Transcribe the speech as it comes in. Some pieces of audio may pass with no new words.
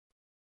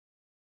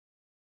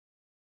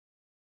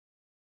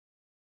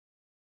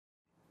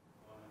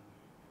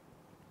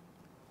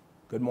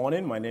Good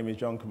morning, my name is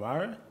John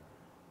Kumara.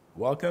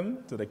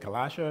 Welcome to the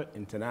Kalasha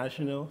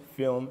International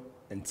Film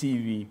and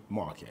TV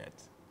Market.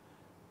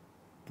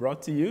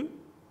 Brought to you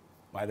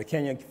by the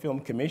Kenya Film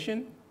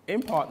Commission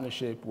in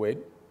partnership with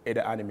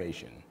Ada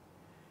Animation.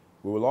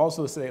 We will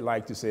also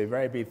like to say a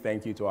very big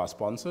thank you to our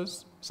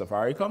sponsors,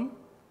 Safaricom,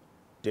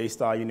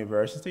 Daystar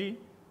University,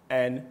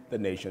 and the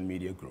Nation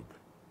Media Group.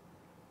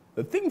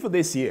 The theme for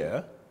this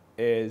year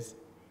is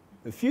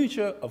the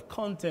future of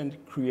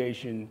content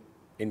creation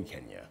in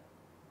Kenya.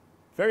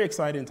 Very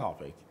exciting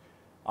topic.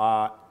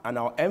 And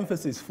our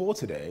emphasis for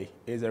today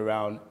is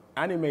around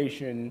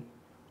animation,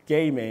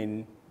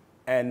 gaming,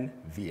 and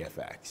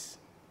VFX.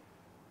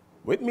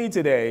 With me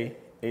today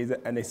is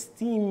an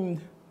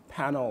esteemed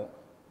panel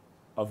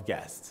of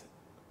guests.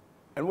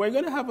 And we're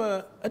going to have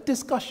a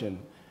discussion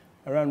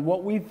around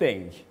what we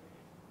think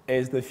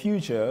is the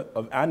future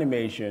of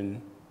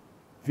animation,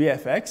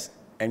 VFX,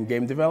 and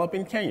game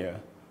development in Kenya.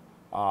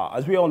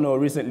 As we all know,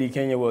 recently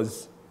Kenya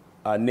was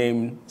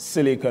named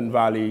Silicon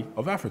Valley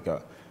of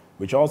Africa,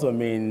 which also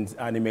means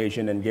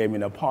animation and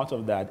gaming are part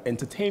of that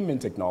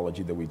entertainment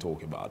technology that we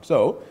talk about.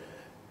 So,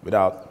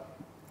 without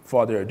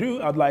further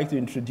ado, I'd like to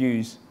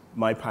introduce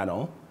my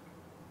panel,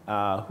 who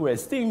are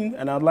esteemed,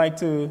 and I'd like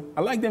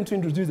them to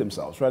introduce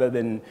themselves rather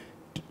than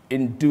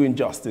in doing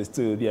justice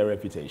to their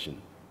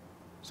reputation.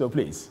 So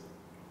please,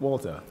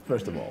 Walter,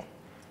 first of all.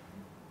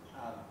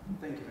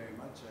 Thank you very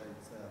much.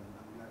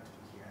 I'm glad to be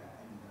here.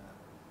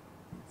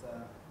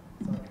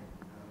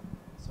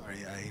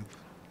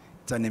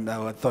 And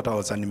I thought I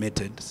was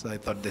animated, so I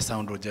thought the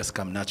sound would just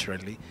come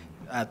naturally.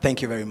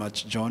 Thank you very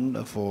much,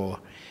 John, for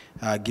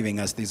giving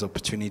us this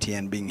opportunity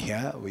and being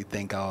here. We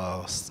thank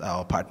our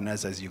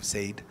partners, as you've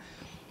said.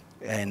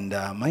 And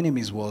my name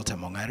is Walter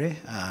Mongare.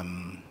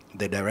 I'm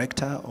the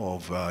Director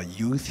of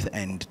Youth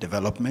and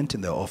Development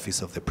in the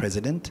Office of the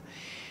President.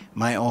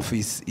 My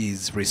office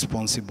is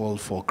responsible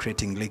for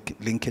creating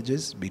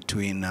linkages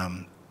between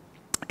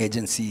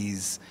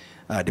agencies,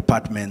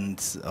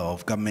 departments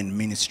of government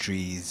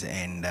ministries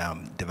and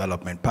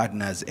development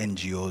partners,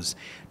 NGOs,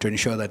 to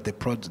ensure that the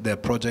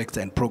projects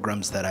and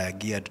programs that are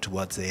geared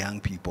towards the young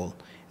people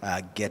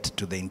get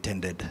to the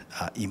intended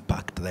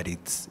impact that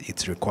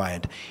it's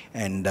required.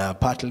 And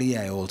partly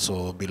I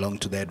also belong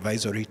to the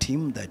advisory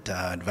team that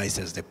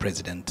advises the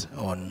President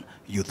on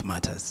youth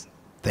matters.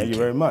 Thank you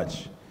very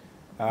much.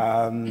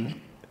 I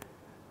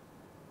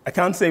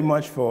can't say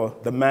much for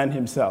the man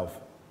himself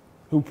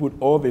who put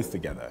all this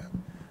together.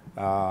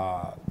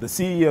 The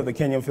CEO of the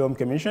Kenyan Film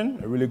Commission,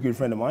 a really good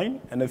friend of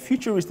mine, and a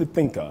futuristic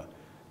thinker.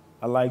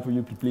 I'd like for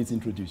you to please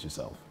introduce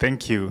yourself.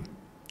 Thank you.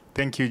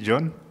 Thank you,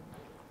 John.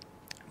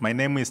 My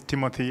name is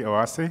Timothy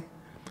Oase,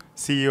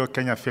 CEO of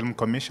Kenya Film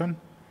Commission.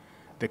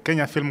 The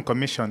Kenya Film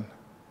Commission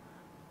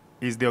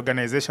is the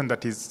organization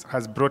that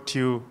has brought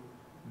you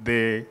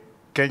the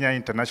Kenya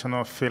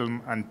International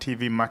Film and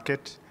TV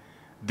Market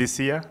this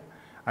year,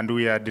 and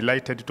we are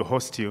delighted to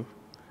host you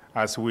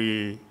as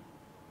we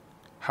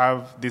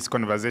have this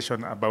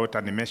conversation about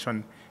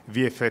animation,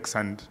 VFX,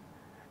 and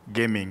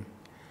gaming.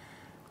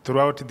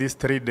 Throughout these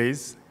 3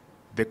 days,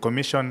 the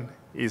Commission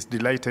is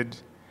delighted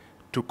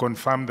to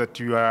confirm that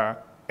you are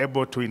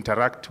able to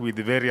interact with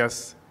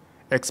various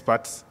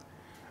experts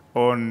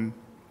on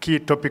key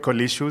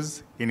topical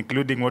issues,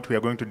 including what we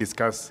are going to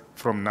discuss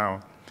from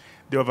now.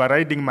 The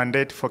overriding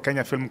mandate for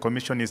Kenya Film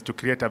Commission is to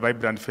create a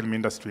vibrant film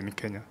industry in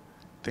Kenya.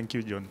 Thank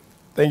you, John.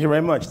 Thank you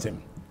very much,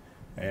 Tim.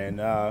 And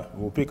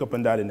we'll pick up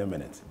on that in a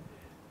minute.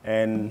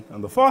 And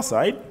on the far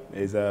side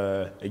is,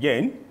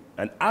 again,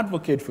 an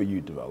advocate for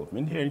youth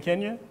development here in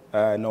Kenya,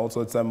 and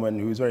also someone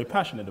who's very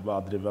passionate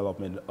about the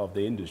development of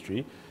the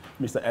industry.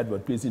 Mr.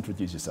 Edward, please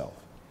introduce yourself.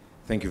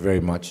 Thank you very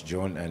much,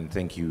 John, and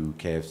thank you,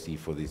 KFC,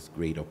 for this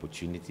great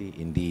opportunity.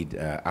 Indeed,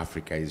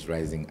 Africa is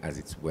rising, as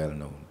it's well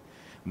known.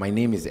 My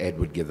name is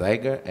Edward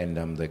Githaiga, and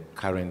I'm the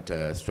current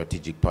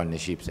Strategic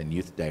Partnerships and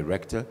Youth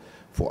Director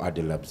for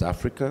Ada Labs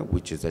Africa,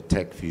 which is a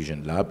tech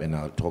fusion lab, and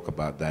I'll talk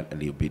about that a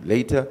little bit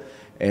later.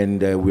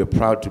 And we're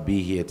proud to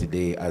be here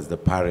today as the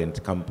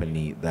parent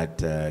company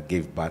that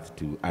gave birth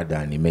to Ada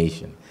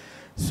Animation.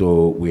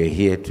 So we're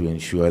here to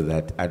ensure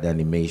that Ada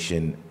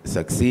Animation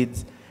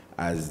succeeds,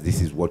 as this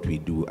is what we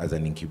do as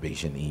an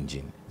incubation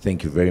engine.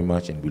 Thank you very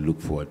much, and we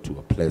look forward to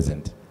a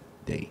pleasant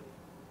day.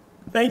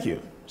 Thank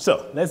you.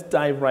 So let's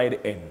dive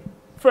right in.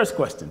 First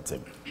question,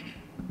 Tim.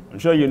 I'm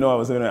sure you know I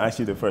was going to ask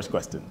you the first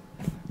question.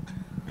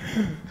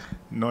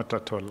 Not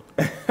at all,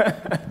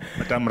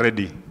 but I'm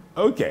ready.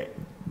 Okay.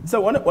 So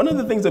one of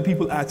the things that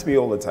people ask me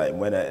all the time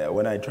when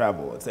I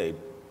travel, and say,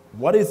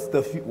 what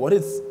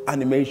is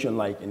animation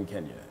like in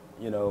Kenya?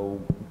 You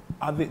know,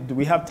 do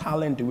we have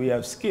talent? Do we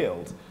have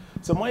skills?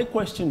 So my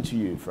question to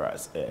you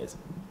first is,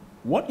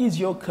 what is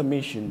your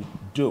commission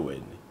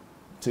doing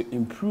to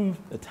improve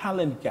the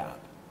talent gap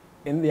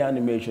in the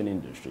animation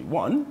industry?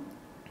 One,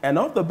 and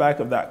off the back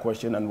of that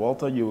question, and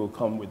Walter, you will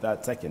come with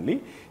that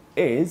secondly,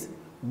 is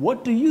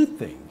what do you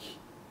think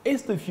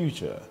is the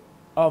future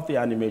of the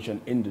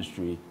animation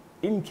industry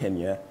in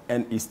Kenya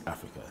and East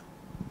Africa?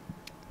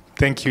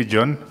 Thank you,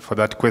 John, for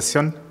that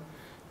question.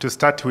 To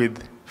start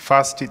with,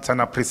 First, it's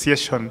an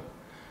appreciation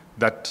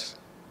that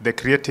the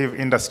creative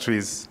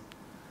industries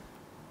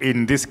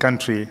in this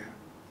country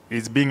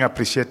is being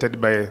appreciated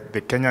by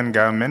the Kenyan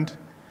government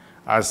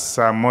as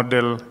a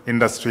model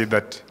industry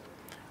that,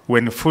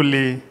 when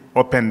fully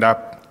opened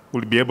up,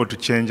 will be able to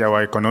change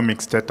our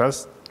economic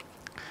status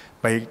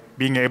by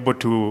being able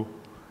to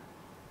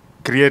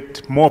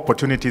create more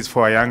opportunities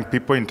for our young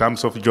people in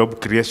terms of job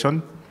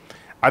creation.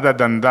 Other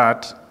than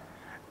that,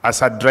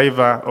 as a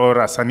driver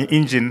or as an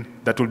engine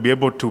that will be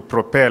able to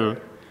propel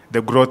the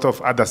growth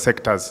of other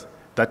sectors,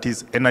 that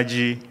is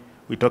energy,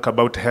 we talk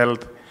about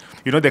health.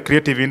 You know, the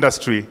creative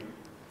industry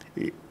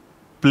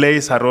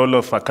plays a role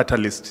of a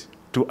catalyst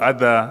to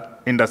other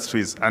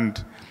industries,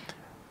 and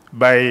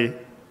by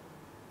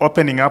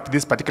opening up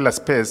this particular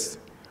space,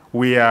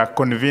 we are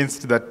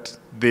convinced that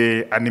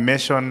the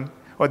animation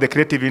or the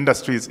creative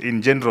industries in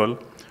general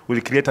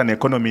will create an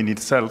economy in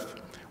itself,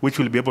 which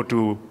will be able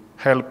to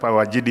help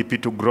our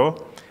GDP to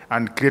grow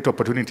and create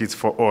opportunities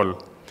for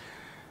all.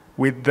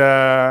 With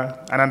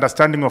an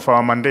understanding of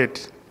our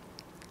mandate,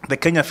 the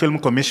Kenya Film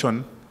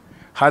Commission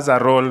has a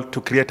role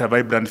to create a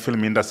vibrant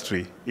film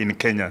industry in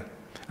Kenya.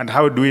 And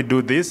how do we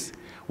do this?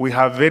 We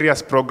have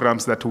various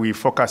programs that we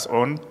focus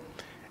on,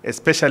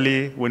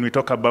 especially when we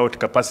talk about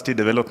capacity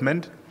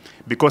development,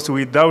 because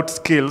without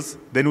skills,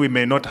 then we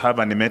may not have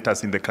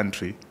animators in the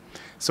country.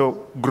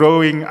 So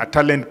growing a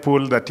talent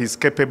pool that is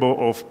capable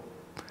of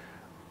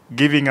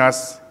giving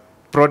us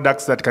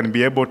products that can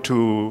be able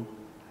to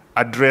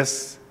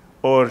address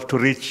or to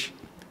reach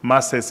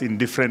masses in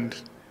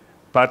different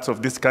parts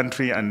of this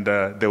country and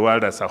the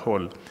world as a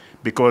whole.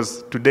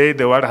 Because today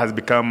the world has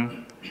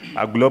become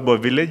a global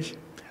village,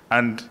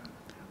 and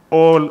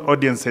all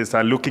audiences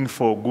are looking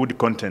for good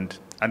content.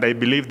 And I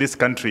believe this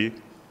country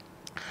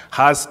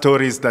has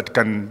stories that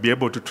can be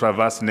able to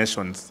traverse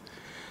nations.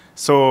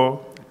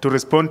 So to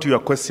respond to your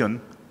question,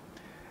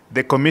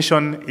 the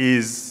Commission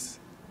is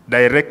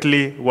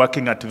directly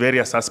working at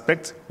various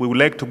aspects. We would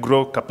like to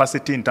grow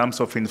capacity in terms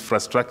of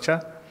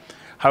infrastructure.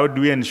 How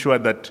do we ensure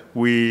that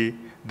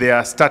there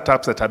are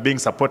startups that are being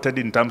supported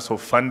in terms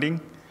of funding?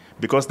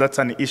 Because that's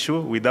an issue.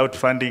 Without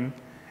funding,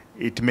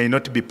 it may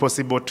not be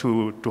possible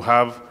to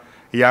have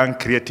young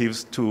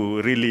creatives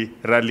to really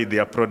rally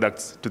their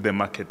products to the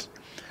market.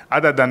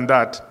 Other than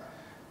that,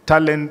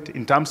 talent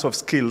in terms of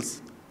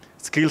skills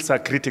are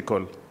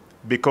critical,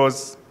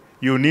 because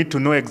you need to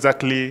know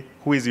exactly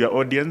who is your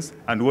audience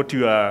and what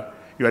you are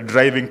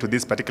driving to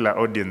this particular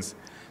audience.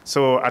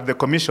 So at the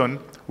Commission,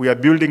 we are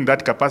building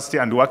that capacity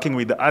and working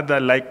with other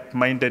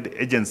like-minded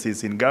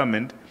agencies in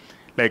government,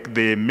 like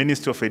the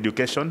Ministry of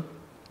Education,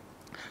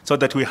 so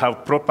that we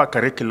have proper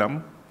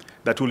curriculum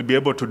that will be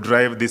able to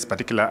drive this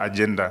particular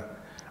agenda.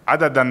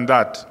 Other than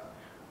that,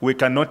 we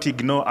cannot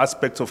ignore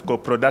aspects of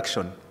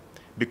co-production,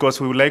 because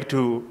we would like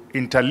to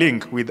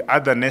interlink with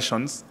other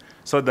nations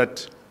so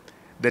that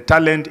the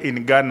talent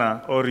in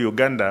Ghana or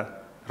Uganda,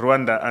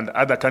 Rwanda, and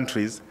other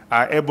countries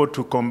are able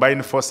to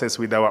combine forces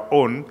with our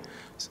own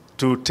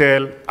to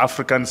tell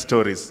African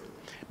stories.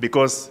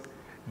 Because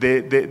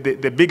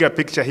the bigger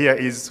picture here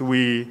is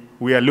we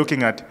are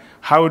looking at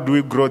how do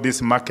we grow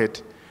this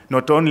market,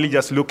 not only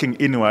just looking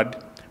inward,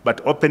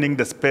 but opening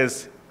the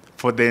space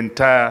for the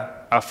entire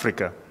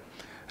Africa.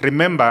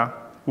 Remember,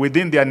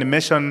 within the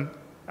animation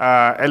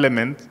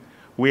element,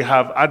 we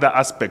have other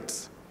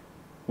aspects.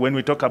 When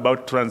we talk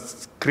about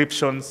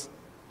transcriptions,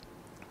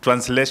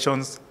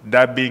 translations,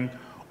 dubbing,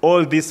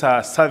 all these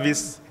are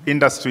service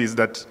industries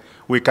that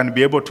we can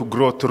be able to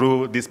grow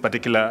through this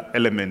particular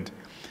element.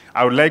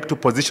 I would like to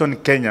position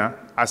Kenya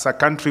as a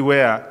country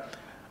where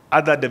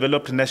other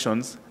developed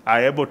nations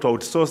are able to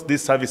outsource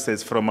these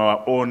services from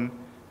our own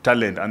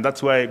talent, and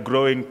that's why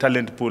growing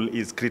talent pool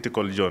is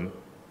critical, John.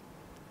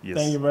 Yes.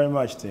 Thank you very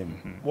much,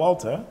 Tim.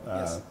 Walter,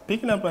 Yes.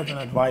 picking up as an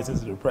advisor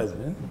to the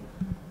President,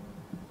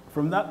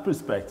 from that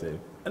perspective,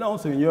 and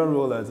also in your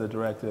role as a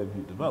Director of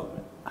Youth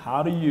Development,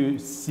 how do you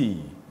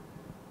see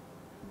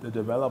the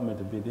development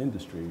of the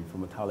industry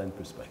from a talent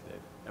perspective?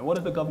 And what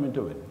is the government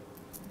doing?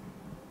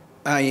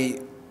 I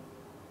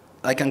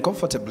can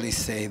comfortably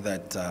say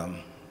that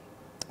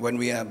when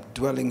we are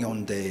dwelling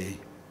on the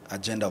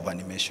agenda of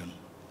animation,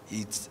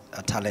 it's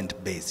a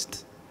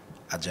talent-based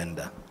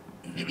agenda.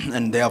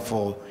 And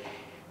therefore,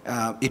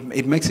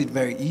 it makes it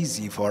very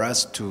easy for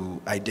us to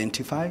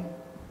identify,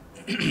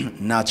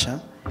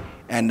 nurture,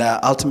 and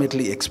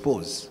ultimately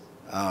expose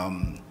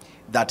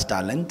that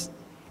talent,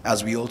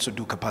 as we also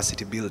do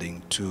capacity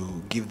building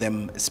to give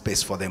them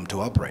space for them to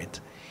operate.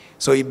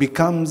 So it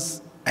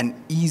becomes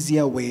an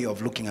easier way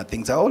of looking at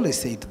things. I always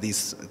say it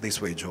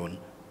this way, John.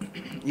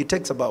 It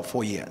takes about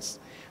 4 years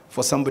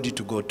for somebody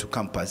to go to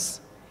campus,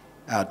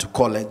 to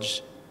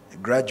college,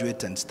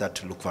 graduate, and start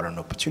to look for an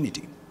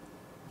opportunity.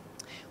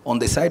 On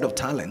the side of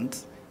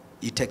talent,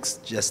 it takes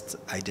just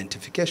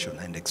identification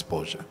and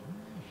exposure.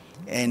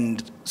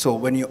 And so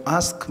when you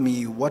ask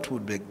me what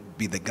would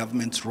be the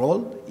government's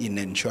role in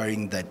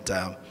ensuring that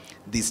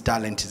this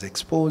talent is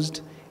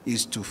exposed,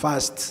 is to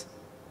first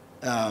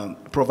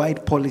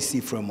provide policy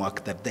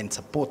framework that then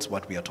supports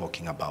what we are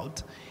talking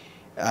about.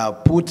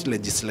 put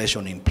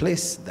legislation in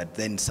place that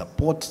then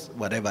supports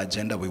whatever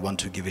agenda we want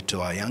to give it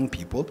to our young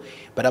people,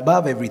 but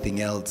above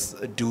everything else,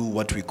 do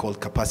what we call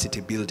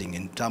capacity building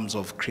in terms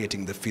of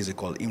creating the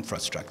physical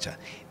infrastructure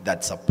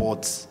that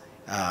supports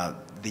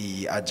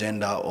the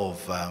agenda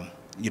of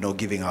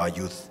giving our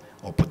youth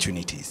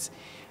opportunities.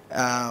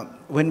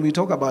 When we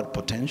talk about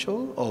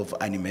potential of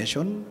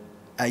animation,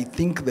 I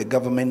think the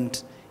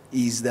government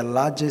is the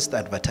largest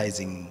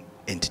advertising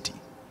entity.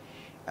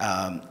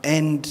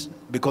 And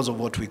because of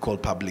what we call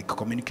public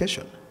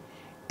communication.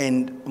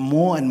 And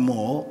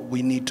more,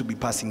 we need to be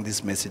passing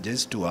these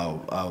messages to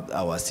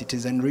our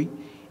citizenry.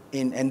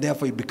 And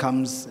therefore, it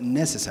becomes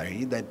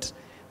necessary that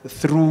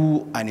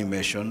through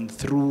animation,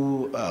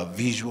 through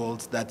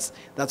visuals,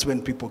 that's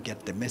when people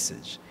get the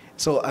message.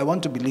 So I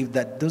want to believe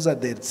that those are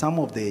some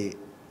of the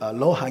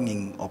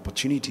low-hanging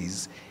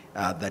opportunities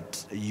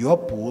that your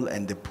pool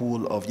and the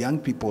pool of young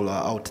people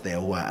are out there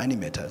who are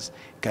animators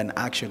can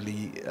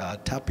actually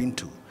tap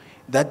into.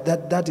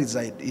 That is,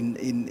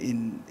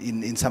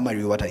 in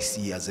summary, what I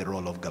see as the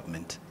role of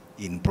government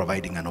in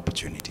providing an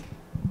opportunity.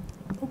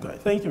 Okay,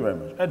 thank you very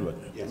much. Edward,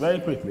 yes. Very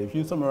quickly, if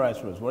you summarize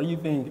for us, what do you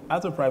think,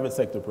 as a private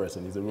sector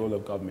person, is the role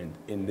of government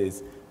in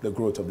the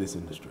growth of this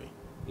industry?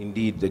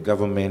 Indeed, the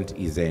government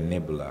is an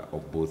enabler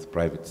of both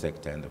private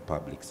sector and the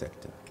public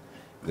sector.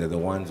 They're the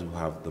ones who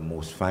have the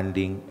most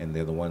funding, and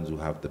they're the ones who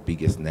have the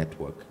biggest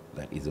network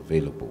that is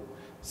available,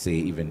 say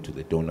even to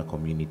the donor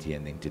community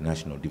and the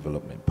international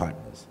development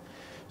partners.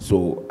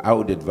 So I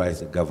would advise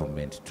the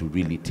government to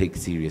really take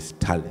serious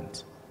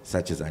talent,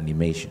 such as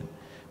animation,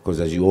 because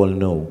as you all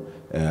know,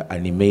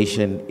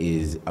 animation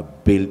is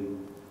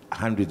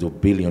hundreds of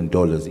billion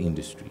dollars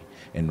industry.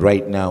 And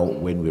right now,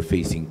 when we're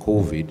facing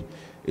COVID,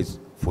 it's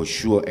for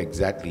sure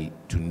exactly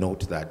to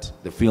note that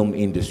the film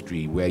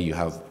industry, where you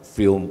have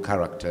film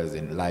characters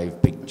and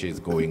live pictures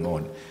going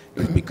on,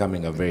 is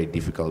becoming a very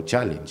difficult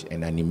challenge.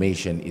 And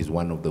animation is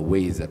one of the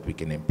ways that we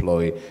can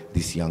employ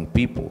these young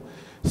people.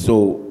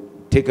 So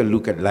take a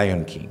look at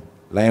Lion King.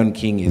 Lion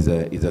King is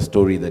a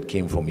story that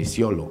came from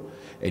Isiolo,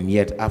 and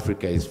yet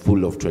Africa is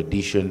full of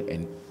tradition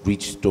and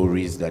rich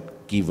stories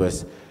that give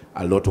us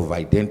a lot of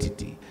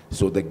identity.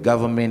 So the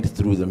government,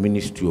 through the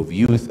Ministry of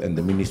Youth and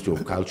the Ministry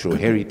of Cultural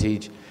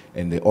Heritage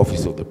and the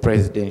Office of the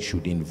President,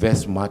 should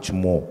invest much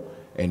more.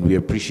 And we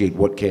appreciate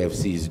what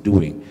KFC is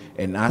doing.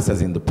 And us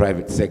as in the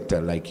private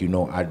sector, like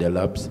Ada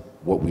Labs,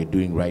 what we're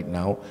doing right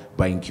now,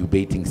 by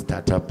incubating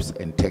startups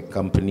and tech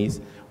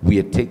companies, we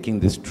are taking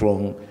the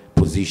strong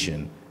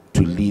position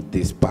to lead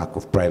this pack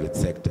of private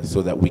sector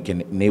so that we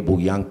can enable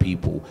young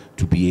people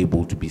to be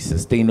able to be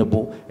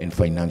sustainable and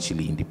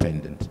financially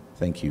independent.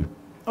 Thank you.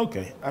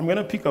 Okay, I'm going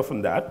to pick up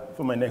on that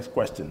for my next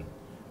question.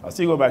 I'll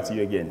still go back to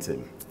you again,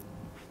 Tim.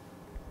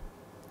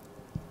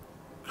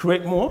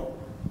 Create more,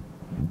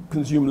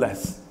 consume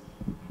less.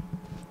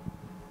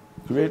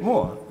 Create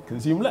more,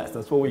 consume less.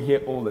 That's what we hear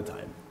all the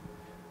time.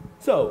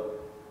 So,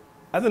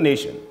 as a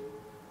nation,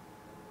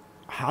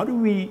 how do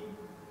we,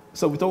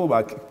 so we talk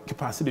about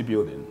capacity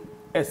building.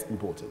 It's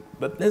important,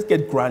 but let's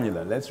get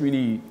granular. Let's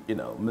really,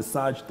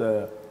 massage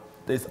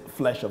this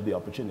flesh of the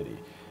opportunity.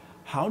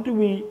 How do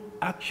we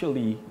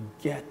actually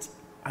get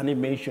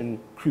animation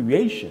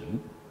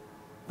creation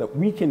that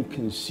we can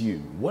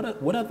consume?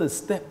 What are the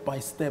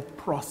step-by-step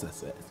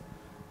processes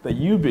that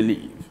you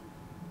believe,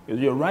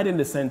 because you're right in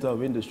the center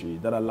of industry,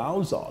 that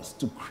allows us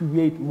to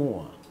create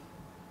more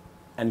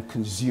and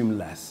consume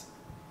less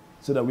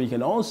so that we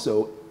can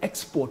also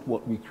export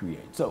what we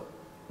create? So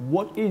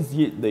what is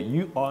it that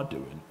you are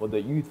doing or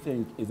that you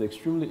think is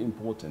extremely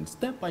important,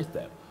 step by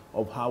step,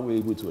 of how we're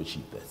able to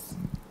achieve this?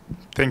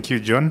 Thank you,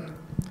 John.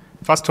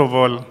 First of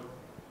all,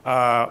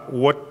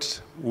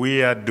 what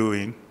we are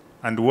doing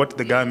and what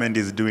the government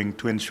is doing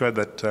to ensure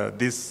that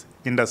this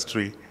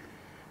industry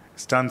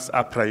stands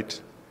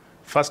upright,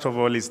 first of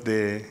all, is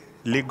the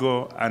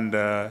legal and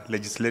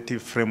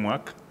legislative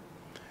framework,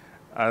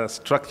 a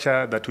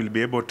structure that will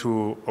be able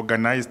to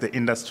organize the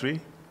industry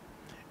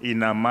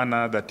in a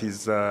manner that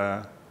is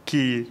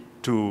key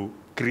to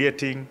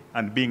creating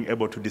and being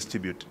able to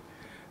distribute.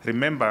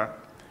 Remember,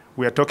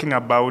 we are talking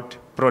about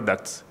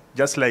products.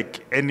 Just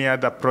like any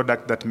other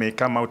product that may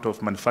come out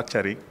of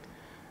manufacturing,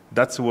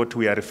 that's what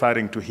we are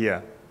referring to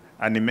here.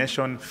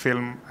 Animation,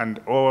 film, and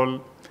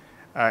all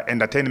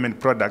entertainment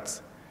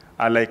products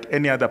are like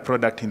any other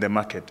product in the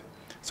market.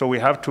 So we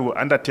have to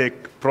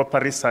undertake proper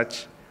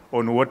research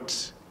on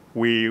what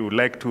we would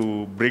like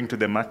to bring to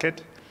the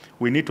market.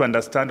 We need to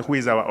understand who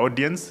is our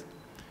audience.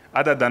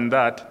 Other than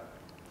that,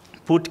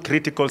 put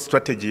critical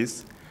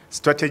strategies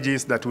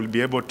that will be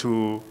able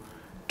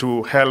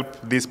to help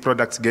these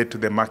products get to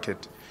the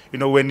market.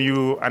 When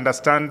you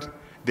understand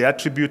the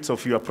attributes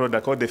of your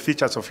product or the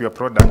features of your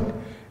product,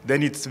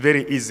 then it's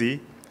very easy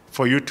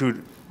for you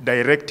to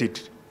direct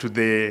it to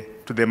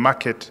the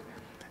market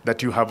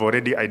that you have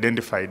already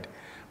identified.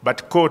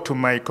 But core to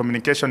my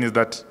communication is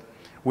that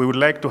we would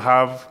like to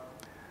have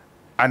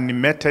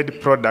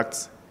animated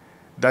products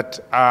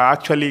that are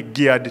actually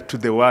geared to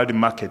the world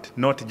market,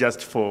 not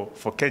just for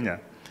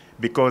Kenya.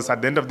 Because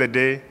at the end of the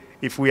day,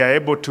 if we are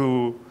able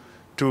to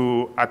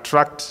to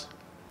attract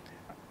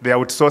the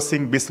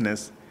outsourcing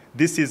business,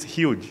 this is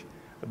huge,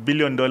 a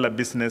billion-dollar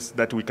business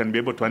that we can be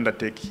able to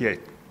undertake here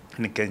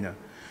in Kenya.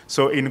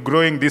 So in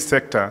growing this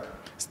sector,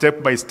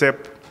 step by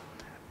step,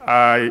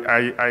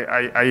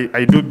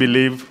 I do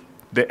believe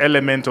the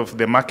element of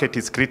the market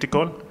is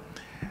critical.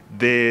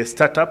 The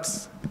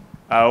startups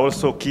are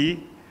also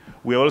key.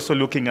 We're also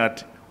looking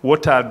at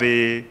what are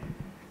the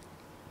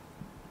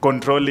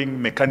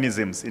controlling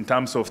mechanisms in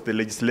terms of the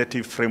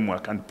legislative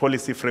framework and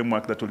policy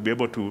framework that will be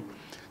able to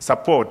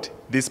support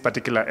these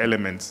particular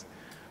elements.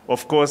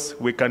 Of course,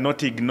 we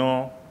cannot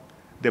ignore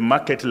the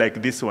market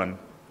like this one,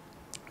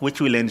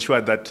 which will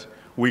ensure that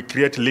we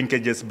create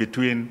linkages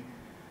between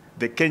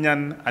the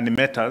Kenyan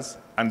animators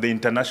and the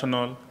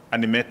international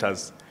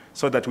animators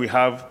so that we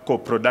have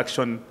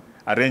co-production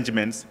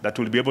arrangements that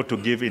will be able to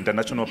give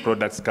international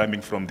products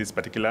coming from this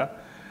particular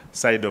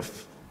side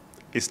of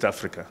East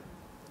Africa.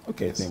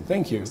 Okay,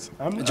 thank you.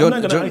 I'm not John,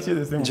 going to ask you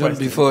the same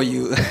question. before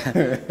you...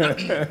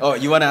 oh,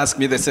 you want to ask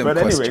me the same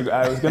question? But anyway,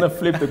 I was going to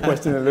flip the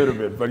question a little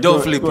bit, but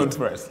Don't flip it.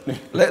 First.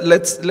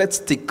 Let's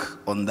stick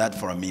on that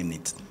for a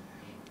minute.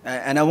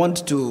 And I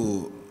want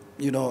to,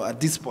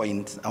 at this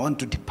point, I want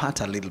to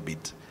depart a little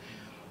bit.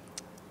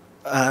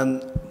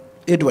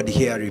 Edward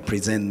here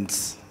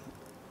represents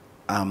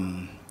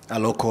a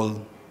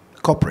local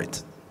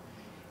corporate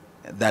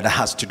that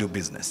has to do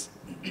business.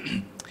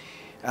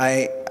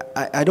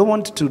 I don't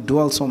want to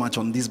dwell so much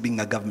on this being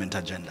a government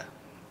agenda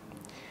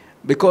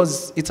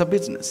because it's a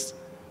business.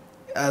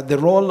 The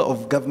role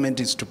of government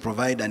is to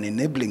provide an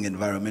enabling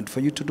environment for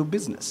you to do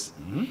business.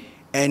 Mm-hmm.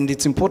 And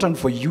it's important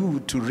for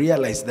you to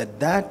realize that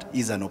that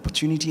is an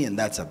opportunity and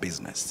that's a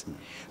business. Mm-hmm.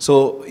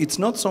 So it's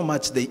not so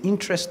much the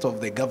interest of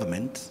the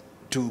government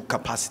to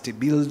capacity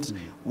build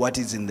what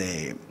is in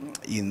the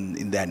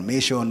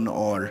animation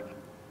or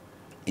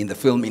in the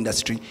film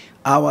industry.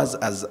 Ours,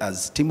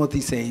 as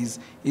Timothy says,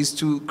 is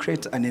to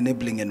create an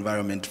enabling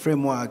environment,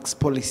 frameworks,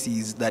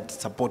 policies that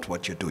support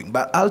what you're doing.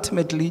 But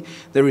ultimately,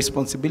 the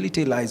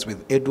responsibility lies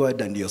with Edward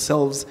and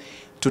yourselves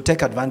to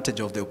take advantage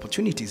of the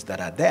opportunities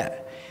that are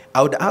there.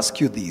 I would ask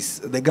you this.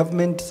 The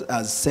government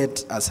has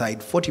set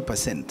aside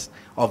 40%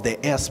 of the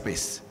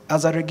airspace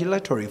as a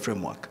regulatory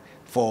framework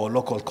for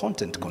local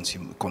content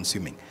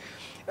consuming.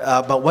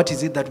 But what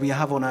is it that we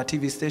have on our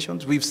TV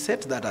stations? We've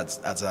set that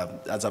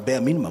as a bare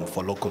minimum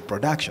for local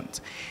productions.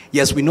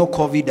 Yes, we know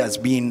COVID has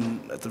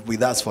been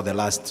with us for the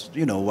last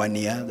 1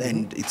 year,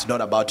 and it's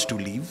not about to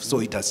leave, so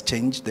it has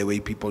changed the way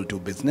people do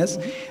business.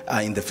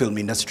 In the film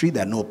industry,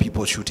 there are no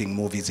people shooting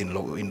movies in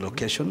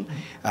location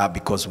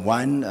because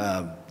one,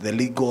 the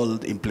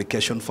legal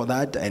implication for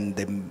that and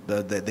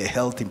the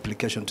health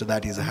implication to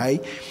that is high.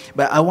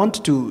 But I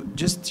want to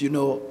just,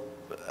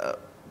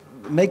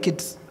 make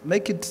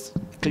it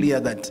clear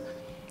that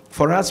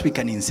for us we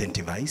can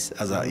incentivize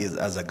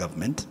as a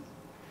government.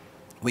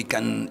 We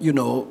can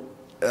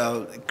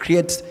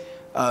create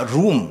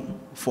room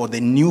for the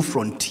new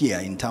frontier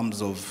in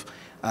terms of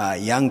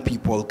young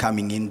people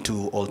coming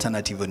into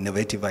alternative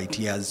innovative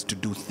ideas to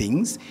do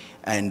things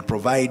and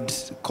provide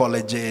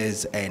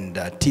colleges and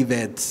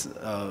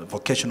TVETs,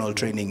 vocational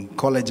training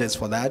colleges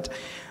for that.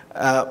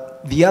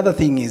 The other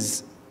thing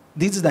is,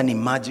 this is an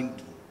emerging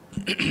tool.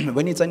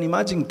 When it's an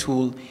emerging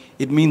tool,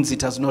 it means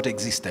it has not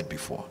existed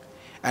before.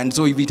 And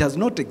so if it has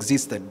not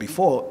existed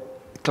before,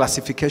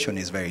 classification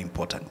is very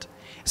important.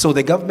 So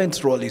the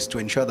government's role is to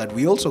ensure that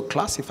we also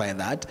classify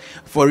that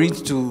for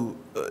it to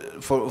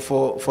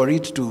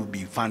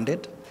be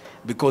funded,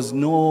 because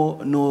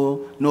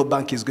no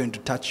bank is going to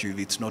touch you if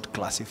it's not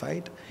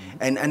classified.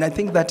 Mm-hmm. And I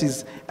think that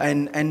is,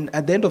 and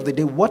at the end of the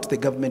day, what the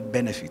government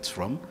benefits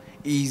from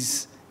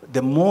is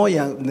the more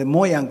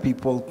young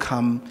people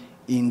come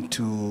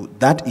into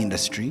that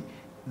industry,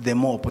 the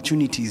more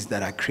opportunities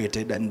that are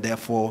created, and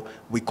therefore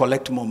we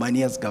collect more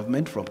money as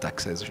government from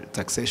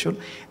taxation.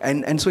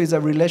 And so it's a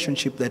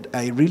relationship that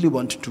I really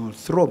want to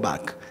throw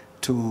back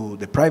to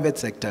the private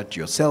sector, to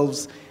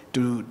yourselves,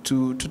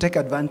 to take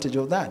advantage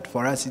of that.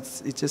 For us,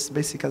 it's just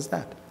basic as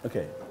that.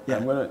 Okay, yeah.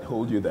 I'm going to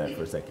hold you there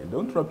for a second.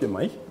 Don't drop your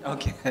mic.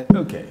 Okay.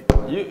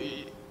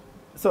 Okay.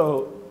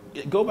 So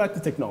go back to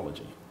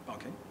technology.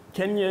 Okay.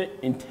 Kenya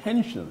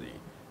intentionally,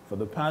 for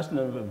the past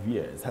number of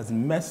years, has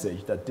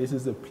messaged that this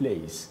is a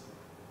place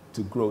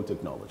to grow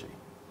technology,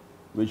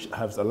 which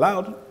has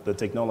allowed the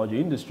technology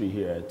industry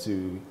here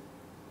to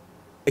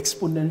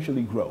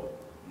exponentially grow.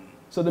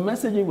 So the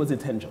messaging was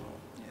intentional.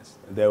 Yes.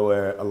 There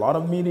were a lot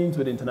of meetings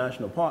with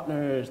international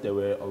partners. There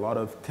were a lot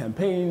of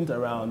campaigns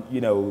around,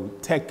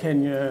 Tech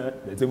Kenya.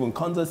 There's even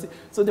concerts.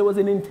 So there was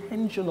an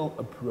intentional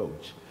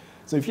approach.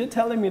 So if you're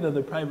telling me that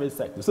the private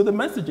sector, so the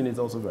messaging is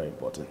also very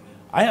important.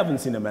 I haven't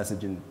seen a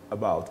messaging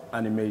about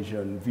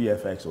animation,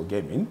 VFX, or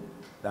gaming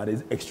that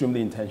is extremely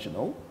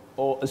intentional,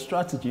 or a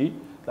strategy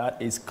that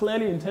is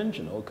clearly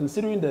intentional,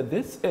 considering that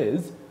this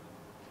is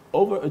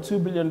over a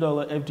 $2 billion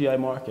FDI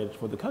market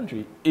for the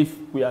country if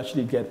we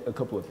actually get a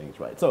couple of things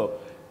right. So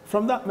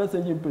from that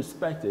messaging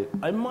perspective,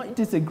 I might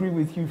disagree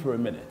with you for a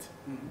minute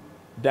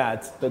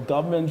that the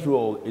government's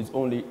role is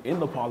only in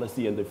the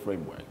policy and the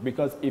framework.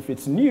 Because if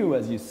it's new,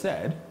 as you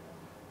said,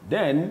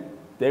 then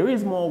there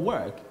is more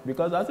work,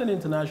 because as an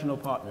international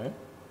partner,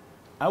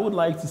 I would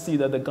like to see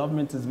that the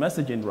government is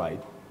messaging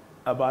right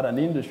about an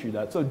industry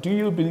that, so do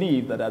you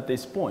believe that at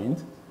this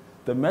point,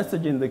 the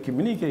messaging, the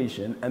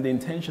communication, and the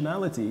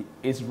intentionality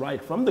is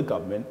right from the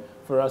government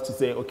for us to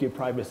say, okay,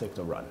 private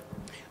sector run?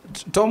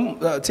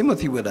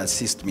 Timothy will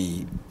assist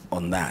me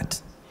on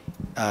that,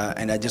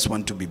 and I just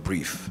want to be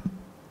brief.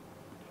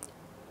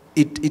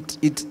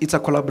 It's a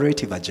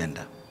collaborative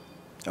agenda,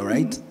 all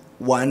right?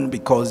 One,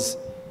 because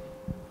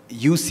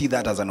you see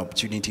that as an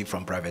opportunity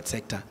from private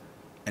sector,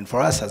 and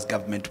for us as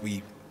government,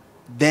 we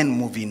then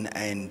move in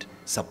and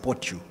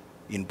support you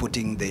in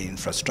putting the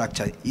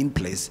infrastructure in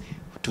place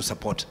to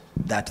support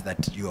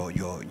that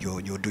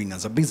you're doing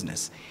as a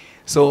business.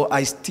 So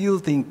I still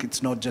think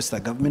it's not just a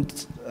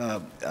government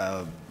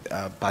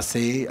per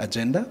se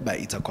agenda, but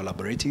it's a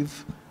collaborative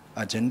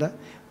agenda.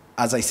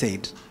 As I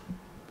said,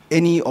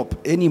 any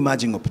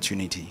emerging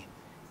opportunity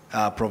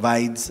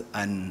provides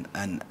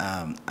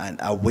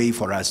a way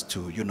for us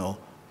to,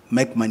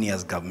 make money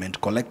as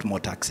government, collect more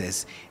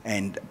taxes,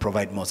 and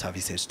provide more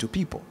services to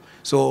people.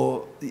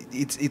 So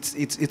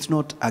it's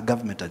not a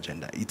government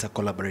agenda; it's a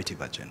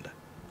collaborative agenda.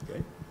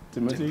 Okay,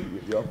 Timothy,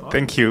 your part?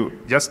 Thank you.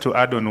 Just to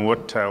add on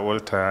what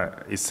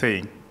Walter is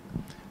saying,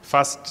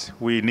 first,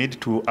 we need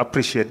to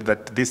appreciate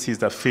that this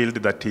is a field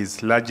that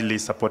is largely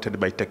supported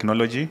by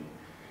technology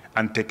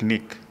and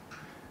technique.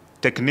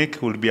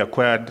 Technique will be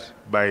acquired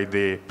by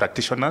the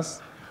practitioners,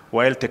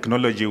 while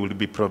technology will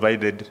be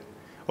provided,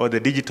 or the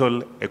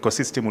digital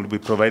ecosystem will be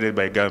provided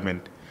by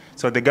government.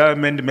 So the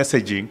government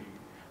messaging,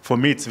 for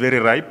me, it's very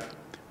ripe.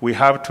 We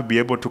have to be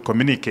able to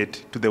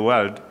communicate to the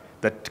world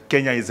that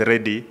Kenya is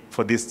ready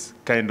for this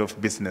kind of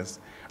business.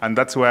 And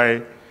that's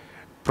why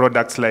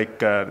products like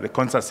the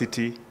Concert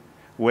City,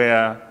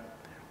 where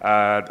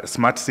a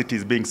smart city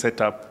is being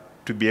set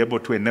up to be able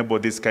to enable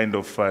this kind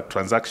of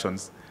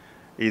transactions,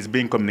 is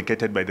being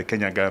communicated by the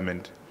Kenya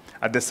government.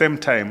 At the same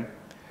time,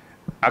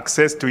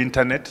 access to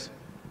internet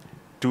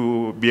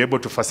to be able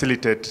to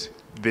facilitate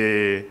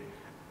the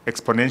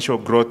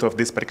exponential growth of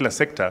this particular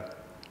sector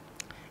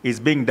is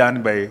being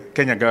done by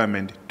Kenya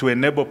government to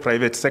enable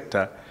private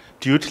sector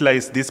to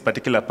utilize these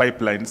particular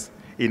pipelines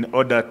in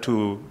order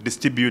to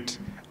distribute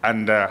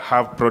and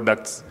have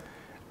products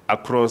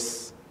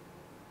across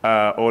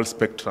all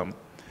spectrum.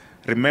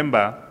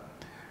 Remember,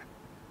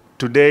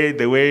 today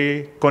the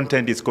way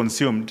content is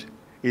consumed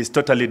is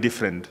totally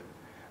different.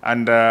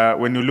 And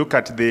when you look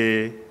at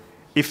the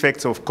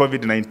effects of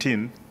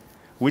COVID-19,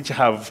 which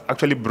have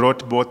actually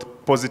brought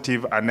both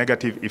positive and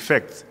negative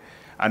effects,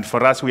 and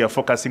for us, we are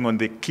focusing on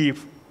the key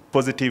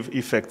positive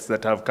effects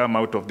that have come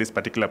out of this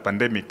particular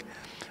pandemic,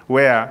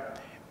 where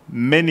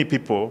many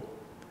people,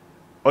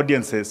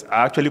 audiences,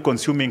 are actually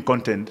consuming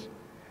content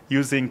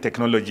using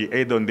technology,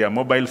 either on their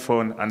mobile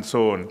phone and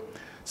so on.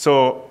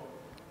 So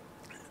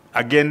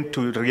again,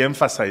 to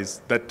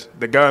re-emphasize that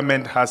the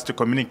government has to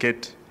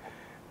communicate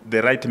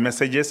the right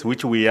messages,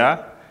 which we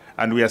are,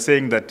 and we are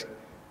saying that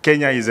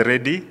Kenya is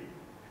ready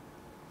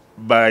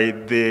by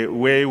the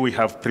way we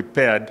have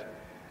prepared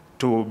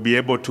to be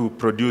able to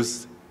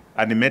produce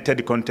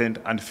animated content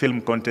and film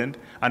content,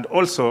 and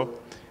also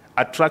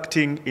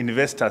attracting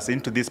investors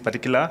into this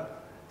particular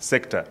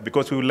sector,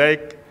 because we would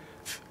like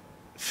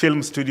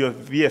film studios,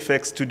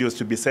 VFX studios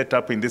to be set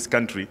up in this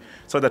country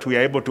so that we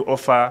are able to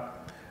offer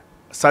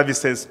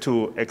services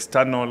to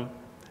external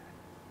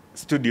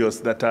studios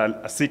that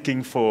are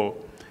seeking for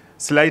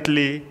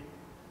slightly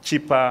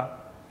cheaper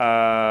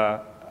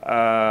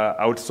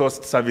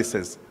outsourced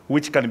services,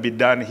 which can be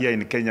done here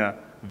in Kenya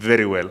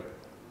very well.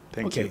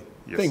 Thank you.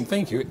 Yes.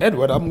 Thank you.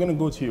 Edward, I'm going to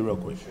go to you real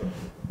quick. Sure.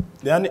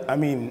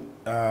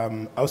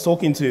 I was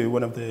talking to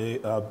one of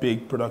the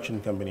big production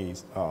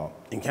companies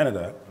in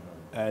Canada,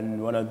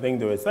 and one of the things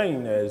they were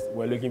saying is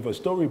we're looking for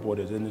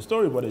storyboarders, and the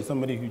storyboarder is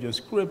somebody who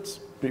just scripts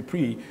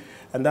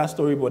and that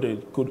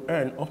storyboarder could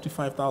earn up to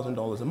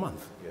 $5,000 a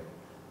month. Yeah.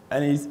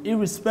 And it's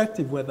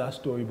irrespective where that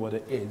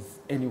storyboarder is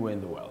anywhere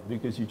in the world,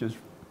 because you just,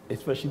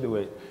 especially the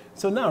way.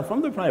 So now,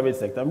 from the private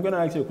sector, I'm going to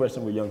ask you a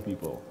question with young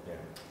people. Yeah.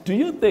 Do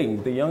you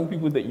think the young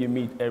people that you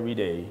meet every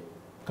day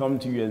come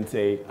to you and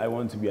say, I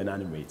want to be an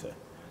animator?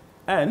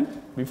 And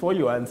before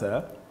you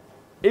answer,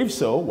 if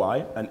so,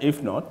 why? And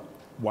if not,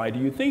 why do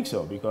you think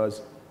so?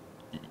 Because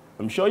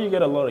I'm sure you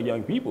get a lot of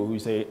young people who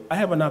say, I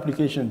have an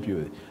application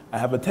build, I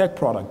have a tech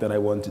product that I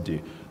want to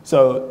do.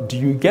 So do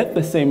you get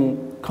the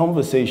same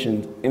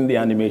conversations in the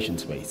animation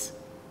space?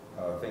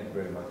 Thank you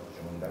very much,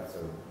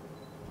 John.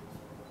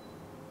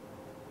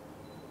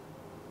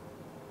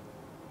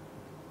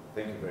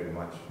 Thank you very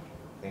much.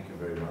 Thank you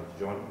very much,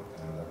 John.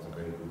 That's a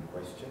very good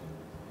question.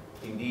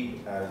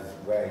 Indeed, as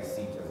where I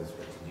sit as a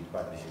strategic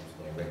partnerships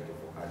director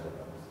for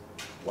Adults,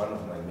 one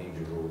of my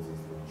major roles is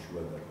to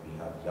ensure that we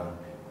have young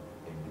people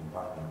and we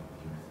partner with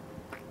youth,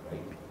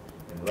 right?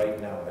 And right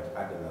now at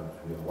Adults,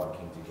 we are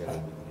working together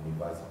with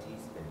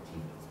universities and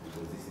teams,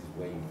 because this is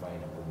where you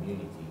find a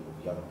community of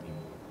young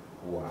people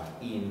who are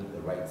in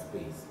the right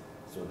space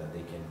so that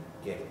they can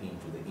get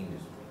into the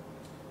industry.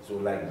 So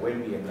like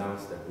when we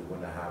announced that we're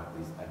going to have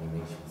this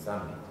animation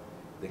summit,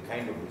 the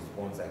kind of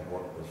response I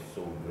got was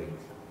so great,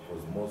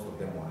 because most of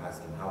them were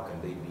asking how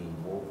can they be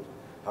involved,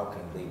 how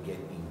can they get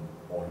in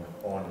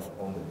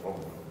on the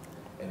program.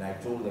 And I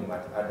told them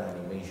at Ada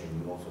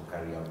Animation we also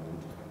carry out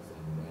boot camps,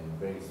 and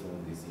very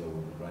soon this year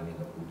we'll be running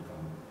a boot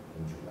camp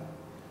in July.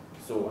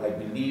 So I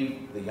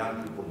believe the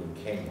young people in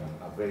Kenya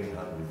are very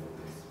hungry for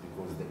this,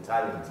 because the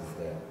talent is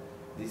there.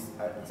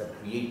 It's a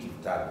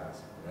creative talent,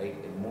 right?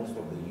 And most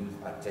of the youth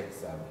are tech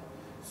savvy.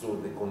 So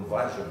the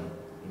conversion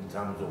in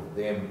terms of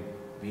them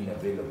being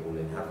available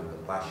and having the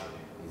passion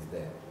is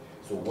there.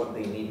 So what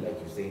they need, like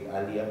you said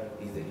earlier,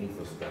 is the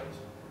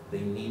infrastructure.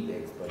 They need the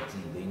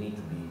expertise. They need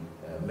to be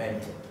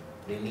mentored.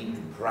 They need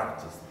to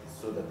practice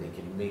this so that they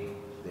can make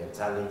their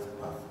talents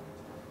perfect.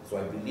 So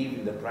I believe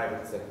in the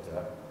private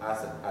sector,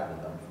 us at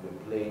Adams,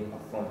 we're playing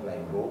a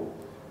frontline role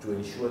to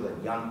ensure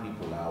that young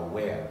people are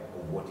aware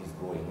of what is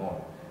going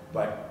on.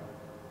 But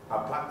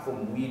apart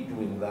from we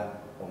doing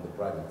that on the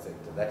private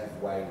sector, that is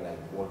why,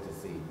 like Walter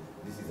said,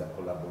 this is a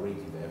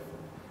collaborative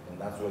effort. And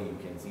that's why you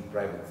can see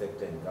private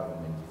sector and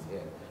government is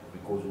here,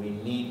 because we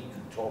need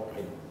to talk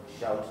and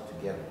shout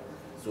together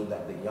so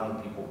that the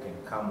young people can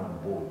come on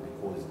board.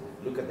 Because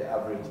look at the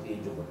average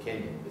age of a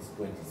Kenyan, it's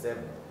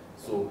 27.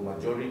 So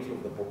majority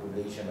of the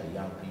population are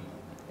young people.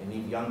 And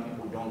if young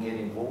people don't get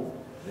involved,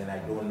 then I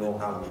don't know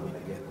how we're going to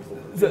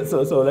get this.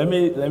 So let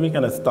me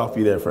kind of stop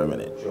you there for a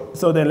minute. Sure.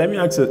 So then let me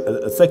ask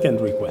a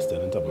secondary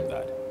question on top of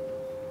that.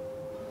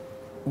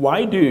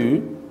 Why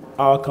do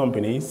our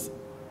companies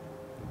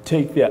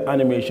take their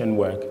animation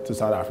work to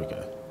South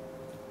Africa?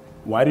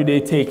 Why do they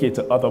take it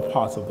to other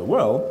parts of the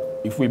world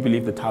if we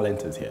believe the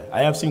talent is here?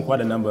 I have seen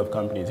quite a number of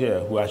companies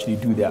here who actually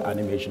do their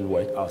animation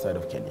work outside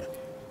of Kenya.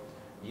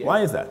 Yeah.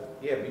 Why is that?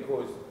 Yeah,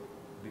 because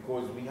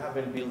we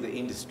haven't built the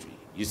industry.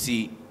 You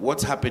see,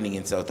 what's happening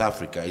in South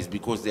Africa is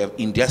because they have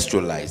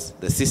industrialized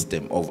the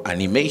system of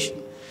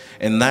animation.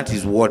 And that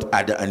is what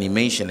Ada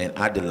Animation and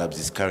Ada Labs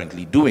is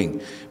currently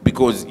doing.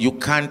 Because you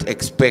can't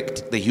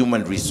expect the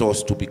human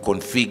resource to be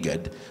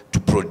configured to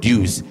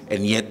produce,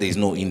 and yet there's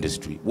no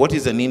industry. What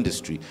is an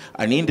industry?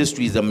 An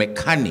industry is a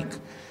mechanic,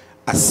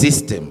 a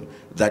system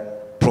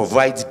that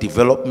provides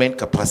development,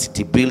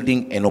 capacity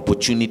building, and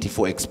opportunity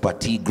for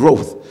expertise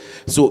growth.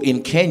 So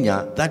in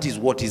Kenya, that is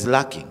what is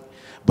lacking.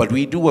 But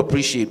we do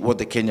appreciate what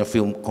the Kenya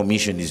Film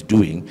Commission is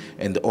doing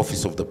and the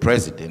Office of the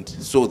President,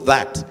 so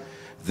that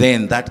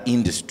then that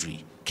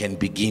industry can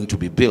begin to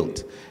be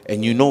built.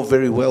 And you know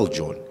very well,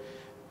 John,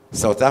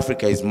 South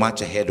Africa is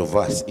much ahead of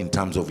us in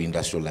terms of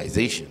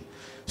industrialization.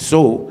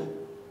 So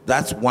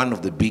that's one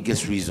of the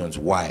biggest reasons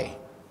why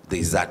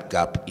there's that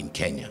gap in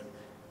Kenya,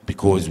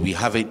 because we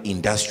haven't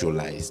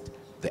industrialized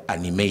the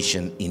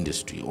animation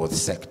industry or the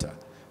sector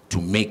to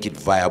make it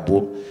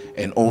viable,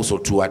 and also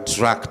to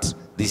attract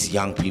these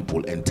young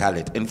people and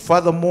talent. And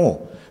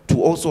furthermore,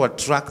 to also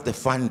attract the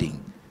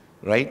funding,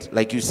 right?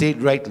 Like you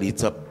said rightly,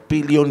 it's $1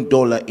 billion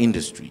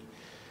industry.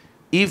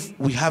 If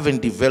we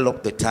haven't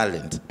developed the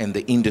talent and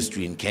the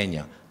industry in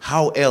Kenya,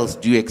 how else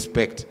do you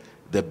expect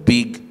the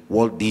big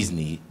Walt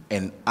Disney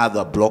and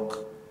other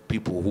block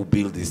people who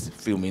build this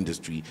film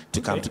industry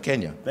to come to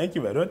Kenya? Thank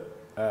you, Edward.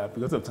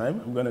 Because of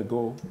time, I'm going to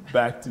go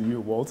back to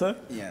you, Walter.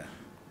 Yeah.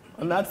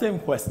 On that same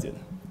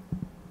question,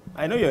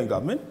 I know you're in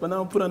government, but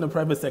now put on the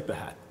private sector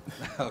hat.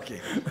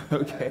 Okay.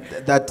 Okay.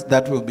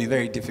 That will be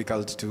very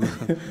difficult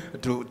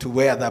to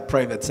wear that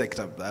private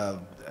sector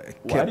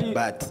cap.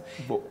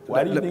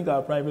 Why do you think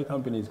our private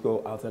companies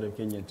go outside of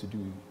Kenya to do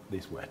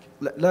this work?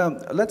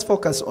 Let's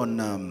focus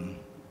on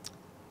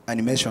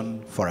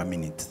animation for a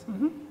minute,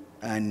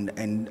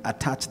 and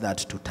attach that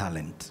to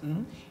talent,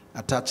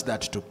 attach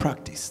that to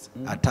practice,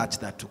 attach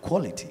that to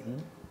quality.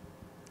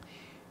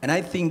 And I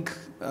think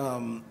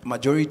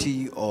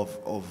majority of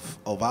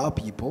our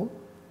people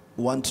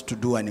want to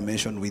do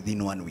animation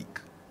within 1 week.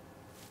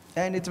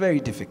 And it's very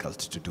difficult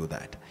to do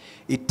that.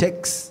 It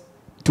takes,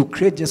 to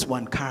create just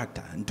one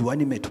character and to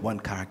animate one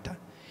character,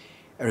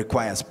 it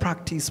requires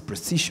practice,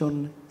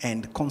 precision,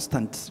 and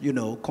constant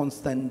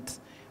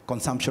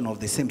consumption of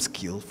the same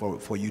skill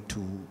for you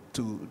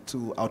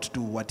to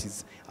outdo what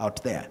is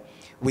out there.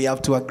 We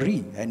have to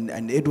agree,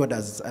 and Edward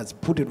has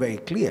put it very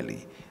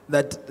clearly,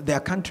 that there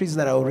are countries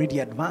that are already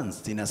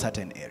advanced in a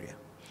certain area.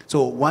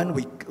 So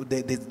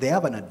they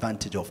have an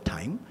advantage of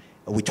time,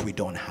 which we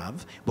don't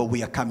have, but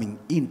we are coming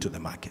into the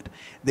market.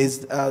 There's,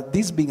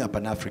 this being a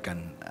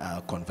Pan-African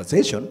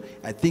conversation,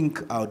 I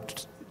think I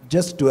would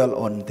just dwell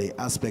on the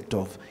aspect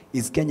of,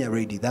 is Kenya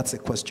ready? That's a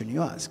question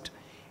you asked.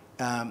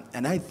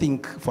 And I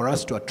think for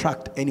us to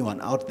attract anyone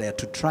out there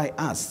to try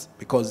us,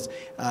 because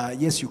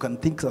yes, you can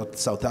think that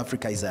South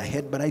Africa is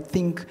ahead, but I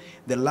think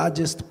the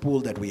largest pool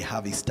that we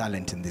have is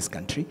talent in this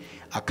country,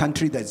 a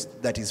country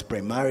that is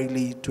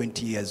primarily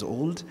 20 years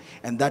old,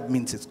 and that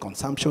means its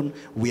consumption.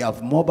 We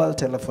have mobile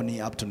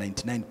telephony up to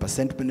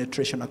 99%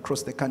 penetration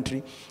across the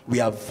country. We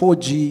have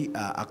 4G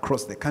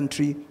across the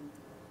country.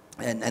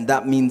 And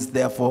that means,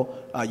 therefore,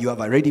 you have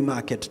a ready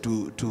market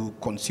to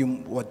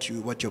consume what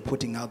you're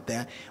putting out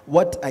there.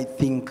 What I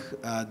think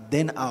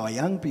then our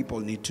young people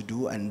need to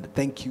do, and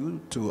thank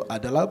you to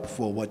Ada Lab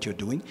for what you're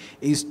doing,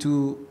 is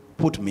to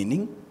put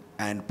meaning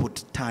and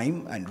put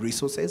time and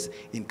resources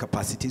in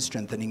capacity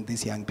strengthening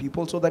these young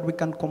people so that we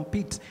can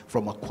compete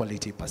from a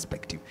quality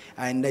perspective.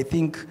 And I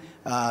think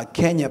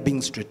Kenya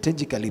being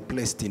strategically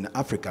placed in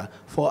Africa,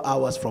 4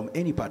 hours from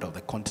any part of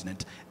the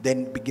continent,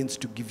 then begins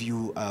to give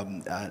you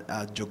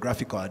a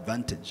geographical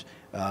advantage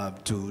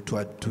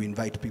to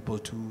invite people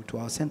to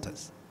our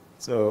centers.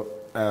 So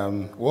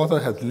Walter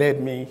has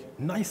led me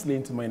nicely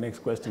into my next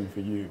question for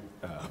you,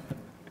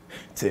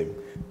 Tim.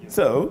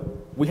 So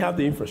we have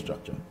the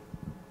infrastructure,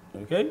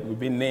 okay? We've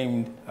been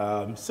named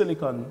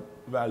Silicon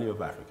Valley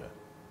of Africa.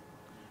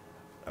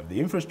 We have the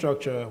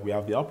infrastructure, we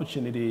have the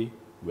opportunity,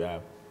 we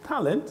have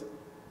talent,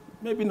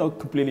 maybe not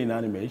completely in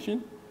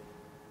animation.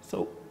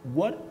 So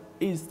what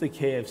is the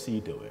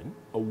KFC doing,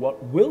 or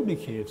what will the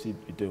KFC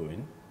be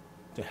doing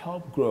to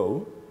help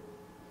grow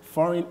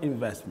foreign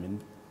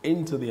investment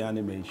into the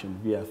animation,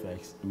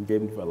 VFX, and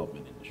game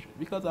development industry?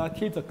 Because our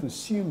kids are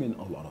consuming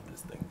a lot of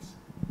these things.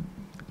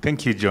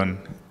 Thank you, John.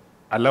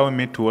 Allow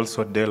me to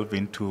also delve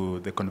into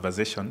the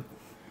conversation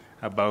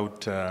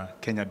about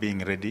Kenya being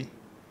ready.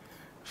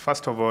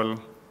 First of all,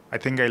 I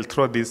think I'll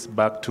throw this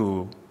back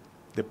to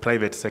the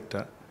private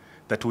sector,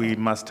 that we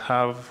must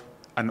have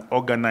an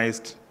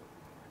organized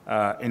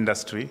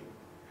industry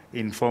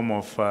in form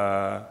of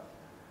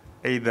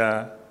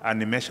either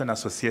animation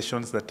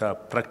associations that are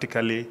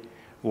practically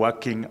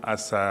working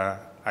as a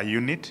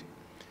unit.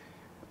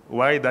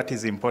 Why that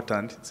is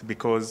important is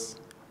because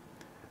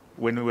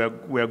when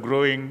we are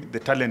growing the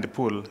talent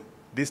pool,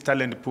 this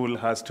talent pool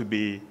has to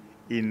be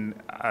in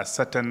a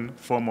certain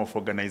form of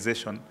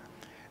organization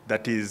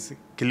that is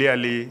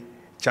clearly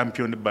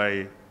championed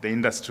by the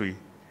industry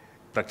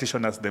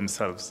practitioners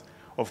themselves.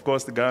 Of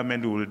course, the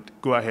government will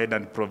go ahead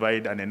and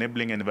provide an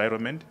enabling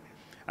environment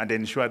and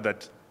ensure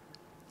that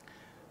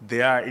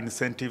there are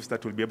incentives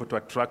that will be able to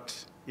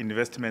attract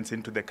investments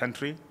into the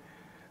country,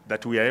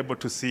 that we are able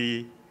to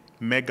see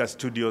mega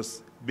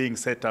studios being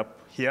set up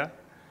here.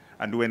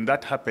 And when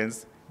that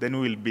happens, then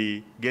we will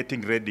be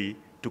getting ready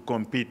to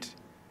compete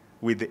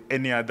with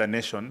any other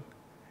nation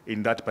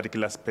in that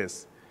particular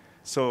space.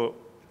 So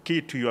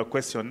key to your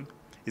question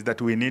is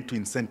that we need to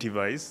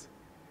incentivize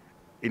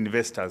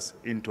investors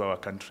into our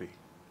country.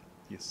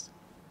 Yes.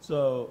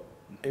 So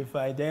if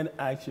I then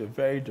ask you a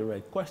very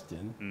direct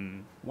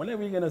question, when are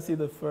we going to see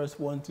the first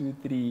 1, 2,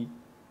 3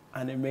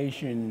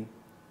 animation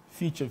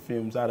feature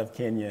films out of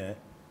Kenya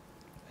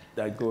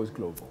that goes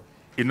global?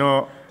 You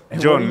know, and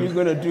John, what are you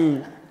going to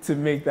do to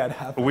make that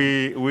happen?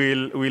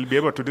 We'll be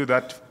able to do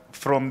that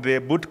from the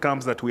boot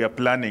camps that we are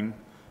planning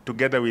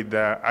together with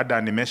the other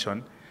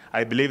animation.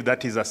 I believe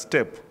that is a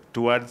step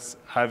towards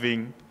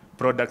having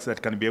products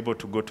that can be able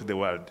to go to the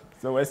world.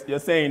 So you're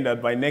saying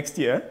that by next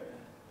year,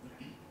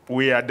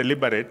 we are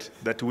deliberate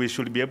that we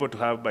should be able to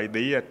have, by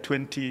the year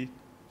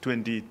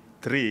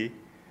 2023,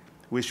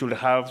 we should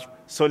have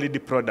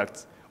solid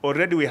products.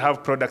 Already we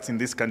have products in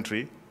this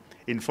country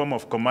in form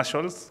of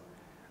commercials,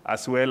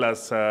 as well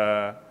as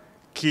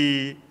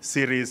key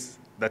series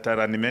that are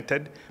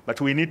animated,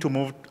 but we need to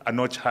move a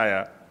notch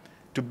higher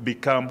to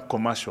become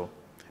commercial,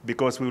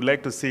 because we would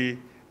like to see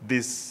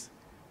these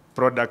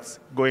products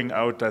going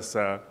out as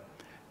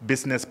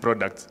business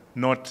products,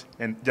 not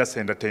just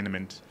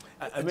entertainment.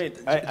 I mean,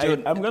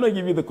 I'm going to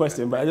give you the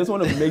question, but I just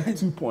want to make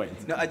 2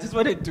 points. No, I just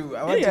wanted to.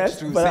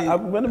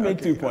 I'm going to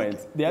make 2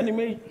 points. The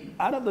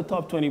out of the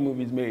top 20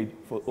 movies made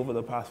over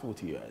the past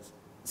 40 years,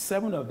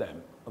 7 of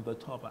them of the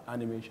top are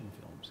animation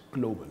films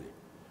globally.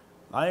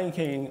 Lion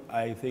King,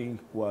 I think,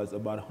 was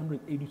about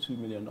 $182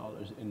 million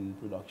in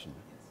production.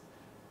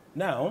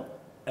 Now,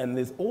 and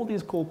there's all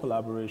these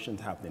co-collaborations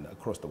happening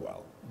across the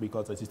world,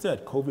 because as you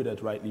said, COVID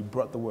has rightly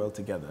brought the world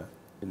together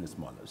in this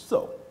manner.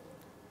 So,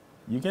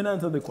 you can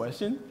answer the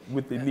question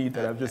with the lead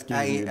that I've just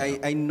given you.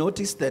 I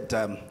noticed that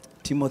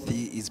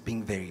Timothy is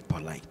being very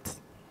polite,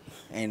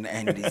 and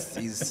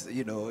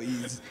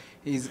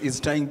is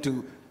trying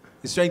to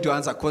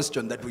answer a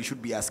question that we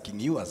should be asking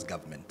you as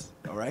government.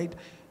 All right,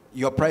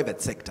 your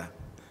private sector,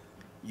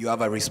 you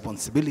have a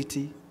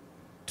responsibility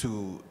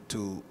to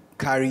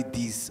carry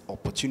this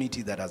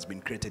opportunity that has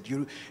been created.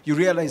 You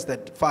realize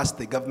that first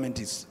the government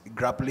is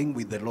grappling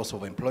with the loss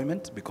of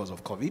employment because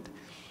of COVID.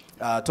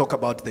 Talk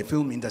about the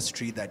film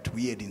industry, that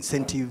we had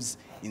incentivized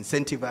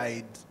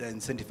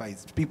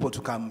people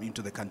to come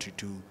into the country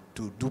to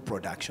do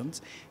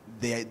productions.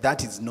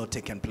 That is not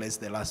taken place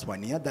the last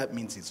 1 year. That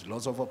means it's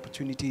loss of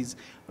opportunities,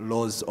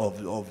 loss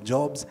of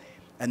jobs,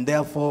 and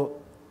therefore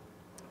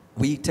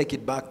we take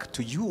it back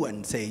to you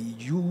and say,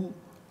 you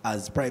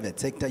as private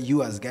sector,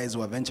 you as guys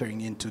who are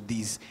venturing into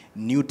this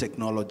new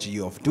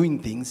technology of doing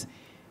things,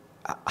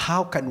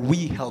 how can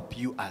we help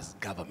you as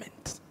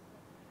government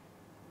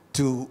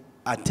to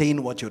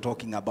attain what you're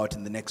talking about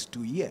in the next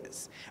 2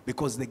 years?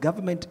 Because the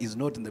government is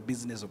not in the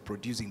business of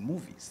producing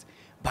movies,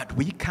 but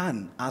we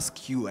can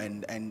ask you,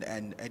 and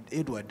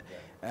Edward,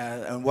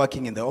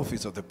 working in the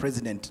office of the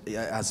president,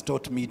 has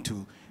taught me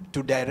to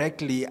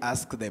directly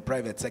ask the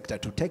private sector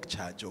to take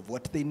charge of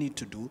what they need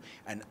to do,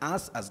 and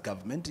us as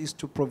government is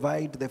to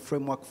provide the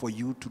framework for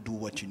you to do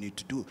what you need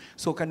to do.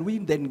 So can we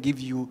then give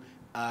you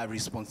a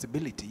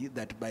responsibility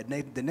that by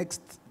the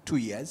next 2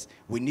 years,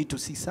 we need to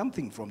see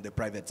something from the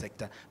private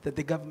sector that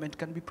the government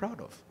can be proud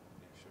of.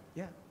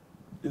 Yeah.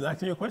 Is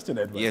that your question,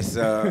 Edward? Yes,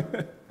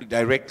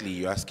 directly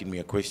you're asking me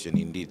a question.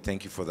 Indeed,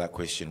 thank you for that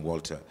question,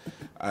 Walter.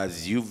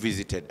 As you've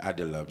visited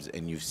Adelabs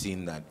and you've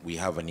seen that we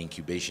have an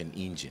incubation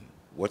engine.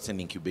 What's an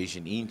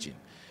incubation engine?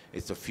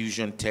 It's a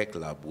fusion tech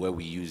lab where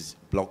we use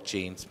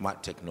blockchain,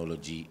 smart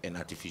technology, and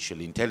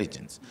artificial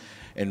intelligence.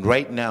 And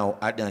right now,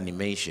 at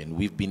Animation,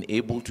 we've been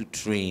able to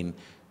train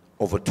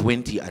over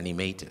 20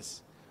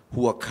 animators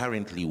who are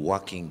currently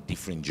working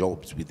different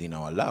jobs within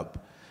our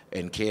lab.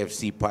 And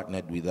KFC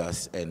partnered with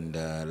us and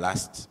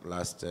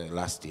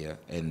last year,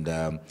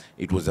 and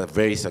it was a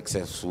very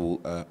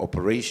successful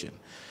operation.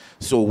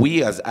 So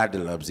we as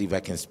Adelabs, if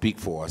I can speak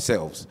for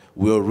ourselves,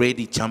 we're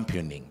already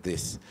championing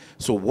this.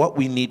 So what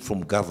we need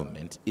from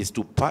government is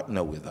to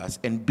partner with us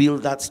and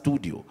build that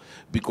studio,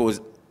 because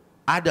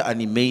Ada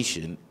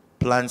Animation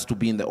plans to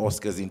be in the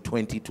Oscars in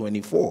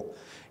 2024.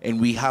 And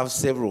we have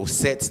several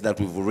sets that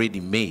we've already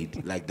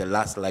made, like The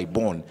Last Light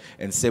Born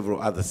and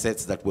several other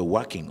sets that we're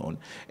working on.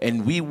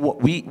 And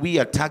we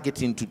are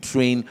targeting to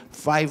train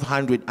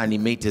 500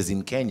 animators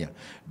in Kenya,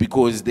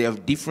 because they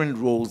have different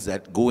roles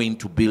that go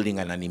into building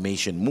an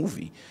animation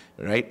movie,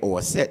 right, or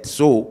a set.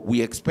 So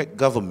we expect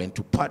government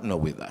to partner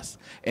with us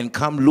and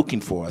come looking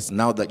for us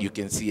now that you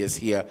can see us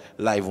here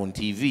live on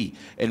TV,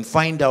 and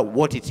find out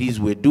what it is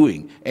we're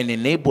doing and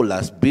enable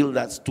us build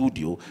that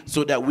studio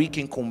so that we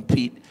can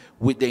compete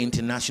with the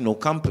international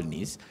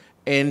companies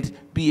and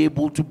be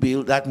able to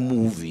build that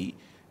movie,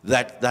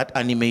 that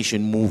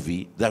animation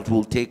movie that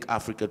will take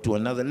Africa to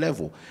another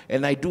level.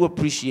 And I do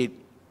appreciate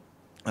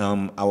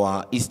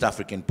our East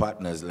African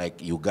partners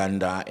like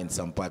Uganda and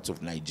some parts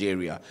of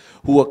Nigeria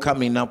who are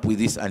coming up with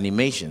these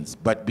animations.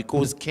 But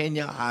because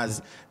Kenya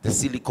has the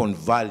Silicon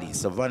Valley,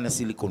 Savannah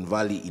Silicon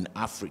Valley in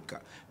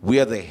Africa, we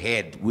are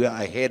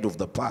ahead of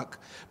the pack.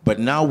 But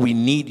now we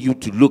need you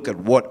to look at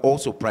what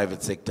also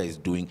private sector is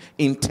doing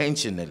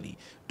intentionally.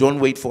 Don't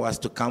wait for us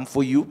to come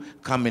for you,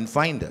 come and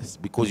find us,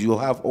 because you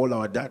have all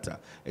our data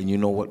and you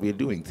know what we're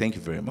doing. Thank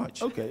you very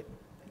much. Okay,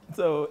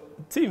 so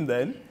team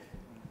then,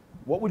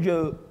 what would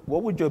your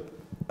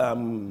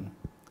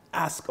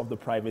ask of the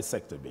private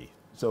sector be?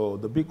 So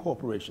the big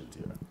corporations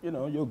here, you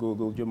know, your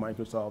Google, your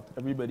Microsoft,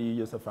 everybody,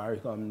 your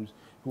Safaricoms,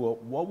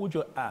 what would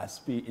your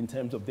ask be in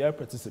terms of their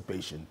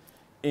participation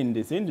in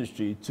this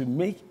industry to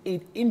make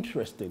it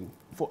interesting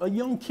for a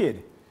young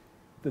kid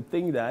to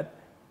think that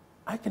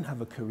I can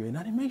have a career in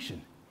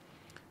animation,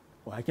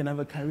 or I can have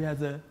a career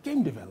as a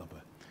game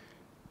developer?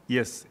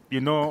 Yes,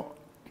 you know,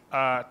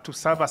 to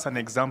serve as an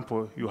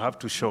example, you have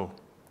to show.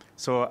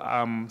 So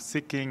I'm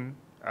seeking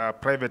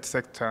private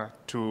sector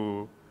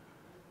to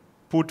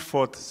put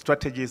forth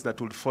strategies that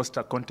will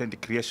foster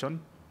content creation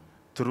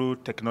through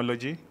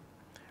technology.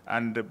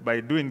 And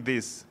by doing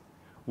this,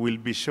 we'll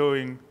be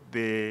showing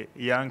the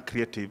young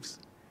creatives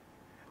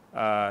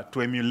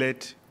to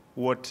emulate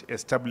what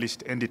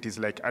established entities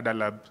like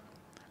Adalab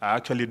are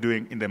actually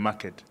doing in the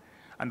market.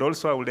 And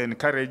also I would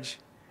encourage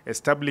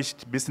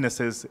established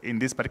businesses in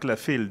this particular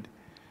field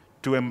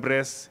to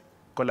embrace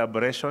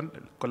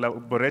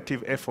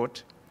collaborative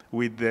effort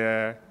with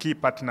the key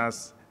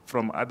partners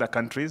from other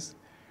countries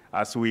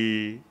as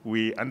we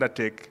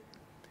undertake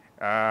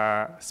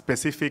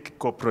specific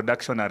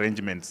co-production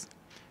arrangements,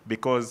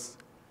 because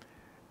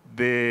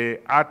the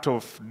art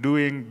of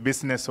doing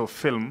business of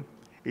film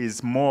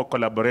is more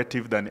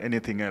collaborative than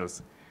anything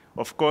else.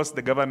 Of course,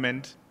 the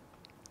government,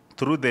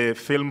 through the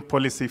film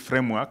policy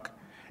framework,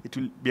 it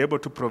will be able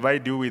to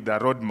provide you with a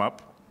roadmap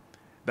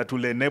that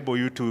will enable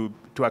you to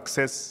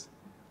access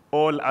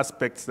all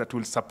aspects that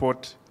will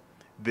support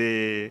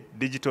the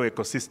digital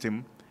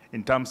ecosystem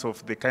in terms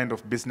of the kind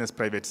of business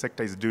private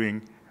sector is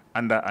doing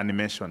under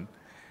animation.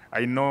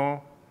 I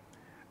know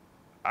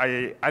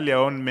I earlier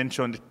on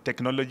mentioned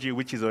technology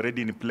which is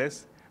already in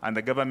place, and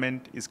the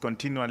government is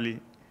continually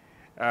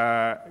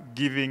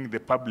giving the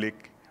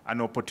public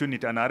an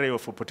opportunity, an array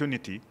of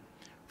opportunity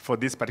for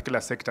this particular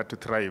sector to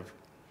thrive.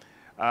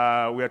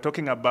 We are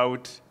talking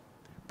about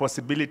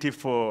possibility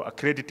for a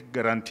credit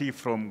guarantee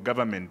from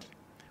government,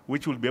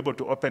 which will be able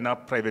to open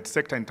up private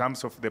sector in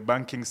terms of the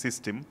banking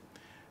system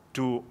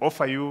to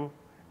offer you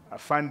a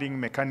funding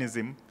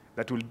mechanism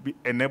that will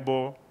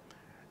enable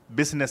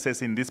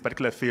businesses in this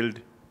particular field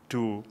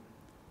to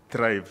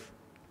thrive.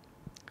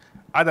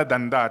 Other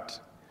than that,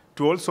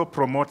 to also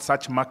promote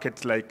such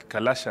markets like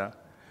Kalasha,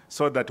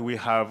 so that we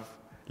have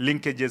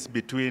linkages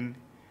between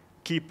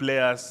key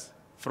players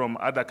from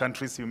other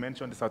countries, you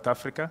mentioned South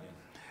Africa,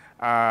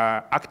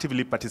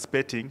 actively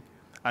participating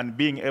and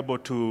being able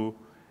to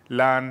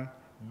learn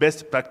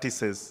best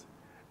practices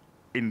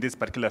in this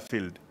particular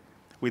field.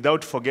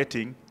 Without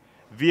forgetting,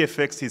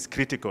 VFX is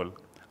critical.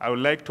 I would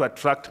like to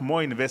attract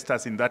more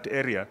investors in that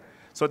area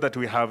so that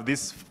we have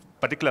these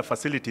particular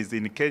facilities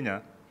in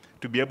Kenya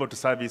to be able to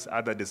service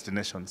other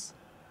destinations.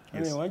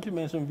 Yes. I mean, once you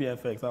mention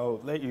VFX,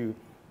 I'll let you,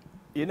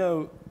 you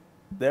know,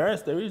 there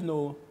is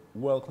no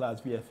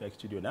world-class VFX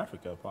studio in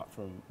Africa apart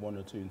from one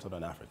or two in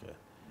Southern Africa.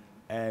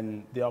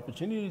 And the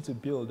opportunity to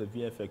build a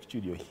VFX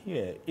studio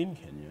here in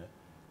Kenya,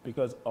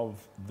 because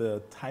of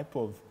the type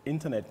of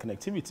internet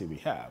connectivity we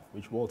have,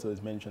 which Walter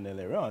has mentioned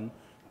earlier on,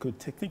 could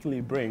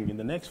technically bring, in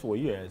the next 4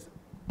 years,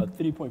 a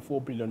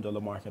 $3.4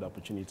 billion market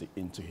opportunity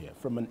into here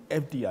from an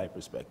FDI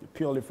perspective,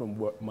 purely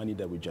from money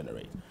that we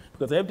generate.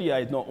 Because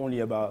FDI is not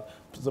only about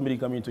somebody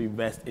coming to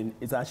invest in,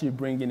 it's actually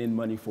bringing in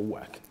money for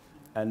work.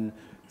 And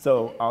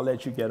so I'll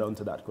let you get on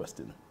to that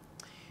question.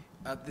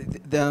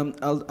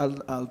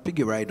 I'll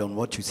piggy right on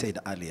what you said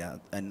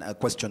earlier, and a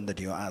question that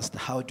you asked: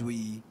 how do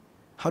we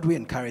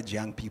encourage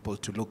young people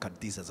to look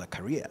at this as a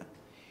career?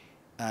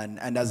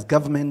 And as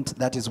government,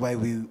 that is why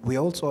we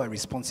also a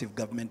responsive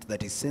government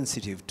that is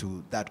sensitive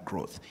to that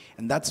growth.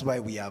 And that's why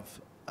we have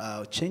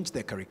changed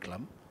the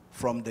curriculum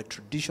from the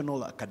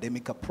traditional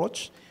academic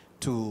approach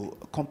to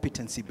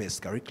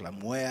competency-based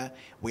curriculum, where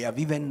we have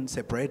even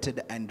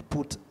separated and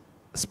put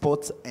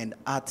sports and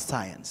art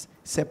science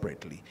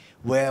separately,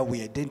 where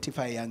we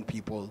identify young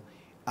people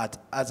at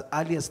as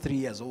early as 3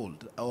 years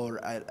old, or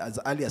as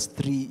early as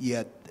 3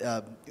 years,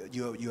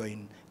 you're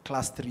in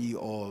class 3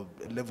 or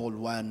level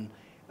 1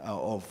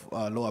 of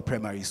lower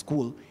primary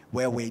school,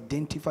 where we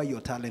identify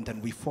your talent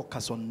and we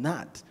focus on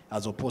that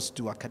as opposed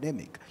to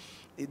academic.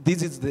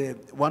 This is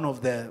one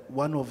of the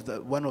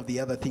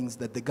other things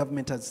that the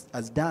government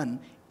has done,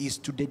 is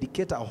to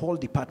dedicate a whole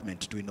department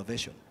to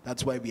innovation.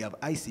 That's why we have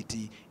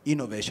ICT,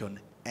 innovation,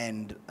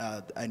 and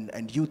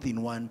youth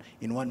in one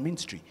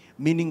ministry,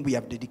 meaning we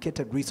have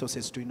dedicated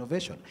resources to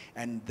innovation.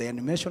 And the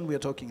animation we are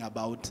talking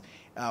about,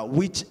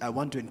 which I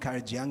want to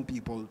encourage young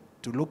people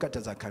to look at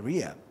as a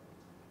career,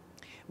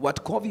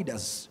 what COVID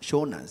has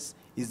shown us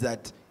is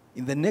that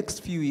in the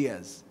next few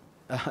years,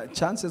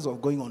 chances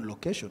of going on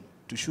location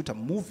to shoot a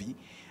movie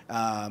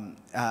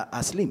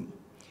are slim.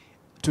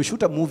 To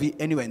shoot a movie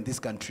anywhere in this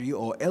country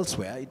or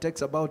elsewhere, it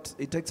takes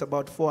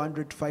about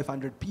 400,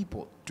 500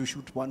 people to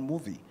shoot one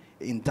movie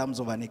in terms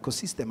of an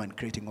ecosystem and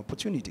creating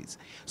opportunities.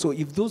 So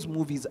if those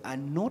movies are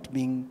not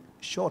being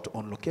shot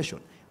on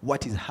location,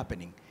 what is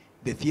happening?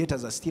 The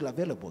theaters are still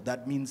available.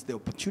 That means the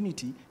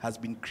opportunity has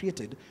been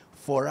created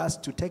for us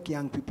to take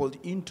young people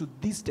into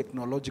this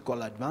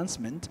technological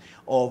advancement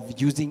of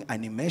using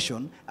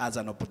animation as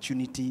an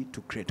opportunity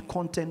to create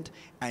content,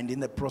 and in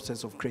the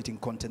process of creating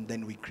content,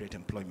 then we create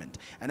employment.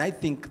 And I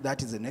think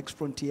that is the next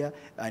frontier,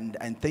 and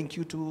thank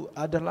you to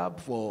Adalab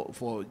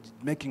for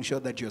making sure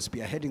that you're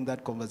spearheading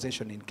that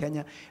conversation in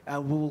Kenya,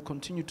 and we will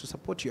continue to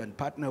support you and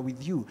partner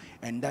with you,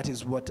 and that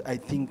is what I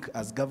think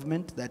as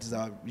government, that is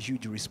our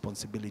huge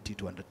responsibility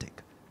to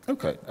undertake.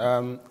 Okay,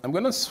 I'm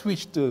going to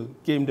switch to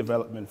game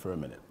development for a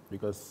minute,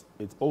 because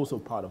it's also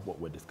part of what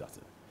we're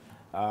discussing.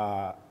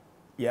 About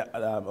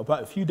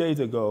a few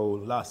days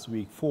ago, last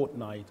week,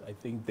 Fortnite, I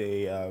think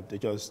they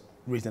just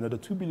raised another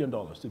 $2 billion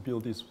to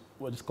build this,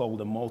 what is called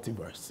the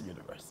multiverse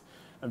universe.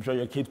 I'm sure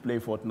your kids play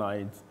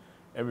Fortnite.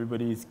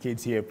 Everybody's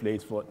kids here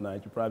plays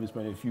Fortnite. You probably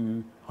spend a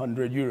few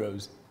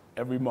 €100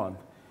 every month.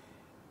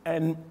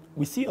 And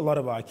we see a lot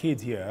of our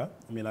kids here.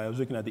 I mean, I was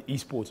looking at the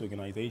esports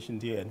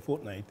organizations here, and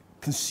Fortnite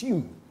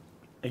consume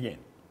again.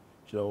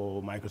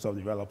 So Microsoft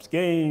develops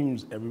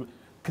games,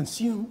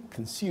 consume.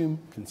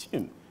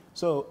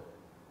 So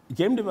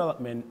game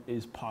development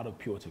is part of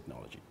pure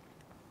technology.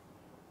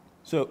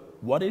 So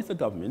what is the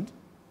government,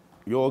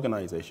 your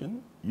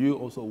organization, you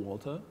also,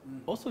 Walter,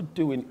 also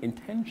doing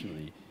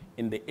intentionally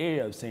in the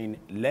area of saying,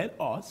 let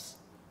us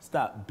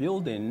start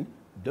building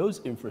those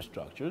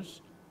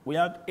infrastructures? We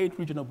have 8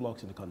 regional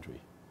blocks in the country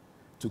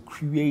to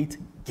create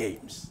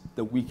games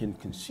that we can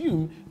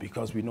consume,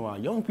 because we know our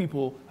young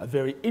people are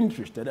very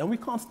interested and we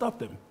can't stop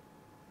them.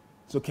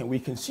 So can we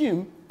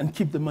consume and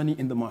keep the money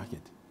in the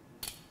market?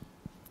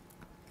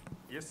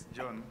 Yes,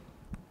 John.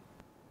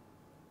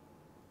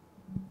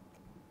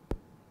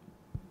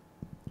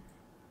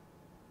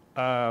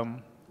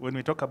 When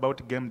we talk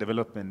about game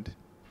development,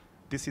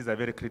 this is a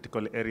very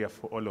critical area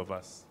for all of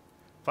us.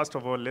 First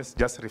of all, let's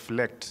just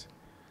reflect.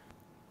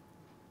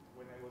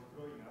 When I was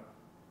growing up,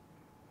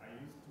 I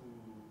used to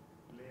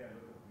play a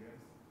lot of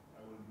games.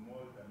 I would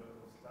mold a lot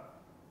of stuff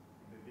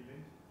in the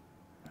village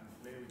and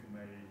play with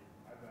my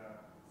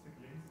other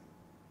siblings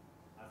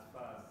as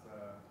far as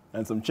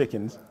And some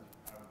chickens.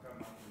 I've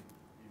come up with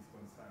is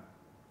concerned.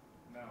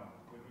 Now,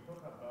 when we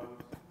talk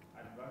about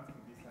advancing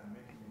this and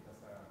making it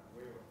as a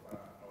way of our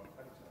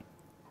culture,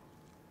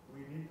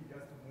 we need to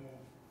just move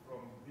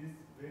from these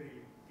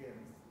very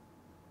games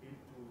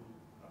into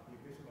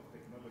application of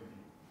technology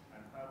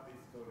and have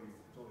these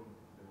stories told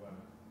to the world.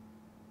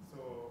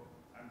 So,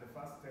 and the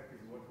first step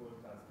is what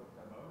Walter has talked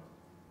about,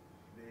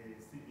 the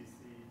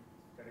CBC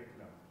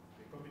curriculum.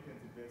 The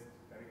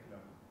competency-based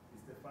curriculum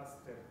is the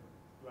first step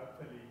to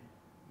actually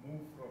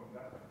move from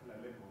that particular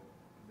level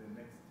to the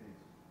next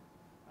stage.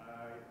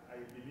 I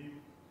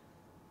believe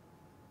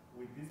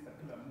with this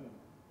particular move,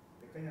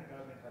 the Kenya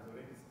government has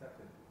already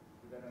started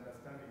with an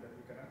understanding that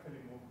we can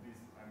actually move this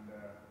and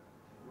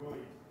grow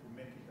it to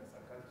make it as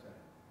a culture,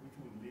 which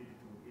would lead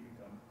to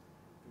income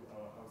to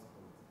our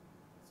households.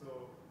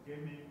 So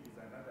gaming is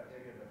another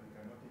area that we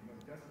cannot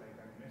ignore, just like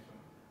animation.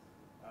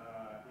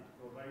 It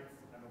provides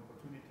an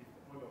opportunity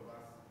for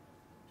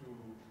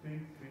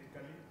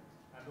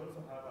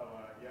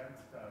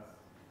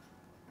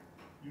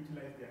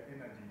utilize their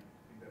energy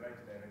in the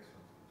right direction.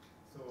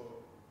 So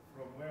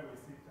from where we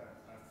sit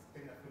as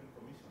Kenya Film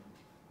Commission,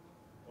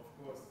 of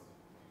course,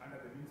 under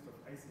the Ministry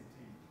of ICT,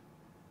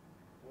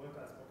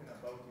 Walter has spoken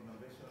about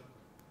innovation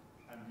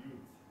and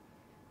youth.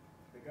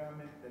 The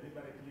government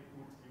deliberately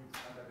put youth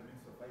under the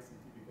Ministry of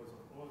ICT because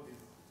of all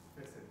these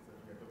facets that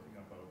we are talking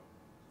about.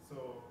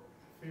 So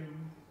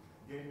film,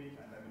 gaming,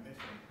 and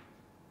animation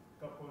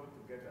coupled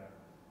together,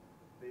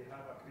 they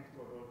have a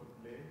critical role to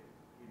play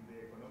in the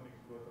economic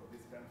growth of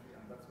this country,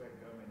 and that's why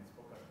the government is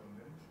focused on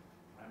them.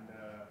 And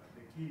the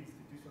key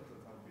institutions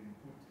that have been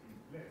put in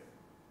place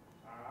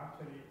are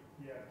actually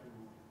here to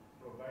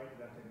provide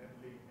that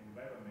enabling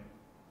environment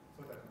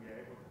so that we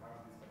are able to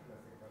have these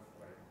particular sectors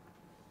thrive.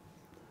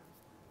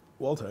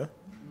 Walter?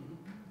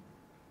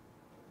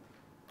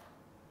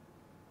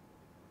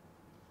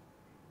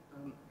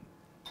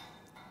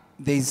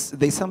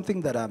 There's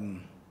something that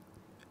I'm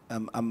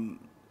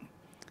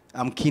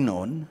keen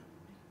on,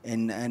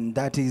 and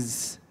that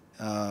is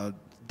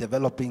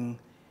developing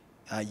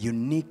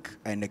unique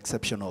and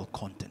exceptional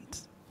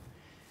content.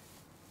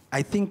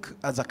 I think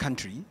as a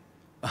country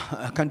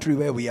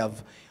where we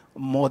have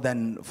more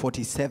than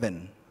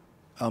 47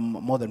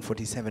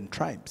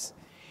 tribes,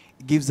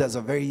 gives us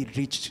a very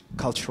rich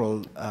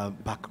cultural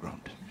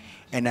background.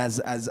 And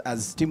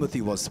as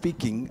Timothy was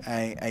speaking,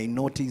 I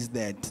noticed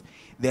that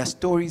there are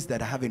stories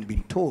that haven't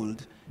been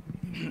told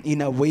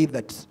in a way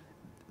that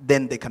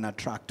then they can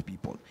attract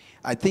people.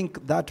 I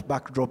think that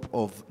backdrop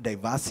of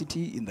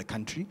diversity in the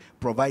country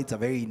provides a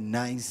very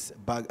nice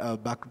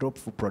backdrop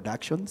for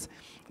productions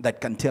that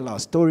can tell our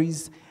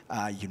stories,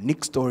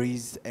 unique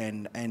stories,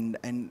 and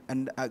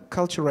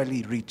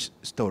culturally rich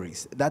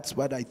stories. That's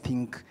what I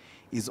think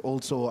is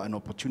also an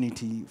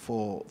opportunity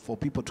for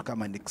people to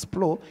come and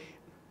explore.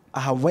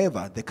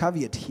 However, the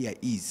caveat here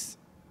is,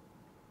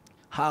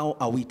 how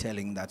are we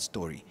telling that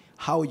story?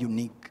 How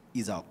unique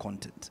is our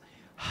content?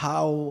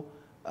 How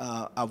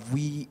are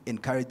we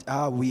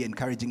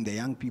encouraging the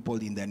young people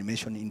in the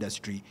animation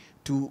industry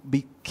to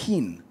be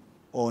keen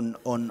on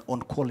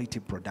quality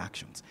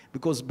productions?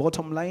 Because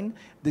bottom line,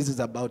 this is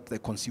about the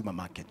consumer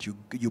market.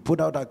 You put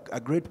out a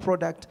great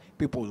product,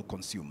 people will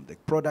consume. The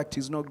product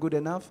is not good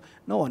enough,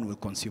 no one will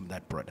consume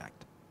that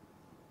product.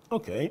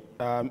 Okay,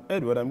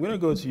 Edward, I'm going to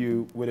go to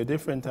you with a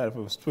different type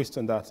of twist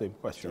on that same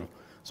question.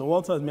 So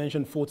Walter has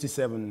mentioned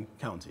 47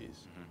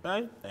 counties,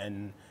 right?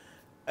 And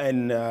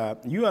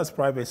you as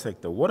private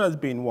sector, what has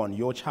been, one,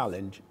 your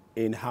challenge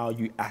in how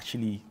you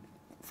actually,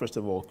 first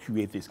of all,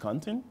 create this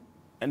content?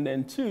 And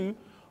then two,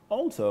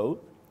 also,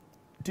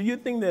 do you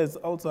think there's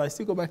also, I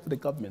still go back to the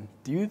government,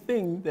 do you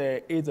think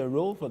there is a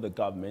role for the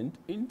government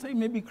in, say,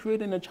 maybe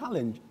creating a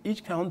challenge?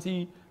 Each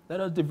county, let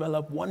us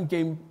develop one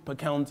game per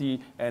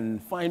county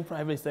and find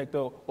private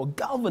sector, or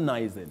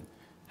galvanizing.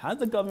 Has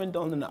the government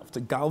done enough to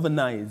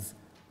galvanize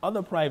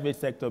other private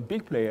sector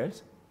big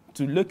players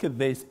to look at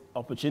this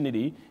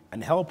opportunity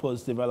and help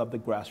us develop the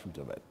grassroots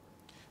of it?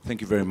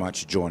 Thank you very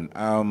much, John.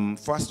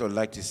 First, I'd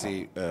like to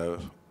say,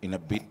 in a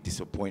bit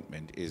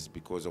disappointment is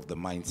because of the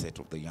mindset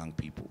of the young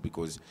people,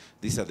 because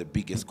these are the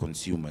biggest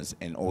consumers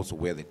and also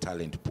where the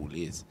talent pool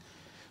is.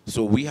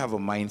 So we have a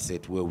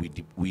mindset where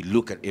we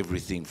look at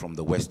everything from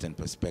the Western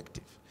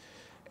perspective.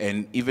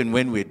 And even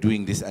when we're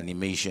doing this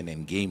animation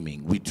and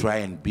gaming, we try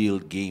and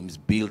build games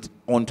built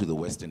onto the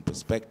Western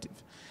perspective.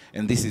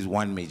 And this is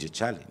one major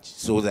challenge,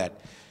 so that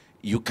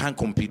you can't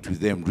compete with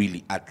them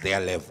really at their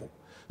level.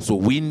 So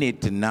we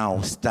need to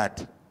now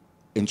start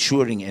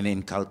ensuring and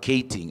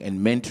inculcating and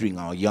mentoring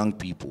our young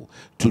people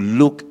to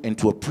look and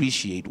to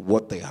appreciate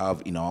what they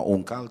have in our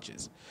own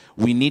cultures.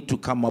 We need to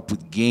come up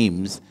with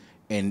games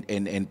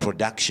and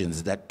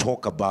productions that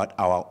talk about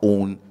our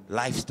own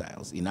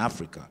lifestyles in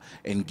Africa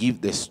and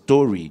give the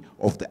story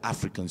of the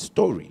African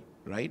story,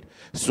 right?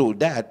 So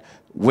that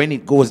when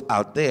it goes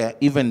out there,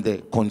 even the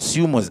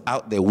consumers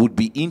out there would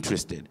be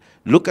interested.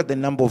 Look at the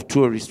number of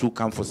tourists who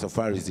come for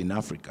safaris in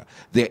Africa.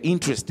 They're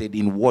interested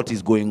in what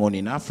is going on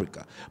in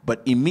Africa.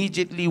 But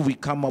immediately we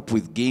come up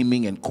with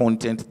gaming and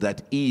content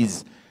that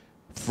is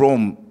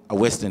from a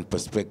Western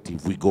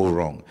perspective, we go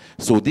wrong.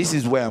 So this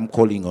is where I'm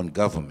calling on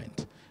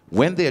government.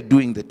 When they're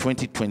doing the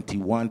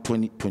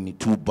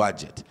 2021-2022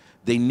 budget,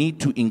 they need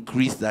to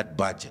increase that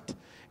budget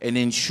and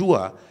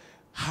ensure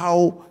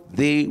how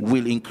they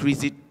will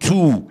increase it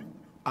to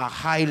a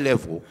high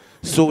level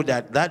so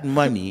that that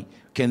money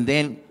can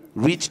then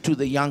reach to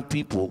the young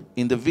people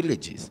in the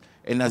villages.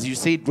 And as you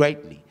said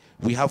rightly,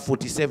 we have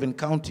 47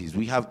 counties,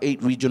 we have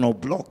 8 regional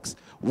blocks.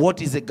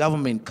 What is the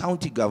government,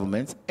 county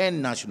governments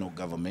and national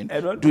government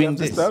Edward, doing we have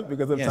this? to stop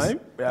because of time.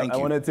 Thank I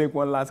you. want to take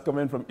one last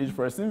comment from each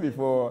person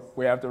before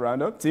we have to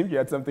round up. Tim, you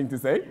had something to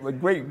say? But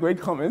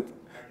great comment. I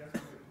just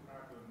wanted to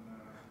add on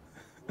what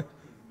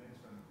was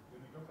mentioned.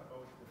 When we talk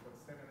about the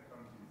 47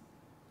 countries,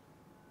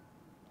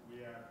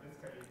 we are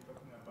basically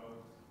talking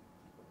about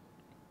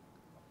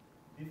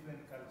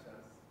different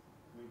cultures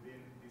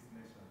within this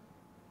nation.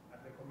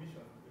 At the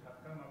Commission, we have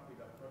come up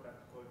with a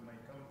product called My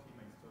County,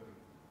 My Story.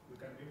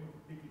 We can be able to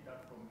pick it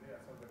up from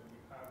there so that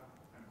we have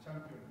and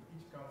champion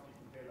each county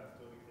to tell a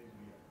story every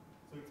year.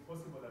 So it's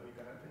possible that we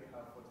can actually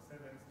have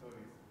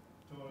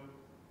told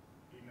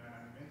in an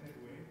animated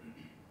way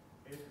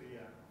every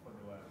year for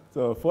the world.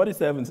 So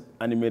 47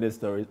 animated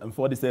stories and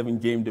 47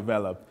 games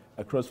developed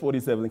across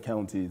 47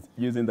 counties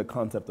using the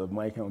concept of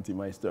My County,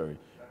 My Story,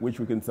 which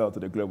we can sell to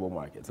the global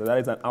market. So that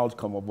is an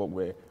outcome of what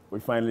we're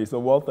finally. So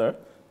Walter,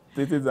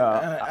 this is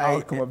our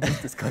outcome of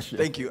this discussion.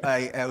 Thank you.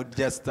 I would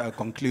just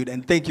conclude,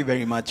 and thank you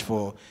very much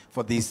for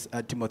this,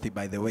 Timothy,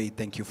 by the way.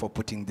 Thank you for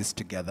putting this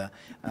together.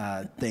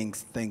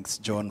 Thanks,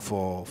 John,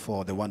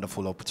 for the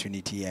wonderful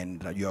opportunity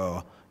and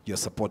your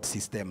support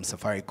system,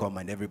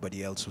 Safaricom, and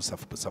everybody else who's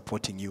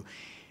supporting you.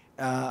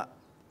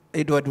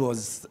 Edward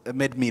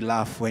made me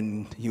laugh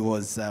when he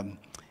was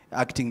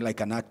acting like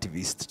an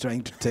activist,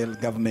 trying to tell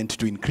government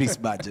to increase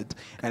budget.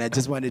 And I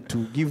just wanted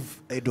to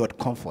give Edward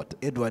comfort.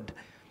 Edward,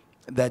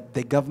 that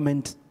the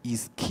government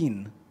is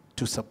keen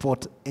to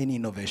support any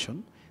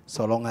innovation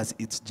so long as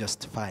it's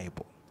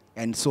justifiable.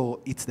 And so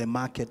it's the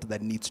market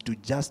that needs to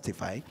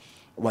justify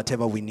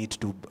whatever we need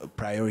to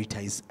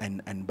prioritize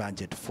and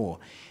budget for.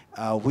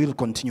 We'll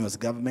continue as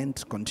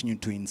government, continue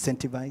to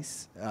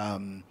incentivize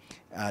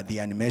the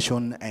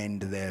animation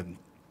and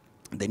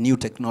the new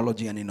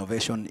technology and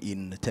innovation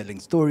in telling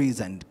stories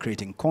and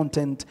creating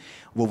content.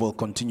 We will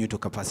continue to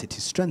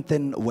capacity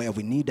strengthen where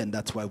we need, and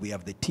that's why we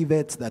have the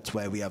TVETs, that's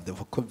why we have the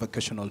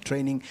vocational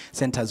training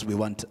centers. We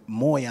want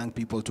more young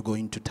people to go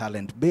into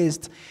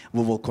talent-based.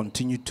 We will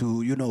continue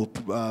to,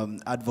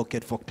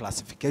 advocate for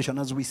classification,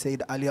 as we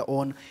said earlier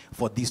on,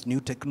 for this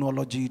new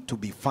technology to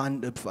be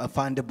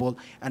fundable.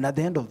 And at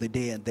the end of the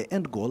day, the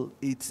end goal,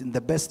 it's in the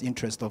best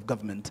interest of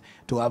government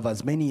to have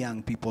as many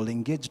young people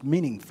engaged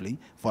meaningfully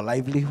for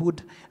livelihood,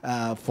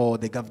 for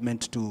the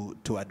government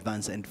to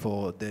advance, and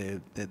for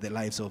the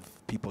lives of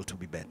people to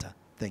be better.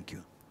 Thank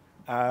you.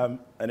 I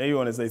know you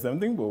want to say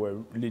something, but we're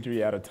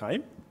literally out of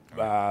time.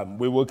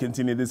 We will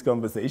continue this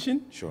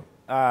conversation. Sure.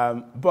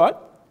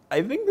 But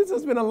I think this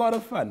has been a lot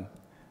of fun.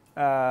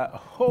 A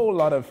whole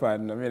lot of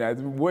fun. I mean,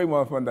 it's way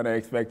more fun than I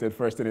expected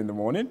first thing in the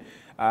morning.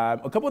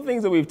 A couple of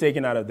things that we've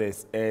taken out of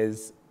this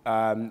is,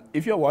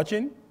 if you're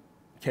watching,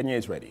 Kenya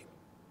is ready.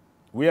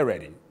 We are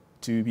ready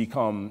to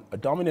become a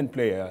dominant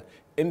player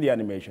in the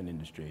animation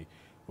industry.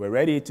 We're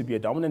ready to be a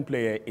dominant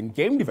player in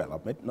game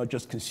development, not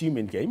just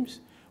consuming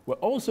games. We're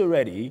also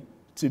ready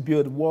to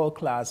build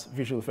world-class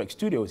visual effects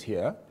studios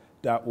here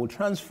that will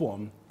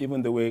transform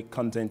even the way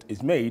content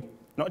is made,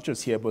 not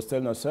just here, but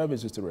selling our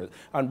services to it.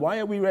 And why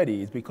are we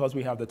ready? It's because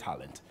we have the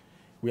talent.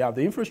 We have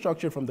the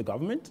infrastructure from the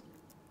government.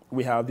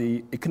 We have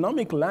the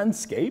economic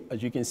landscape,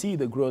 as you can see,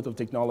 the growth of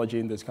technology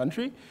in this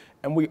country.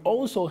 And we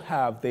also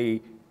have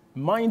the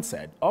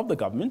mindset of the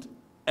government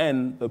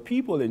and the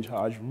people in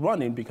charge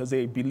running, because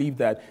they believe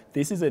that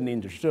this is an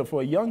industry. So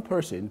for a young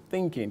person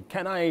thinking,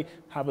 can I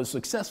have a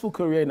successful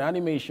career in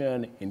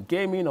animation, in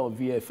gaming, or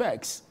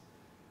VFX?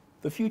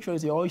 The future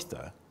is your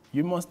oyster.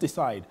 You must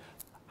decide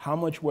how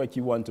much work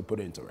you want to put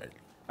into it.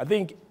 I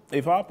think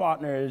if our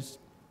partners,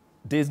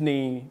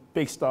 Disney,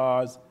 big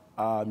stars,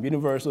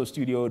 Universal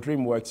Studio,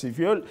 DreamWorks,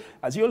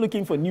 as you're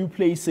looking for new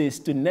places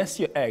to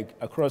nest your egg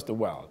across the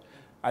world,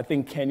 I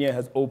think Kenya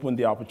has opened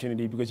the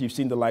opportunity, because you've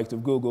seen the likes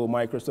of Google,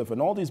 Microsoft, and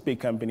all these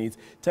big companies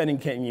turning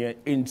Kenya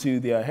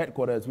into their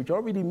headquarters, which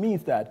already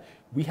means that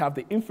we have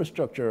the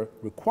infrastructure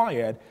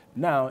required.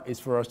 Now is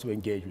for us to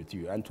engage with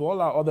you. And to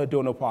all our other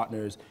donor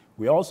partners,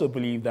 we also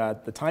believe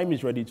that the time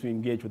is ready to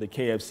engage with the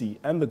KFC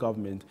and the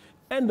government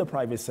and the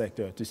private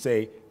sector to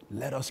say,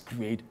 let us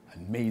create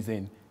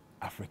amazing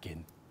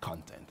African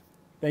content.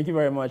 Thank you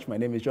very much. My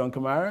name is John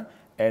Kamara,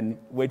 and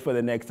wait for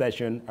the next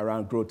session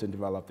around growth and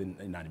development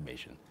in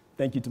animation.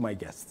 Thank you to my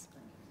guests.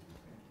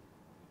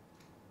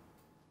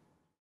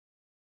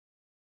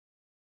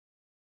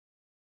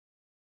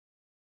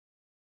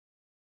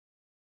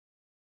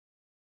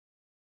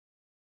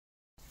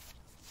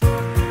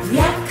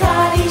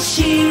 Miaka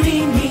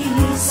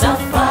 20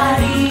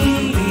 safari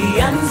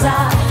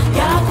ilianza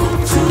ya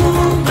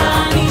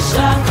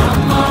kutuunganisha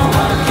kama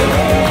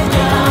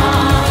Wakenya.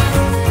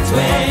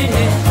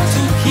 Twende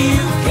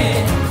tukiuke,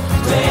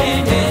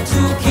 twende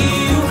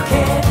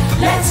tukiuke.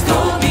 Let's go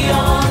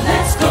beyond,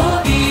 let's go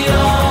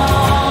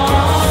beyond.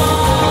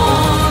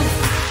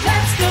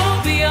 Let's go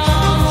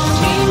beyond.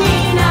 Mimi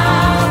na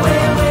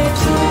wewe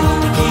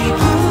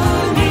tukibuni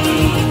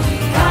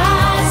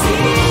kazi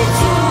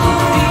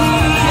nzuri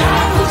ya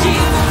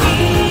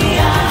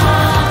kujivunia.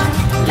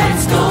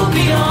 Let's go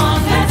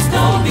beyond, let's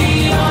go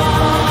beyond.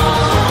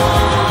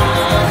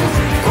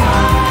 Kwa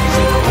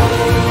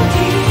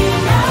juhudi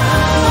na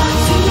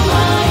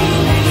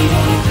matumaini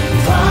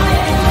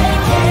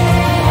twaelekea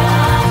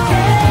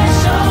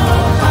kesho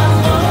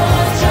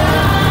pamoja.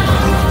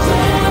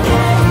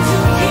 Twende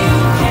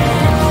tukiuke,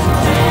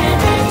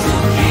 twende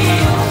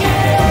tukiuke.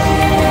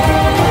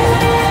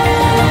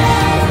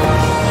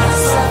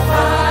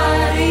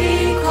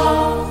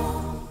 Safaricom.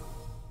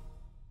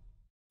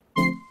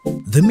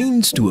 The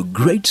means to a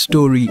great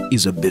story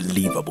is a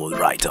believable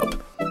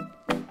write-up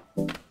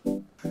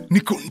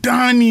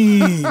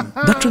Nikundani.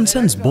 that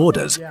transcends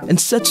borders and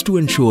sets to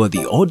ensure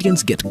the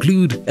audience get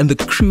glued and the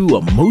crew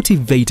are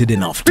motivated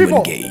enough to People.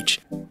 engage.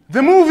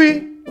 The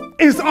movie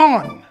is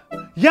on.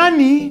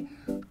 Yani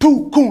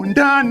tuko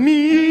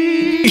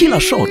ndani. Kila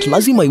shot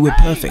lazima iwe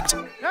perfect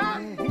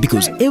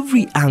because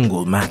every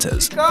angle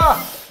matters.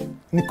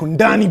 Niko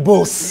ndani,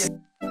 boss.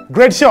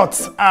 Great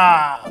shots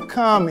are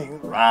coming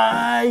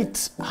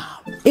right.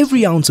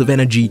 Every ounce of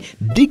energy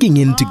digging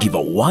in to give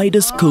a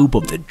wider scope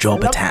of the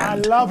job at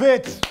hand. I love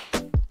it.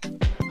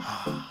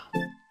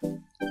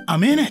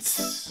 I'm in it.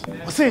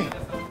 See,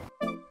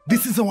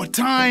 this is our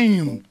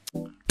time.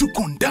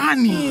 Tuko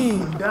ndani.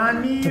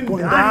 Tuko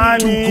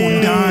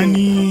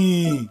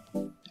ndani.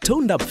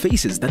 Toned up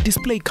faces that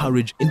display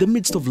courage in the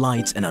midst of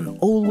lights and an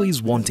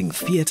always wanting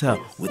theatre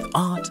with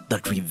art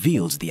that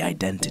reveals the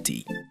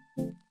identity.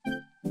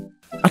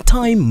 A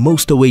time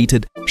most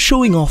awaited,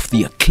 showing off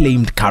the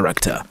acclaimed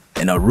character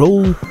in a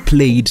role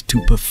played to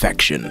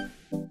perfection.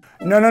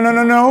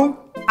 No.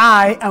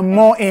 I am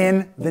more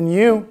in than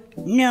you.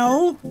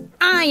 No,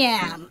 I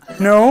am.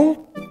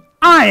 No,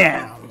 I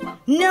am.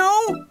 No,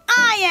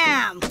 I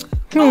am.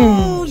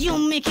 Oh, you're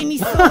making me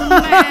so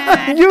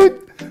mad.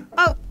 You.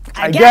 Oh,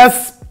 I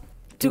guess.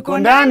 Tuko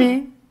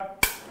ndani.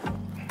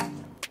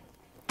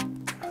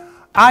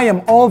 I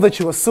am all that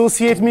you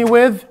associate me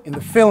with in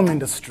the film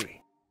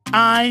industry.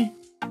 I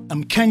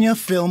am Kenya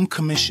Film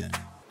Commission,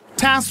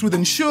 tasked with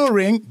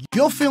ensuring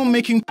your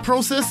filmmaking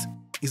process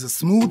is a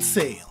smooth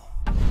sail.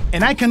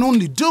 And I can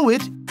only do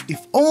it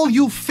if all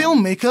you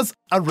filmmakers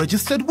are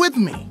registered with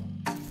me.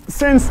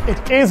 Since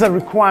it is a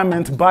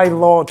requirement by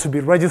law to be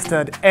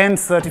registered and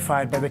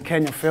certified by the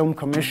Kenya Film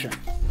Commission,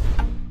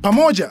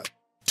 pamoja,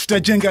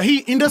 tutajenga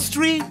hii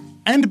industry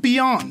and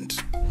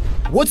beyond.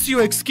 What's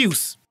your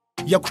excuse?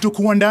 Ya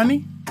kutokuwa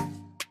ndani?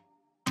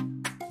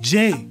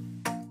 Je,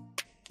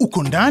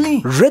 uko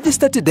ndani?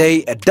 Register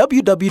today at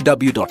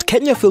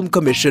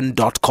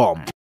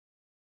www.kenyafilmcommission.com.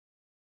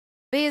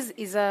 Base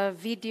is a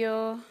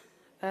video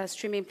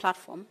streaming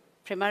platform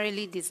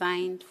primarily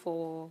designed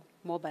for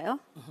mobile.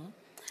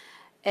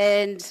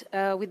 And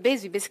with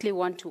Base, we basically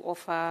want to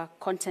offer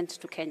content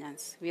to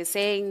Kenyans. We are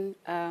saying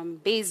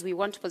Base, we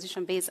want to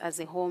position Base as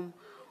a home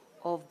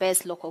of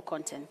best local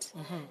content.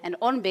 And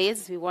on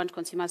Base, we want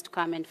consumers to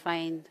come and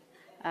find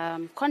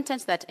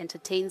content that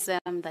entertains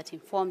them, that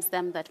informs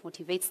them, that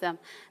motivates them,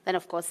 then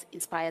of course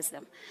inspires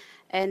them.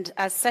 And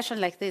a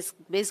session like this,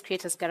 Base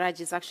Creators Garage,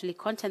 is actually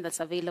content that's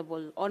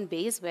available on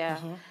Base where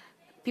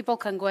people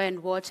can go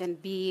and watch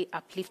and be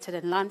uplifted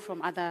and learn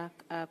from other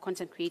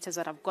content creators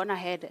that have gone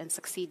ahead and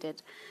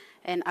succeeded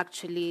and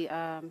actually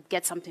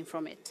get something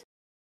from it.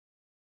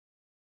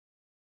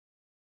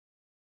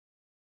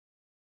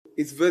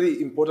 It's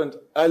very important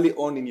early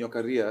on in your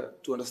career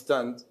to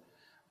understand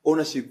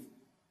ownership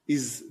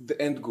is the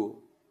end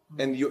goal.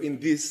 And you're in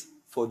this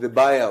for the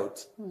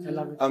buyout. I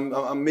love it.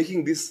 I'm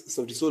making this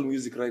Sauti Sol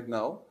music right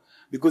now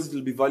because it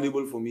will be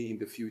valuable for me in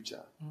the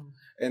future.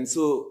 And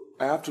so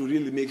I have to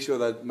really make sure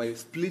that my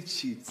split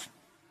sheets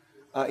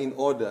are in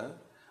order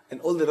and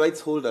all the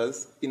rights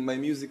holders in my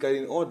music are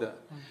in order.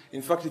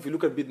 In fact, if you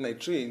look at Midnight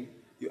Train,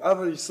 your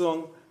average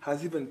song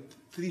has even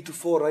 3 to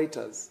 4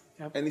 writers.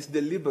 And it's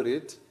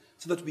deliberate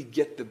so that we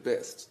get the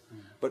best.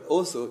 But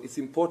also, it's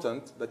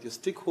important that your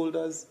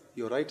stakeholders,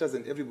 your writers,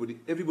 and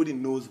everybody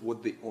knows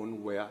what they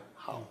own, where,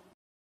 how.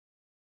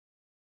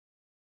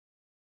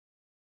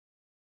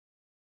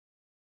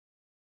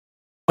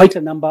 Quite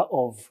a number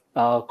of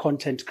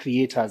content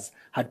creators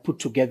had put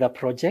together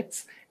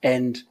projects,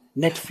 and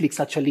Netflix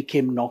actually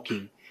came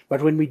knocking.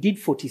 But when we did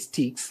 40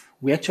 Sticks,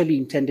 we actually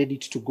intended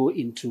it to go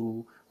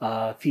into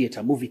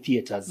movie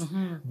theaters.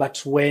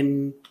 But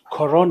when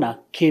Corona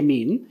came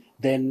in,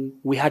 then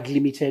we had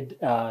limited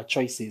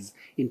choices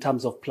in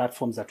terms of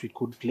platforms that we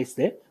could place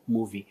the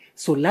movie.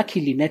 So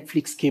luckily,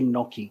 Netflix came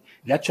knocking.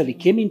 They actually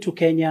came into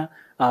Kenya,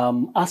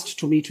 asked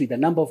to meet with a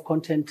number of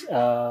content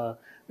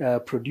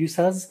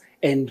producers,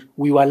 and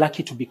we were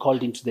lucky to be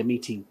called into the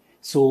meeting.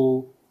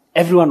 So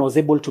everyone was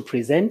able to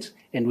present,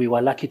 and we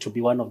were lucky to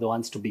be one of the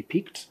ones to be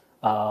picked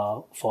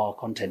for our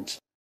content.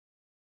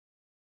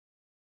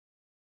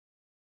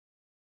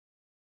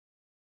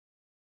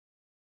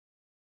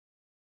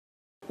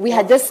 We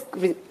had just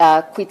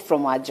quit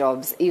from our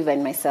jobs,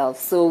 even myself.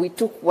 So we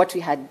took what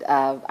we had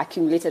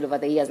accumulated over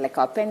the years, like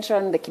our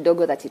pension, the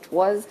kidogo that it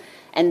was,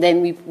 and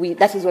then we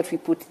that is what we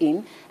put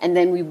in. And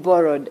then we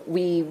borrowed.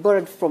 We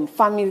borrowed from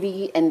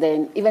family, and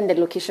then even the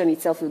location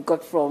itself we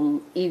got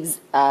from Eve's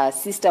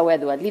sister where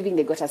they were living.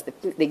 They gave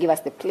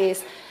us the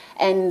place,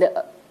 and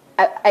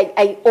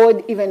I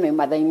owed even my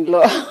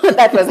mother-in-law.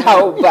 That was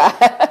how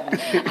bad,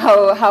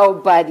 how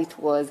bad it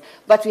was.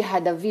 But we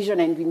had a vision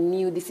and we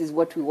knew this is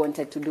what we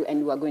wanted to do and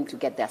we were going to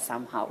get there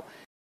somehow.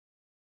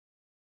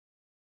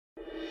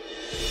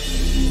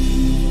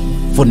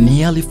 For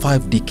nearly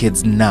 5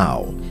 decades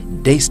now,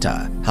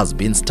 Daystar has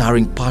been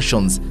stirring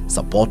passions,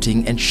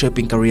 supporting and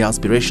shaping career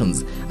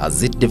aspirations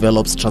as it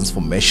develops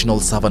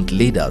transformational servant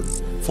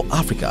leaders for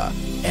Africa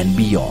and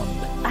beyond.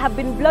 I have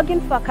been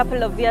blogging for a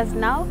couple of years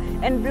now,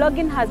 and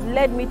blogging has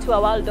led me to a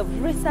world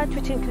of research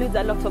which includes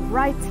a lot of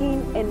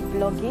writing and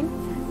blogging.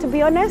 To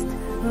be honest,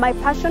 my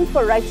passion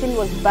for writing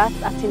was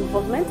birthed at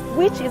Involvement,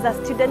 which is a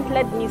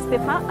student-led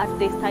newspaper at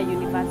Daystar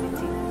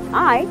University.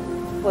 I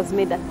was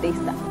made at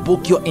Daystar.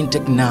 Book your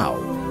intake now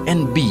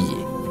and be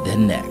the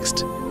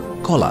next.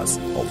 Call us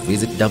or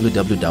visit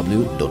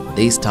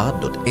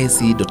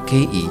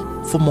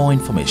www.daystar.ac.ke for more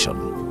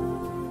information.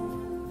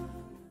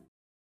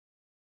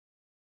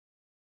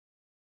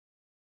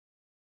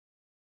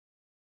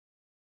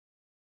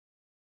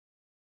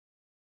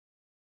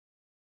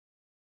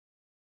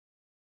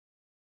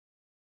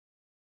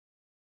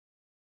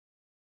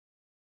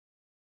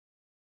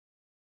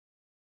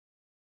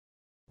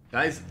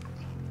 Guys,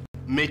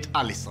 meet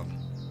Allison,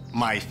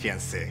 my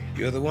fiancée.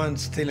 You're the one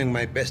stealing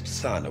my best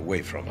son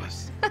away from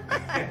us.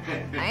 I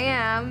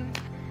am.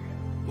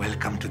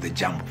 Welcome to the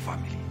Jambo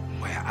family,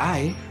 where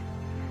I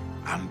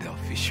am the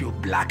official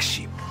black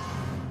sheep.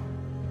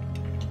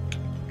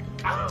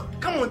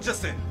 Come on,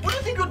 Justin. What do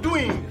you think you're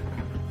doing?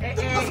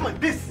 That's my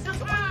this.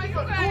 What are you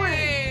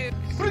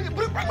doing?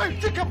 Bring my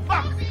ticket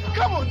back.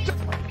 Come on,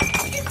 Justin.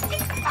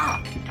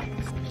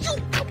 You,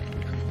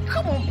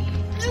 come on.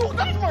 You,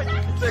 that's my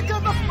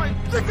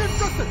ticket,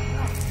 Justin.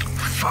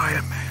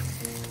 Fireman.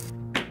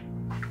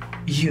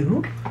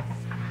 You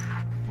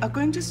are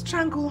going to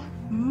strangle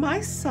my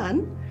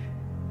son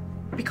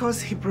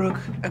because he broke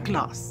a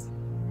glass.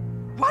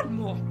 What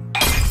more?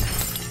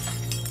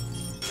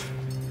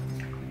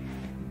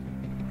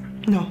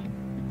 No.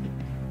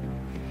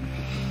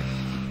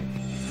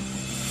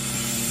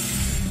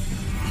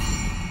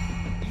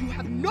 You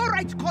have no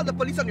right to call the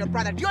police on your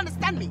brother. Do you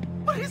understand me?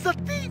 But he's a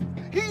thief.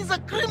 He's a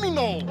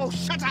criminal. Oh,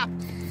 shut up.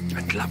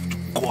 I'd love to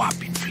go up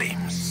in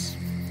flames.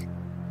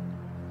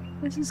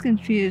 This is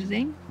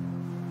confusing.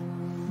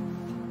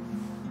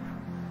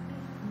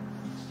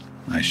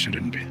 I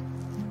shouldn't be.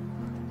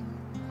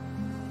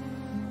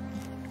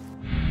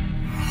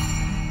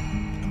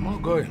 Come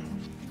on, go.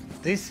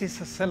 This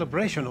is a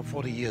celebration of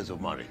 40 years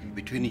of marriage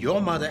between your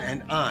mother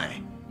and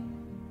I.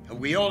 And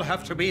we all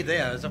have to be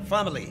there as a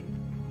family.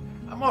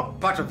 I'm not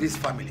part of this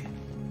family.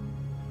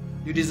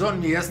 You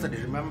disowned me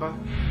yesterday, remember?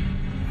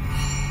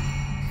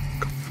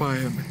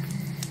 Fireman.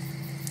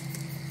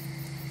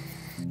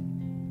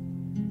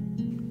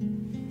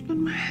 But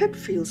my head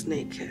feels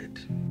naked.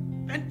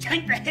 And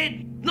change the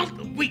head, not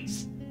the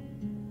wigs.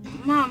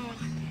 Mom,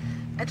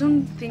 I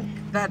don't think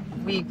that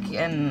wig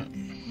and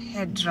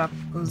head wrap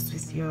goes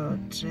with your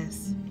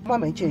dress.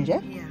 Mom, I change,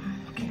 eh? Yeah.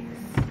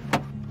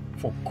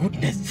 For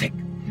goodness sake,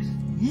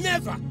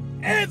 never,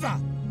 ever,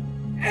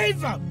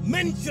 ever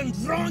mention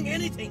wrong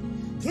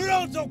anything,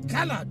 clothes or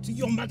color to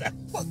your mother.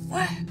 What?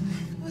 I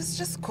was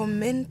just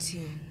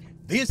commenting.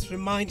 This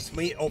reminds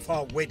me of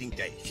our wedding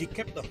day. She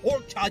kept the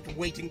whole church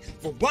waiting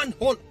for 1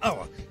 whole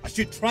hour as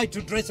she tried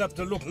to dress up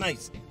to look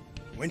nice.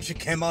 When she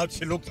came out,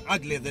 she looked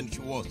uglier than she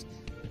was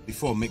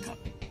before makeup.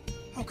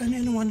 How can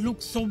anyone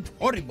look so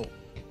horrible?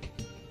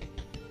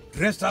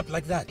 Dressed up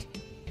like that?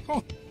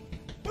 Oh,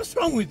 what's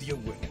wrong with you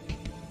women?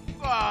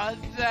 For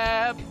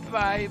the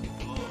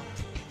Bible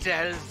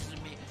tells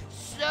me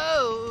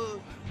so.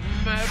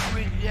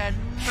 Mabrigan,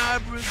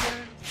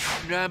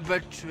 number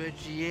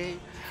 28.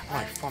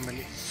 My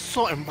family,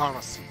 so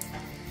embarrassing.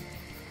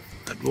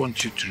 I'd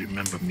want you to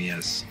remember me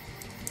as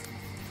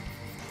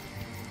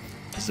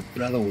a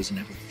brother who was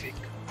never fake.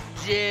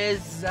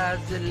 Jesus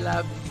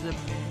loves me.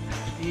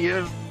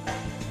 You.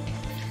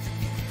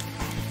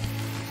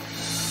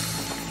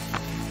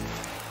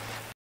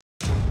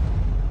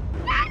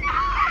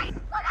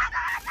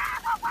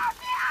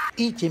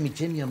 Hii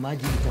chemichemi ya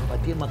maji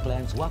itapatia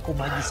maclients wako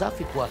maji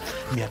safi kwa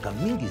miaka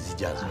mingi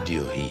zijazo.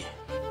 Ndio hii.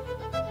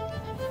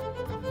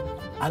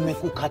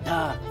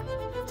 Amekukataa.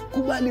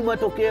 Kubali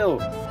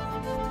matokeo.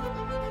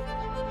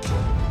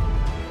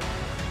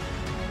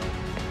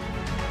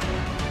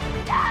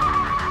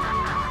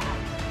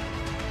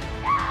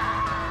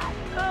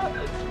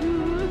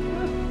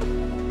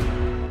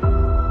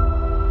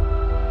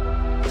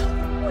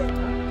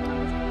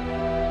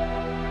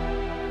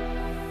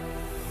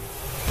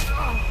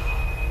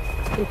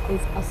 It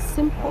is a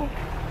simple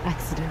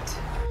accident.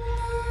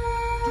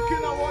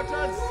 Tukina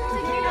Waters!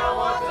 Tukina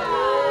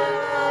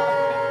Waters!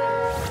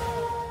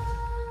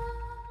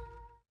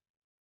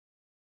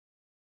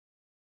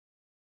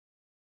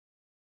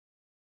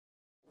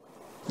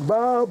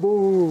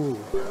 Babu,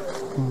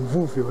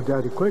 mvuvi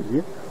hodari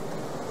kweli.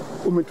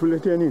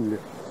 Umetuletea nini leo?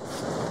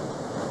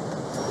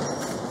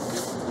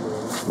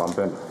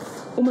 Mampenda.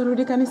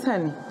 Umerudi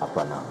kanisani?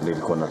 Hapana,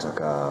 nilikuwa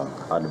nataka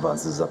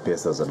advances za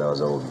pesa za dawa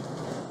za Obi.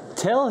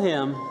 Tell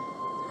him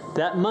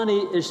that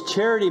money is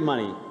charity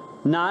money,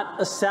 not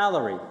a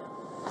salary.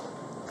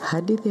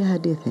 Hadithi.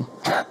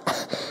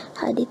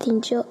 Hadithi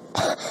njoo,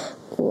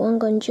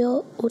 uongo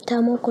njoo,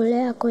 utamu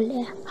kolea.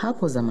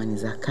 Hapo zamani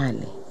za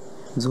kale,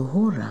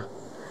 Zuhura,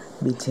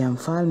 binti ya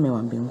mfalme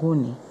wa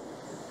mbinguni,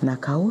 na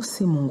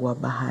Kausi, mungu wa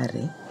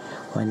bahari,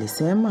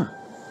 walisema,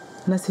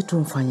 nasi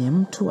tumfanye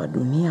mtu wa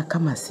dunia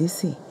kama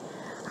sisi,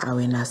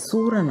 awe na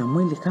sura na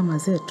mwili kama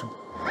zetu.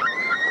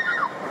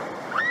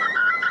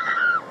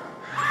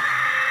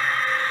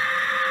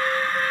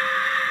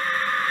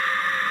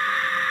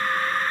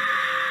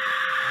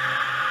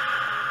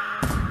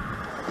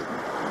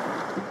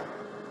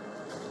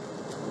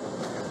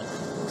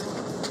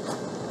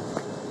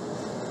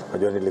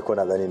 Najua nilikuwa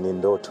nadhani ni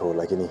ndoto,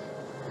 lakini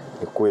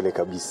ni kweli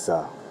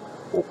kabisa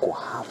uko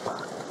hapa.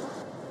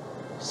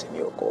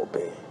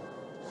 Usiniogope.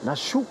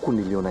 Nashuku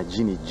niliona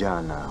jini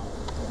jana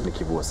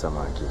nikivua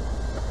samaki.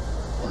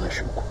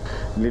 Unashuku?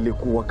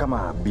 Lilikuwa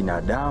kama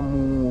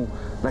binadamu,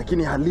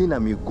 lakini halina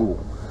miguu.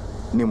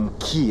 Ni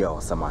mkia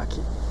wa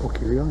samaki.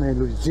 Ukiliona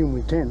hilo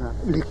zimwi tena,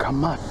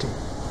 likamate.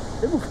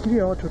 Hebu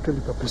fikiria watu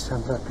watalipa pesa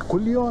ngapi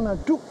kuliona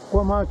tu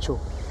kwa macho.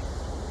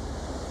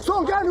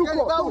 Songani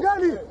huko!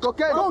 Songani!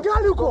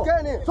 Songani huko!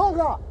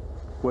 Songa!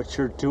 What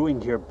you're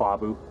doing here,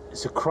 Babu,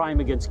 is a crime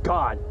against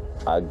God.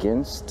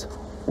 Against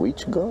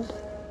which God?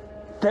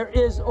 There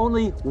is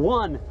only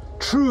one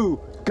true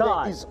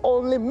God. There is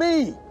only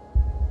me.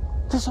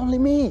 There's only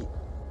me.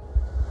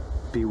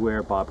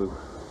 Beware, Babu.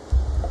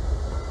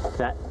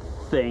 That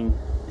thing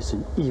is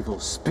an evil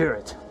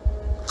spirit.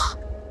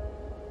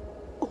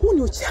 Huu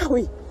ni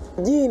uchawi,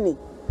 jini.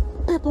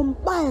 Pepo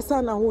mbaya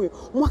sana huyo,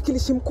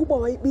 mwakilishi mkubwa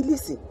wa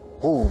ibilisi.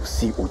 Huu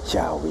si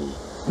uchawi,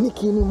 ni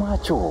kiini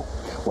macho.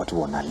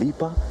 Watu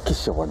wanalipa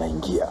kisha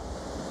wanaingia.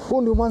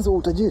 Huu ndio mwanzo wa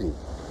utajiri.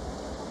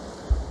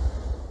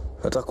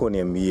 Nataka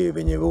uniambie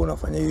venye wewe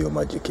unafanya hiyo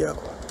magic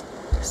yako.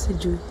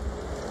 Sijui.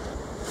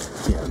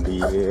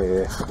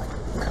 Niambie.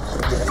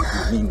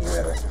 Nini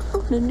wewe?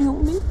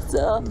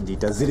 Unaniumiza.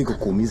 Nitazidi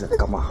kukuumiza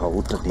kama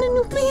hautati.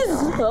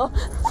 Unaniumiza.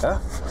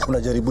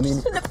 Unajaribu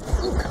nini?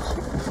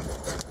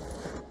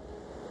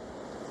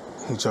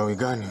 Uchawi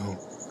gani huu?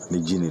 Ni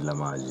jini la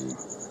maji.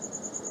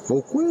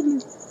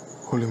 Ukweli?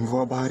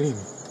 Ulimvua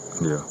baharini?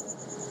 Ndio.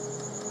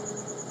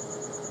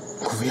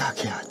 Nguvu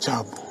yake ya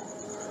ajabu.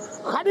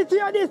 Hadithi.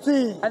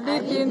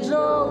 Hadithi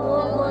njoo,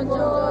 uongo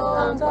njoo,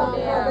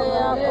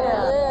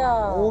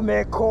 tamkolea.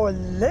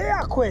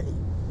 Umekolea kweli.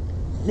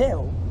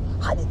 Leo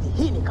hadithi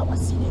hii ni kama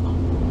sinema.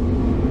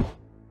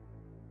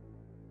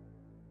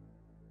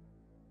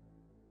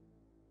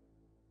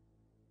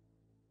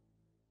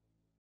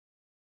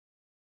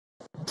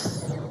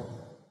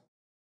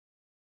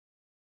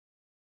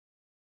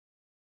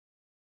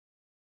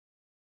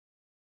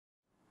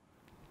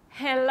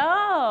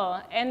 Hello,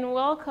 and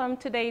welcome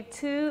to day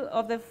 2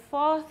 of the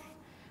 4th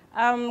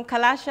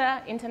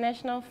Kalasha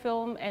International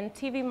Film and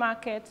TV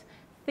Market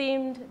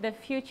themed The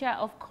Future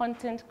of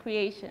Content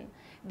Creation.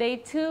 Day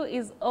 2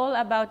 is all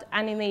about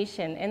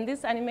animation, and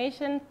this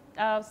animation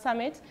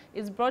summit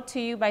is brought to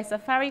you by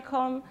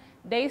Safaricom,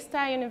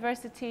 Daystar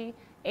University,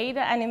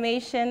 Ada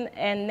Animation,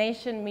 and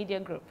Nation Media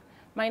Group.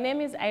 My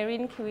name is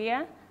Irene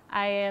Kuia.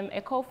 I am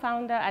a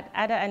co-founder at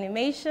Ada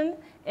Animation,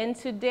 and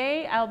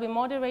today I'll be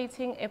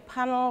moderating a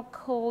panel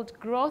called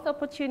Growth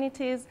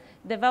Opportunities,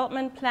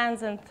 Development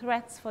Plans and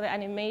Threats for the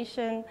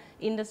Animation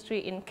Industry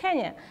in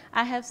Kenya.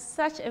 I have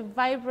such a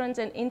vibrant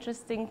and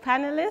interesting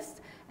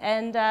panelist,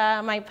 and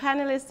my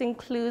panelist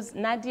includes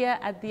Nadia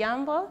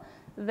Adhiambo,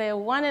 the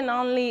one and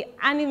only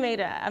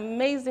animator.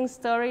 Amazing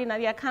story.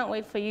 Nadia, I can't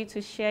wait for you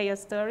to share your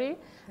story.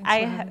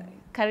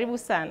 Karibu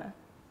sana.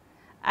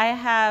 I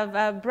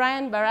have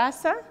Brian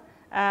Barasa,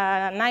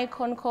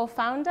 Nikon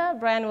co-founder.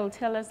 Brian will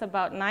tell us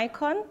about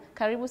Nikon.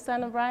 Karibu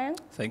sana, Brian.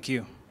 Thank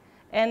you.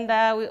 And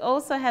we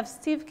also have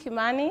Steve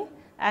Kimani,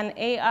 an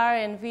AR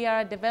and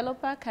VR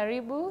developer.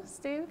 Karibu,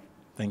 Steve.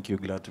 Thank you,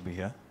 glad to be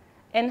here.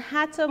 And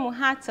Hato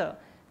Muhato,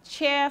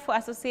 Chair for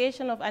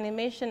Association of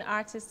Animation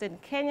Artists in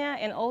Kenya,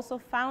 and also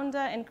founder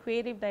and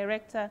creative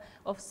director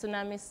of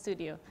Tsunami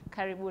Studio.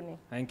 Karibuni.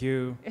 Thank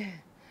you.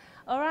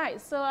 All right,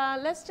 so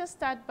let's just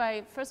start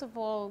by, first of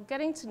all,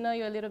 getting to know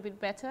you a little bit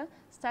better,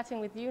 starting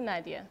with you,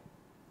 Nadia.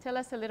 Tell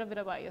us a little bit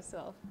about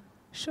yourself.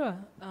 Sure.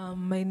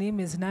 My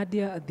name is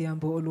Nadia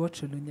Adhiambo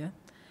Oluwacholunya,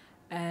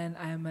 and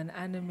I am an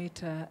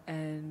animator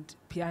and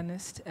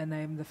pianist, and I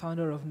am the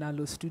founder of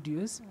Nalo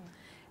Studios.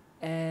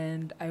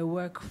 And I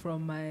work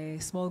from my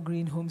small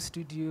green home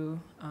studio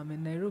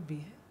in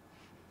Nairobi.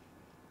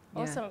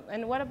 Awesome. Yeah.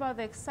 And what about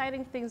the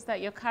exciting things that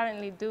you're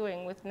currently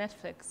doing with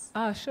Netflix?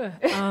 Sure.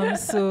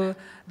 So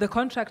the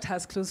contract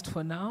has closed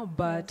for now,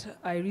 but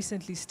I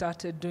recently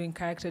started doing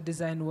character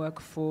design work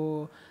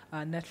for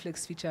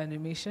Netflix feature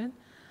animation.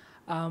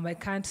 I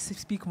can't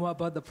speak more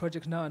about the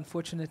project now,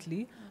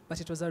 unfortunately,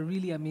 but it was a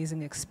really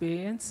amazing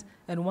experience,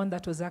 and one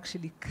that was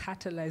actually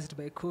catalyzed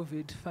by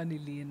COVID,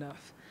 funnily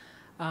enough.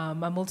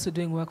 I'm also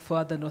doing work for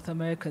other North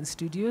American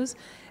studios,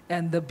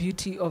 and the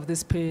beauty of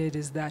this period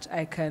is that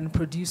I can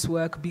produce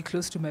work, be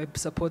close to my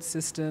support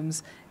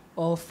systems,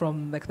 all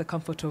from like the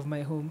comfort of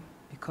my home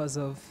because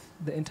of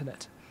the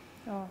internet.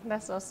 Oh,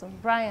 that's awesome.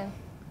 Brian.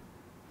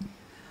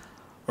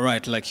 All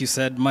right, like you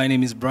said, my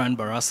name is Brian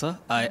Barasa.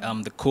 I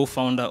am the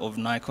co-founder of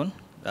Nikon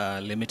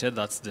Limited.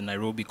 That's the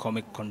Nairobi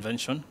Comic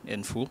Convention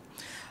in full.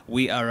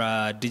 We are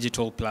a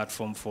digital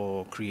platform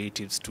for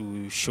creatives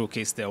to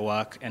showcase their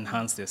work,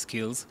 enhance their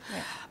skills,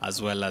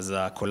 as well as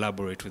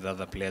collaborate with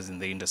other players in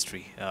the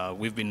industry.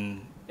 We've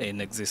been in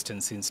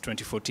existence since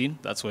 2014.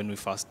 That's when we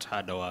first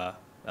had our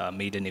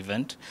maiden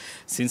event.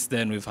 Since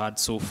then, we've had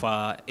so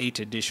far 8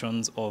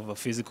 editions of a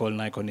physical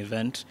Nikon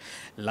event.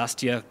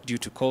 Last year, due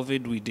to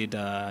COVID, we did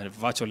a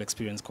virtual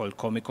experience called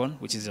Comic-Con,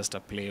 which is just a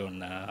play on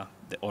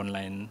the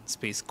online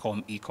space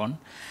Com-Econ.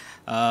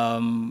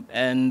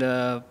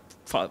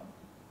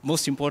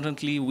 Most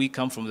importantly, we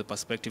come from the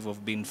perspective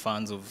of being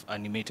fans of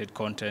animated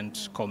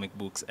content, comic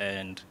books,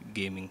 and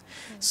gaming.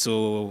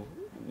 So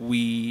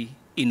we,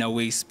 in a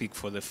way, speak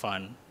for the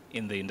fan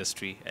in the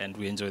industry, and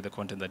we enjoy the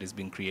content that is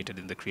being created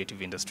in the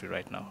creative industry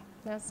right now.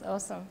 That's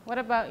awesome. What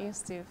about you,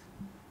 Steve?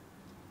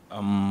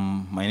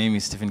 My name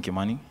is Stephen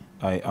Kimani.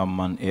 I am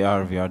an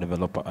AR/VR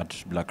developer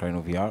at Black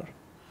Rhino VR.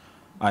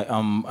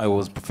 I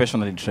was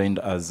professionally trained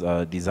as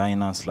a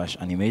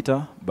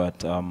designer/animator,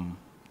 but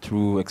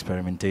through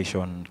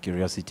experimentation,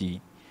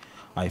 curiosity,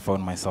 I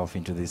found myself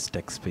into this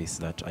tech space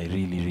that I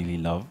really, really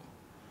love.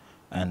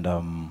 And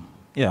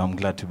yeah, I'm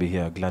glad to be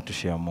here, glad to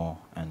share more,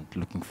 and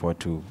looking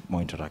forward to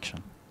more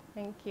interaction.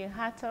 Thank you.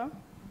 Hato?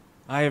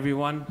 Hi,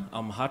 everyone.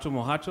 I'm Hato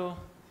Mohato.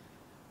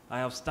 I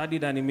have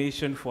studied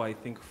animation for, I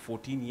think,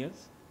 14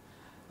 years.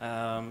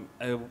 I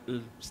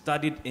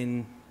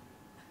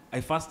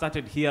first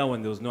started here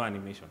when there was no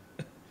animation.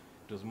 It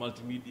was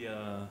multimedia.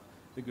 I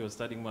think we were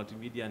studying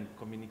multimedia and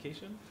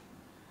communication.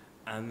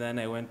 And then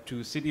I went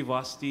to City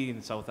Varsity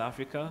in South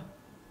Africa.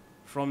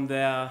 From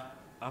there,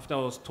 after I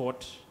was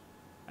taught,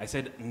 I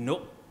said,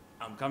 no,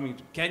 I'm coming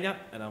to Kenya,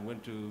 and I'm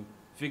going to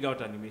figure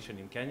out animation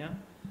in Kenya.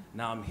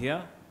 Now I'm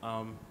here.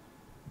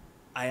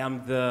 I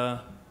am the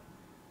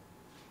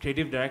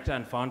creative director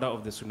and founder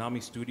of the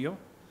Tsunami Studio.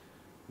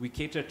 We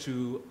cater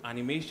to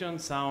animation,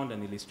 sound,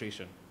 and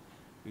illustration.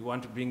 We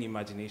want to bring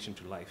imagination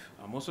to life.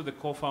 I'm also the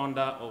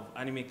co-founder of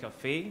Anime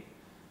Cafe.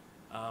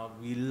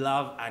 We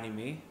love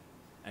anime.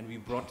 And we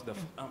brought the,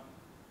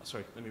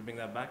 sorry, let me bring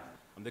that back.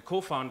 I'm the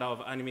co-founder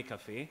of Anime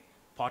Cafe,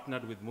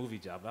 partnered with Movie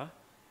Jabba,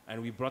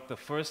 and we brought the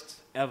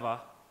first ever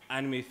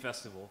anime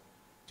festival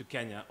to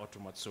Kenya, or to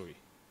Matsuri.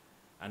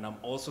 And I'm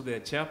also the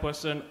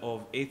chairperson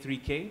of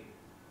A3K,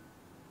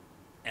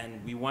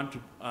 and we want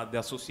to, the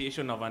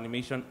Association of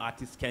Animation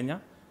Artists Kenya,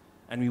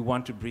 and we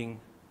want to bring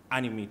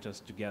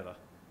animators together,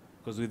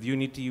 because with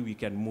unity we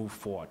can move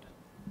forward.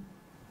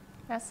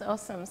 That's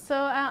awesome. So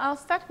I'll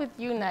start with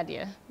you,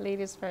 Nadia,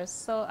 ladies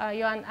first. So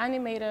you're an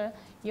animator,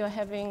 you're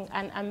having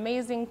an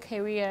amazing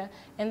career,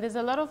 and there's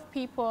a lot of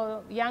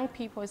people, young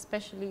people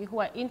especially, who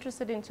are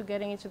interested into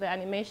getting into the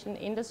animation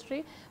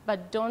industry,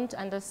 but don't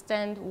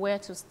understand where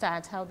to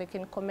start, how they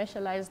can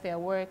commercialize their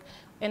work,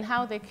 and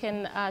how they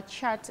can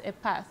chart a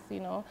path,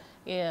 you know,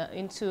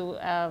 into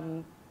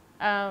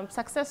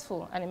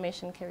successful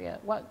animation career.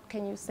 What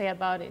can you say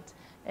about it,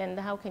 and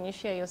how can you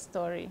share your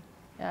story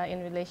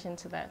in relation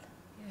to that?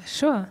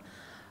 Sure.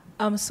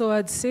 So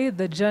I'd say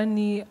the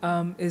journey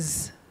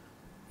is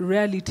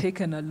rarely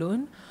taken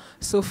alone.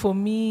 So for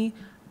me,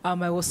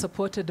 I was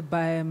supported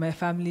by my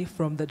family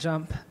from the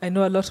jump. I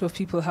know a lot of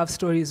people have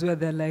stories where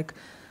they're like,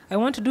 I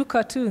want to do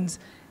cartoons.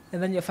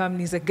 And then your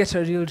family's like, get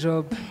a real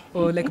job,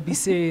 or like, be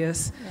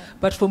serious. Yeah.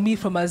 But for me,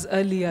 from as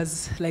early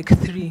as like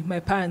 3, my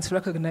parents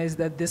recognized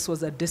that this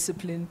was a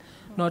discipline,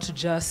 not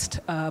just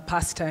a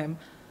pastime.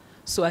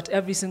 So at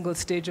every single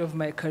stage of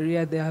my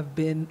career, there have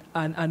been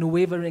an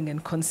unwavering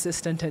and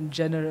consistent and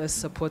generous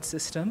support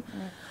system.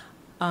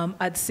 Yeah.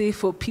 I'd say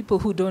for people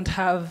who don't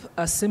have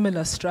a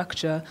similar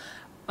structure,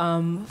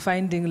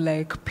 finding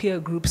like peer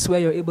groups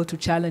where you're able to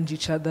challenge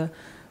each other.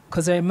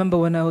 Because I remember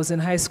when I was in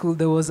high school,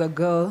 there was a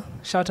girl,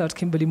 shout out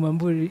Kimberly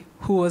Mwamburi,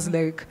 who was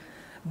like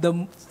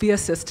the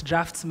fiercest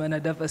draftsman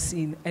I'd ever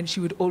seen. And she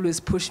would always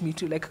push me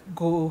to like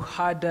go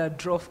harder,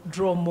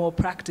 draw more,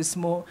 practice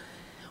more,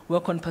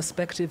 work on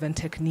perspective and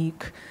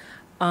technique.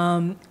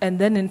 And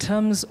then in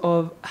terms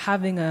of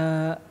having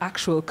an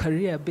actual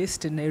career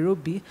based in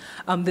Nairobi,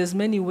 there's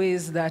many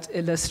ways that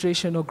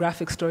illustration or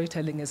graphic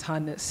storytelling is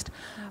harnessed.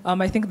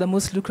 I think the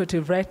most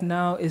lucrative right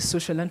now is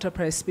social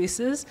enterprise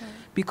spaces,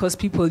 because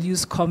people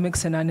use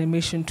comics and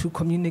animation to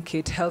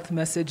communicate health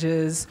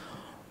messages,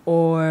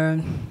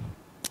 or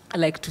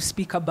like to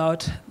speak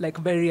about like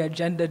very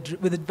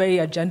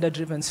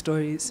agenda-driven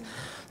stories.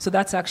 So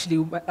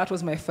that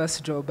was my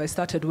first job. I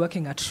started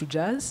working at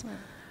Shujaz.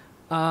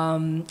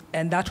 And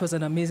that was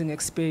an amazing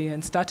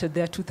experience. Started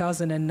there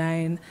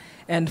 2009.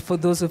 And for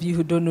those of you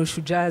who don't know,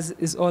 Shujaz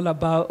is all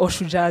about, or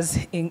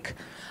Shujaz Inc.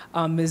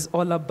 Is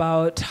all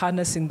about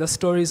harnessing the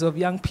stories of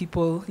young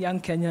people, young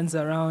Kenyans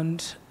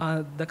around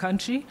the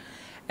country,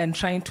 and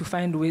trying to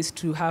find ways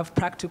to have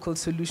practical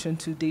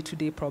solutions to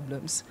day-to-day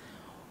problems,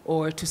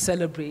 or to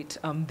celebrate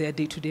their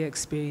day-to-day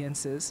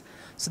experiences.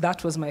 So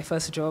that was my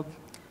first job.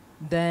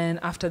 Then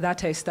after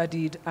that, I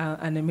studied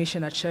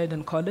animation at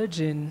Sheridan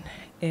College in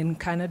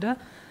Canada.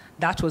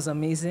 That was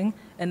amazing.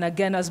 And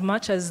again, as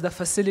much as the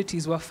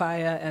facilities were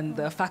fire and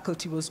the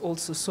faculty was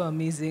also so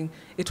amazing,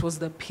 it was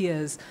the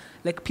peers.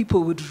 Like,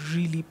 people would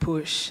really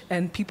push,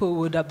 and people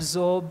would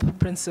absorb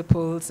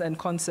principles and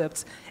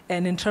concepts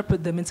and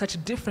interpret them in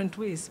such different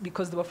ways,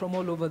 because they were from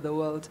all over the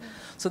world.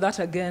 So that,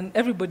 again,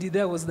 everybody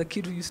there was the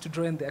kid who used to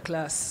draw in their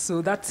class.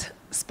 So that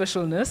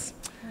specialness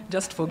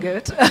just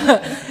forget.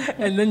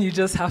 And then you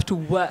just have to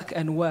work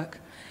and work.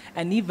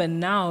 And even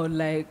now,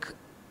 like,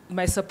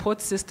 my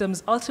support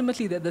systems,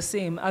 ultimately they're the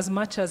same. As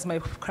much as my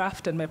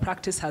craft and my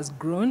practice has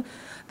grown,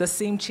 the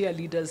same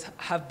cheerleaders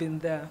have been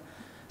there.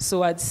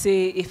 So I'd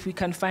say if we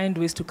can find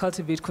ways to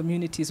cultivate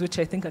communities, which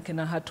I think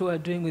Akina Hato are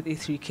doing with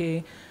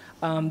A3K,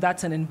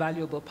 that's an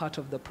invaluable part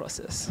of the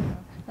process.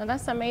 Now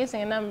that's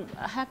amazing, and I'm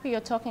happy you're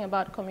talking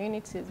about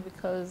communities,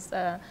 because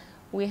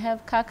we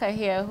have Kaka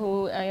here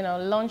who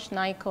launched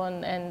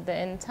Nikon, and the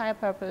entire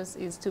purpose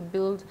is to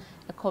build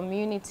a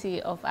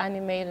community of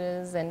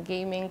animators and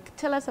gaming.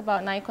 Tell us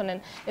about Nikon,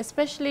 and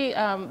especially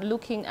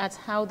looking at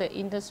how the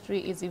industry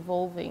is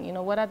evolving. You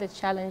know, what are the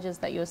challenges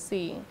that you're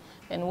seeing,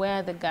 and where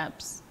are the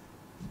gaps?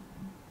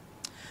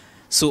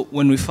 So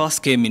when we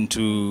first came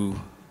into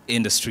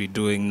industry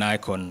doing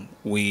Nikon,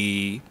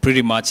 we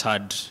pretty much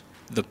had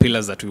the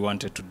pillars that we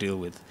wanted to deal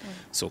with.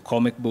 So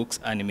comic books,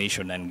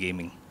 animation, and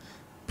gaming.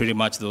 Pretty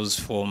much those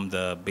form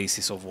the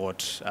basis of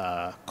what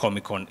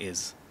Comic-Con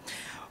is.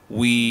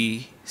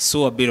 We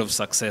saw a bit of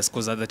success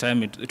because at the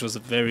time it was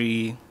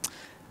very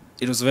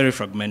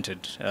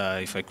fragmented,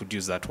 if I could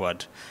use that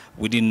word.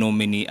 We didn't know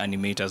many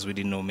animators, we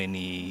didn't know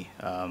many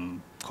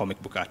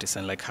comic book artists,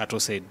 and like Hato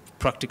said,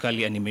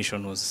 practically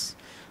animation was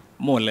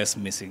more or less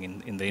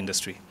missing in the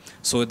industry.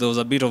 So there was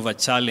a bit of a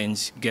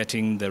challenge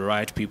getting the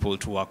right people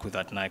to work with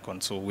at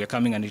Nikon. So we're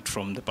coming at it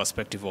from the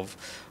perspective of,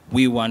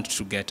 we want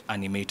to get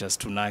animators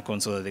to Nikon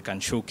so that they can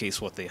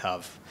showcase what they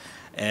have.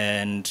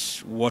 And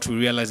what we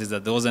realized is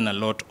that there wasn't a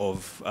lot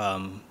of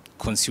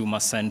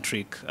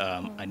consumer-centric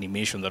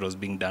animation that was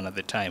being done at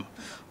the time.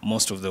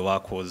 Most of the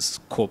work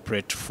was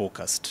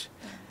corporate-focused.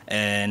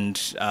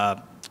 And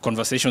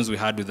conversations we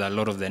had with a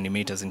lot of the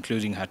animators,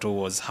 including Hato,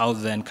 was how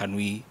then can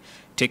we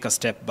take a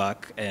step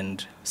back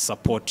and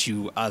support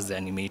you as the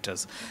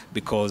animators,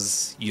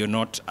 because you're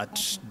not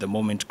at the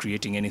moment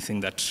creating anything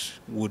that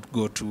would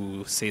go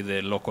to, say,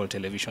 the local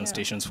television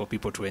stations for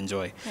people to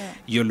enjoy.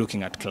 You're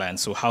looking at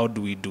clients, so how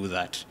do we do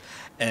that?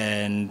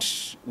 And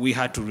we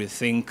had to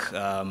rethink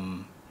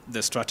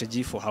the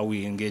strategy for how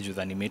we engage with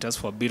animators.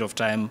 For a bit of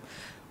time,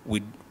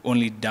 we'd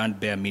only done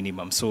bare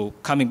minimum. So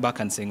coming back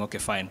and saying, okay,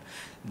 fine,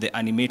 the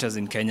animators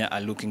in Kenya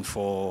are looking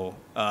for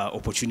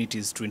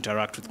opportunities to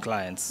interact with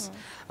clients.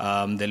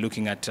 They're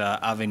looking at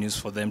avenues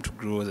for them to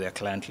grow their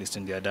client list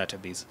in their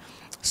database.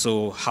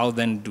 So how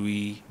then do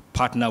we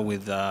partner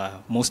with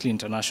mostly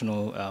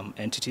international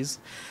entities,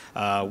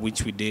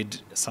 which we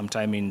did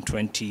sometime in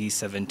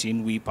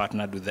 2017. We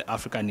partnered with the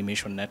Africa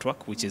Animation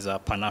Network, which is a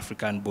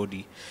Pan-African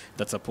body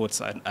that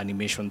supports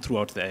animation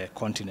throughout the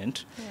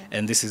continent.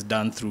 And this is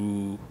done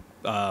through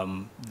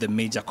the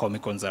major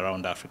Comic-Cons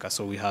around Africa.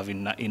 So we have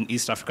in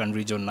East African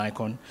region,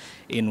 Nikon.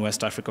 In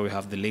West Africa, we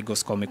have the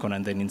Lagos Comic-Con,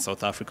 and then in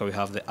South Africa, we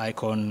have the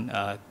Icon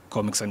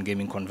Comics and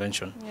Gaming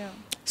Convention.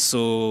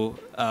 So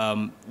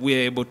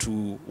we're able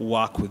to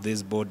work with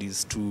these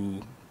bodies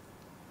to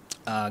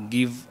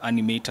give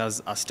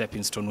animators a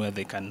stepping stone where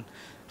they can,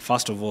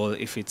 first of all,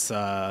 if it's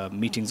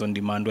meetings on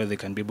demand, where they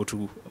can be able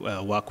to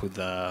work with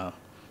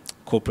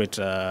corporate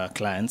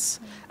clients.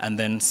 And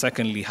then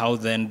secondly, how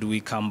then do we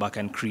come back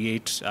and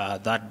create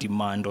that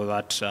demand or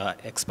that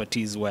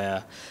expertise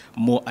where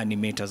more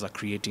animators are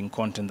creating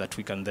content that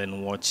we can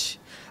then watch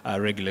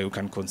regularly, we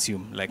can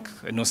consume. Like,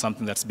 I know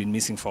something that's been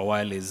missing for a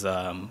while is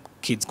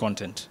kids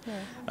content.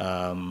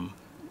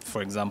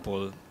 For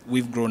example,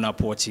 we've grown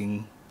up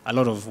watching a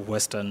lot of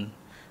Western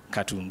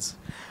cartoons.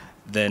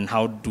 Then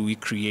how do we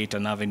create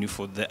an avenue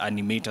for the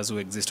animators who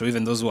exist, or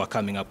even those who are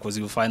coming up? Because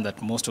you'll find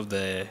that most of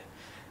the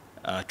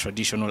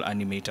traditional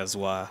animators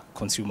were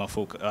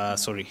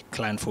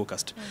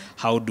client-focused.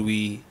 How do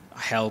we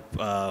help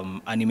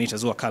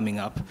animators who are coming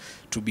up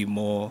to be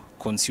more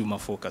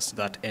consumer-focused,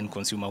 that end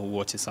consumer who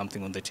watches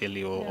something on the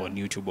telly or on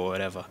YouTube or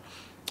whatever?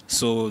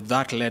 So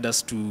that led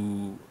us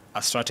to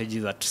a strategy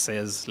that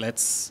says,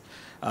 let's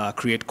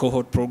create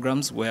cohort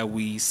programs where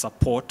we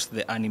support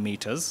the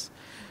animators,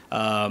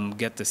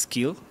 get the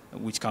skill,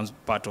 which comes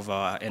part of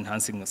our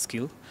enhancing the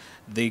skill.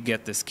 They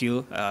get the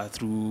skill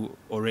through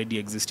already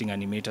existing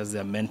animators.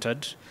 They're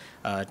mentored,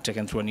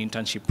 taken through an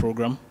internship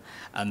program.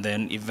 And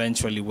then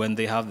eventually when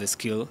they have the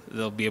skill,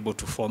 they'll be able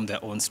to form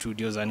their own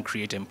studios and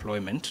create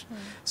employment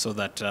so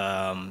that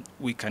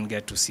we can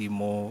get to see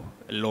more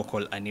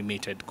local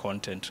animated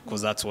content,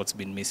 because that's what's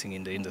been missing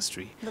in the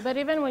industry. But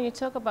even when you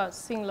talk about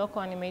seeing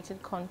local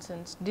animated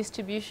content,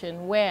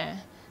 distribution,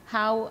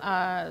 how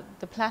are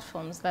the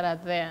platforms that are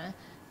there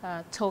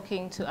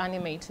talking to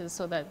animators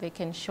so that they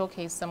can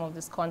showcase some of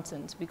this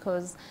content?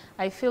 Because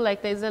I feel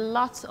like there's a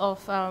lot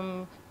of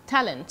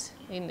talent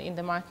in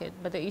the market,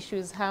 but the issue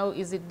is how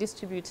is it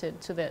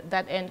distributed to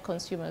that end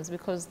consumers,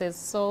 because there's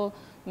so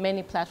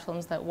many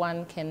platforms that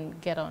one can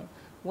get on.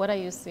 What are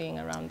you seeing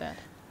around that?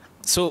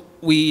 So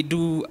we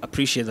do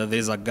appreciate that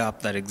there's a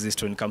gap that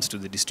exists when it comes to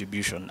the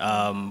distribution.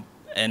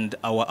 And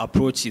our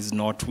approach is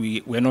not,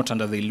 we're not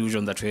under the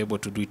illusion that we're able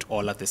to do it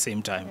all at the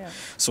same time.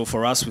 So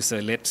for us, we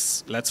say,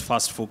 let's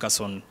first focus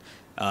on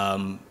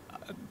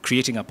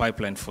creating a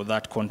pipeline for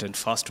that content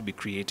first to be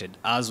created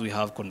as we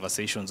have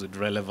conversations with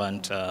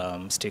relevant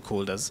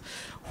stakeholders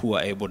who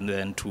are able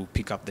then to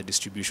pick up the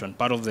distribution.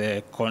 Part of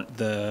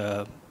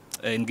the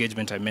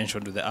engagement I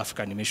mentioned with the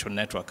Africa Animation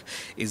Network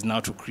is now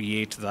to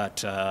create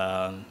that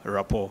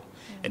rapport,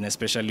 and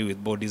especially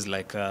with bodies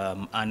like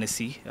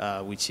Annecy,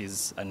 which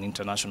is an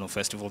international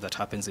festival that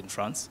happens in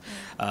France.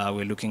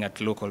 We're looking at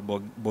local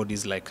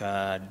bodies like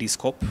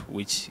Discop,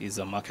 which is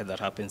a market that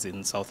happens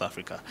in South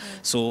Africa.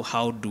 So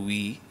how do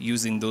we,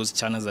 using those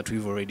channels that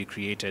we've already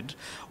created,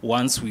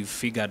 once we've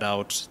figured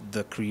out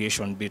the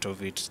creation bit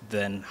of it,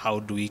 then how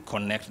do we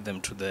connect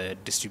them to the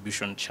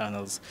distribution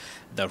channels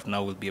that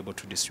now will be able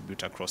to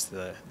distribute across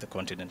the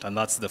continent? And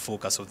that's the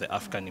focus of the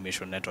Africa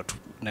Animation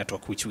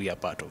Network, which we are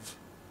part of.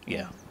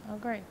 Yeah. Oh,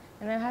 great.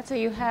 And then Hatta,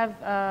 you have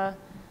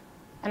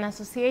an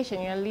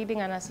association, you're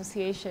leading an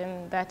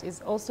association that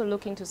is also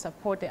looking to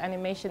support the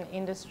animation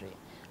industry.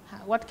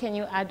 What can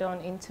you add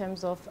on in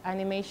terms of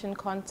animation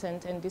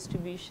content and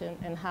distribution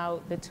and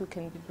how the two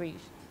can be bridged?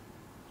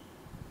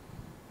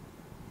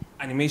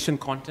 Animation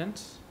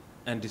content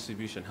and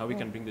distribution, how we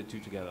can bring the two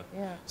together.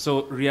 Yeah.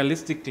 So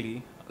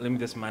realistically, let me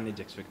just manage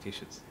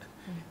expectations.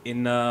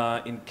 In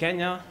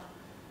Kenya,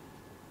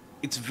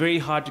 it's very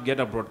hard to get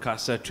a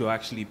broadcaster to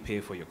actually pay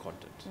for your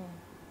content,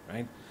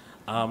 right?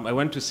 I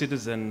went to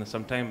Citizen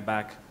some time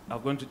back.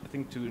 I've gone to, I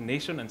think, to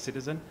Nation and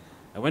Citizen.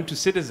 I went to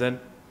Citizen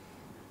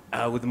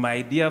with my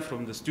idea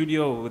from the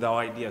studio, with our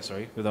idea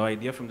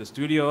from the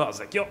studio. I was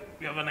like, yo,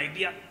 we have an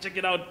idea, check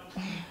it out.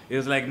 It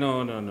was like,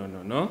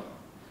 no.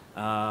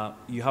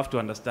 You have to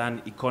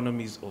understand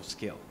economies of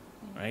scale,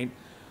 right?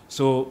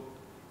 So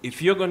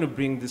if you're going to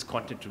bring this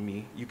content to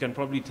me, you can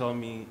probably tell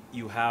me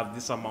you have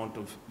this amount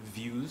of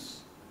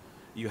views.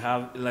 You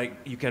have, like,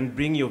 you can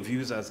bring your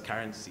views as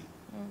currency.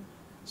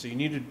 So you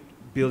need to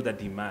build a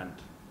demand,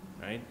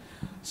 right?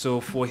 So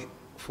for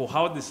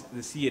how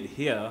they see it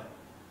here,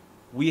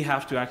 we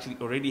have to actually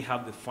already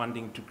have the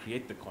funding to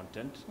create the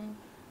content.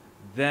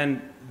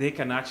 Then they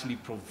can actually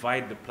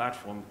provide the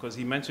platform, because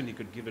he mentioned he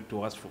could give it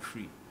to us for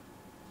free,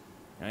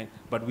 right?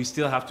 But we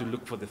still have to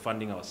look for the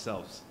funding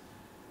ourselves.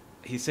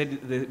 He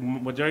said, the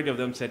majority of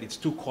them said it's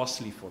too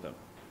costly for them,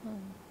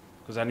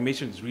 because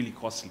animation is really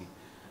costly.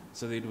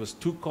 So it was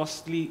too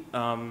costly.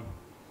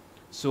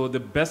 So the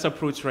best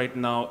approach right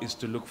now is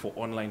to look for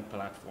online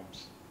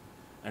platforms.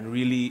 And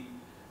really,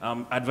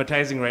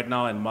 advertising right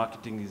now and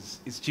marketing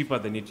is cheaper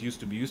than it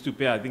used to be. Used to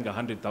pay, I think,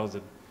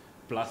 100,000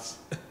 plus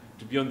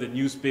to be on the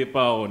newspaper,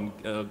 on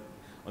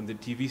the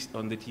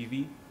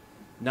TV.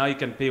 Now you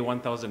can pay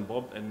 1,000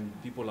 bob and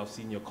people have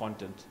seen your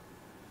content.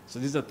 So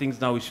these are things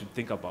now we should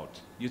think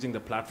about, using the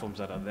platforms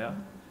that are there.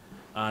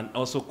 And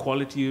also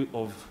quality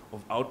of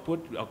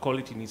output. Our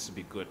quality needs to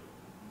be good.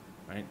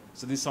 Right?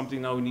 So this is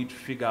something now we need to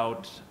figure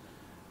out.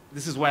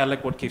 This is why I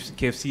like what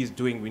KFC is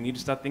doing. We need to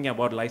start thinking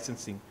about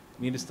licensing.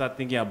 We need to start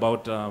thinking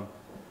about, I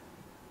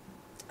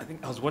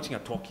think I was watching a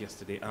talk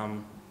yesterday.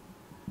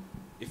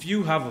 If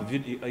you have a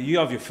video, you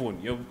have your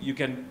phone,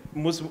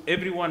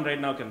 everyone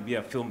right now can be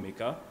a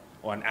filmmaker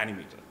or an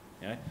animator.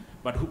 Yeah?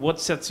 But what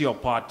sets you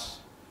apart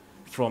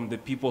from the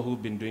people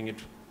who've been doing it?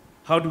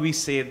 How do we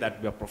say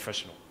that we are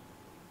professional?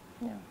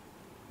 Yeah.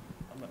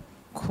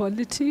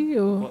 Quality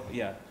or? Well,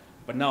 yeah.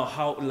 But now,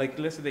 how? Like,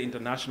 let's say the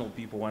international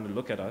people want to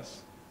look at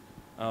us.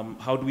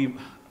 How do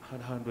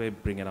I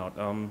bring it out?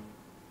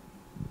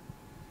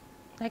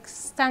 Like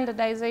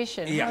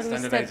standardization. Yeah,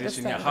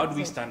 standardization. Yeah. How do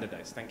we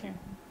standardize? Thank you.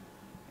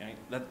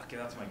 Okay,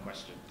 that's my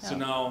question. Yeah. So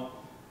now,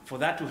 for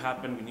that to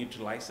happen, we need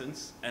to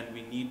license, and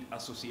we need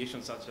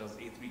associations such as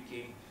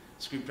A3K,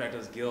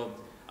 Scriptwriters Guild,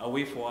 a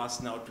way for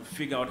us now to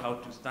figure out how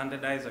to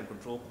standardize and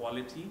control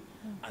quality,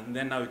 and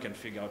then now we can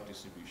figure out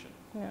distribution.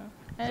 Yeah.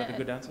 Is that a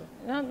good answer?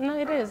 No,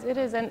 it is. It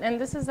is. And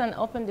this is an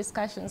open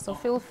discussion, so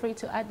feel free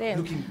to add in.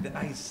 Looking the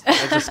eyes,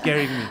 that's just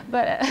scaring me.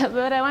 But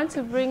I want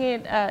to bring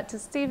it to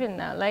Stephen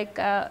now. Like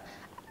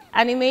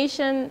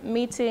animation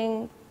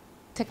meeting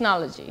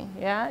technology,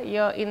 yeah?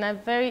 You're in a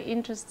very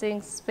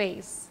interesting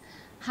space.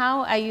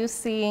 How are you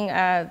seeing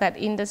that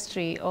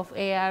industry of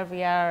AR,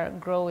 VR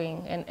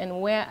growing,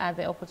 and where are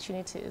the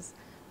opportunities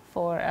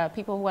for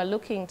people who are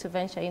looking to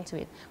venture into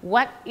it?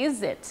 What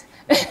is it?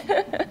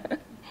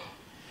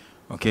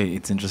 Okay,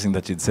 it's interesting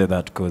that you'd say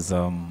that, because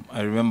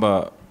I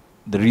remember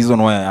the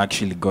reason why I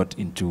actually got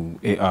into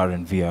AR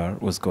and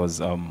VR was because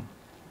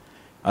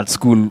at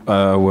school,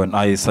 when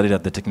I studied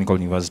at the Technical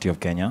University of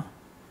Kenya,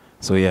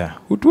 so yeah,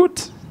 hoot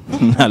hoot,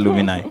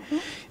 alumni.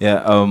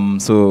 Yeah,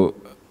 so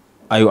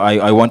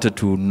I wanted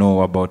to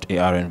know about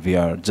AR and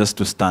VR just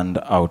to stand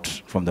out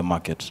from the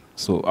market.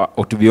 So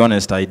to be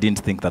honest, I didn't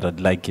think that I'd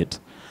like it.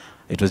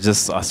 It was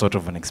just a sort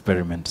of an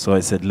experiment. So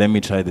I said, let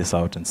me try this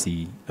out and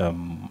see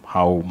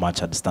how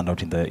much I'd stand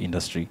out in the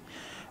industry.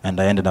 And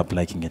I ended up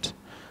liking it.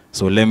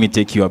 So let me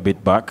take you a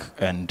bit back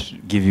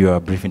and give you a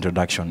brief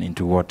introduction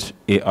into what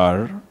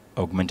AR,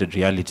 augmented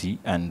reality,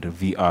 and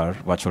VR,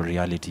 virtual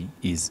reality,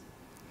 is.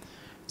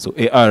 So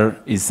AR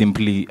is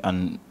simply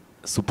an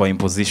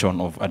superimposition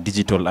of a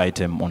digital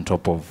item on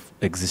top of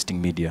existing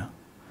media.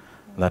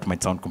 That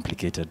might sound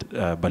complicated,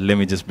 but let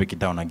me just break it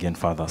down again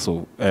further.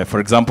 So, for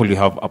example, you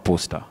have a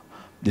poster.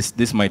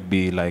 This might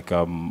be like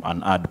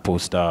an ad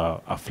poster,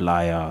 a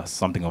flyer,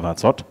 something of that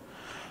sort.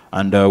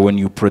 And when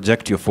you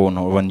project your phone,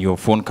 or when your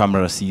phone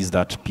camera sees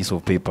that piece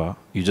of paper,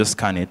 you just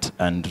scan it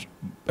and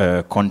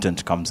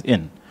content comes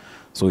in.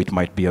 So it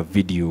might be a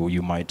video,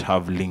 you might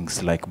have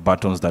links like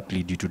buttons that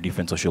lead you to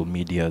different social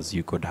medias,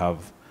 you could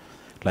have,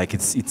 like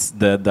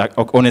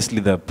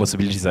honestly the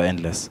possibilities are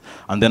endless.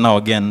 And then now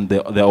again,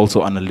 there are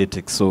also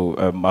analytics. So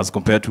as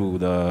compared to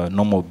the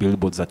normal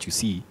billboards that you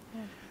see,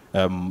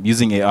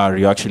 using AR,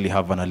 you actually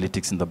have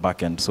analytics in the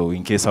back end. So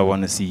in case I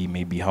want to see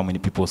maybe how many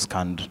people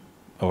scanned,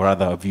 or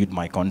rather viewed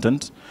my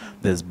content,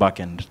 there's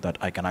backend that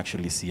I can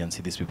actually see and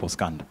see these people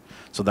scanned.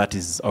 So that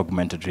is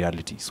augmented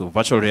reality. So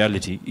virtual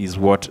reality is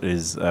what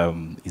is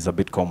a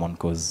bit common,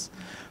 because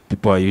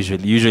people are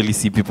usually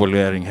see people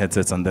wearing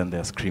headsets and then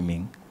they're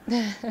screaming.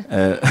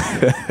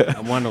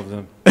 I'm one of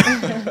them.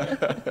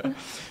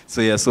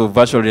 So yeah, so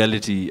virtual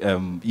reality,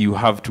 you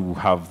have to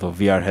have the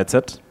VR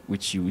headset,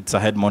 which it's a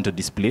head-mounted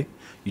display.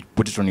 You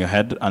put it on your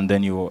head, and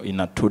then you're in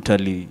a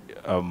totally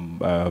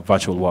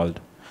virtual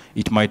world.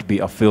 It might be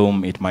a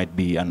film, it might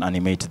be an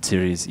animated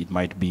series, it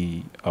might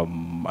be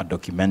a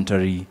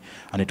documentary,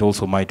 and it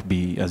also might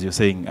be, as you're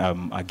saying,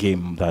 a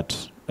game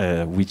that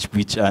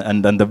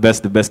and then the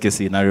best case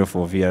scenario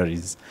for VR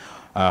is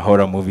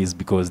horror movies,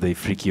 because they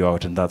freak you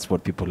out, and that's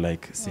what people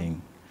like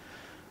seeing.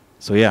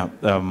 So yeah,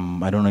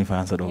 I don't know if I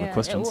answered all the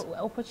questions.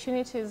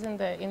 Opportunities in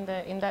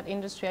that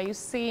industry. Are you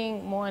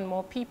seeing more and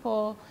more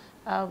people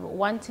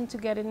wanting to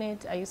get in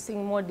it? Are you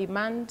seeing more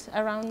demand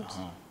around?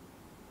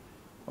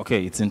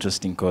 Okay, it's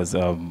interesting because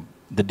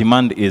the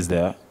demand is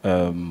there.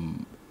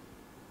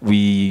 We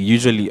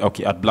usually,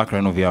 at Black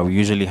Rhino VR, we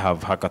usually have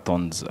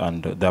hackathons,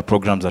 and there are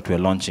programs that we're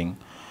launching.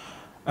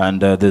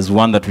 And there's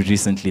one that we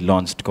recently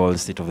launched called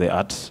State of the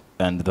Art,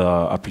 and the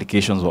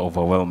applications were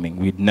overwhelming.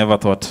 We never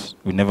thought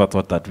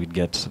that we'd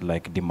get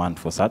like demand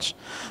for such.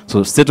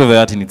 So State of the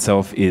Art in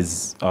itself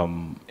is,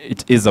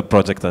 it is a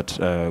project that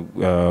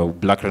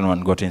Black Rhino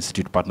and Goethe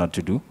Institute partnered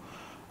to do.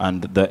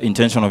 And the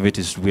intention of it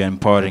is we are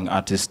empowering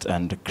artists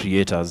and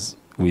creators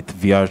with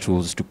VR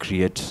tools to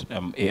create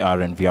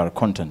AR and VR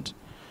content.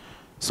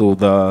 So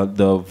the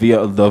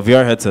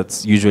VR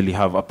headsets usually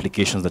have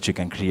applications that you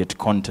can create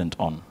content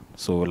on.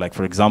 So like,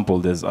 for example,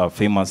 there's a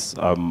famous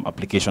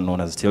application known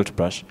as Tilt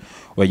Brush,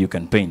 where you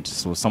can paint.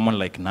 So someone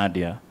like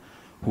Nadia,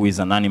 who is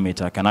an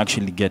animator, can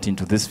actually get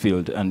into this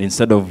field, and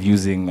instead of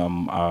using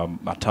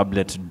a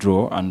tablet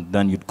draw and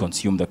then you'd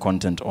consume the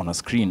content on a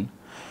screen,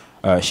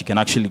 she can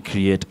actually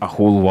create a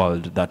whole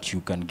world that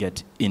you can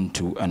get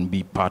into and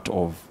be part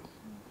of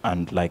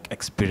and like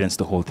experience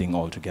the whole thing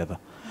all together.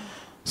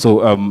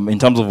 So in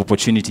terms of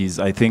opportunities,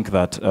 I think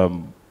that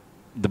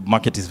the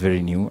market is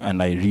very new,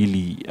 and I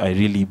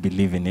really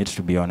believe in it,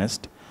 to be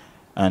honest.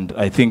 And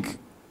I think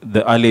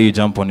the earlier you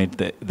jump on it,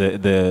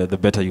 the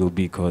better you'll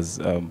be, because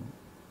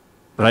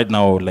right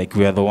now, like,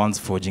 we are the ones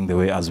forging the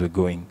way as we're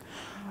going.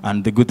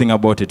 And the good thing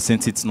about it,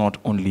 since it's not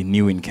only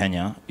new in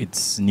Kenya,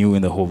 it's new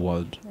in the whole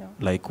world. Yeah.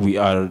 Like, we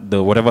are,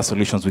 whatever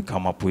solutions we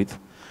come up with,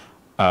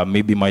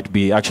 maybe might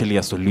be actually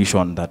a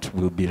solution that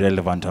will be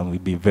relevant and will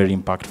be very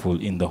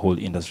impactful in the whole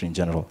industry in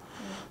general.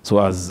 So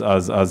as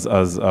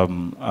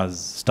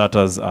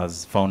starters,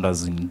 as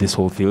founders in this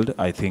whole field,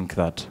 I think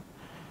that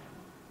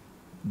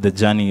the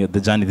journey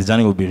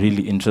will be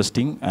really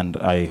interesting, and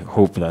I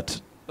hope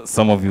that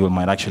some of you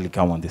might actually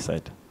come on this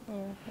side.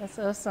 That's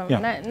awesome.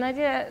 Yeah.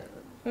 Nadia,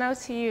 now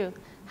to you.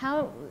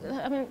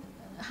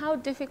 How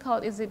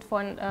difficult is it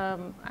for an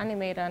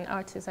animator, an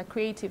artist, a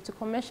creative to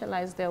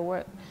commercialize their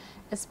work,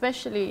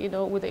 especially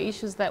with the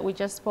issues that we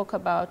just spoke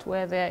about,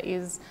 where there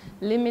is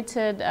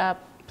limited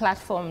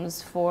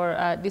platforms for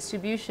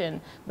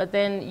distribution, but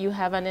then you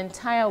have an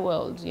entire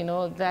world,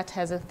 that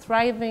has a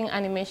thriving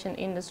animation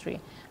industry.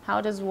 How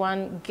does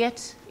one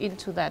get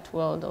into that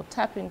world or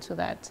tap into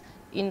that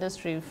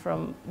industry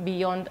from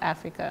beyond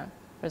Africa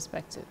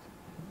perspective?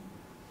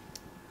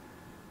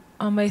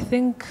 I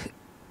think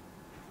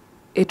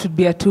it would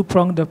be a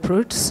two-pronged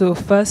approach. So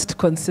first,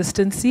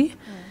 consistency,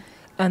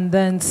 and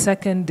then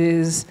second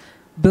is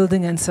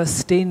building and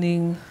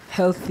sustaining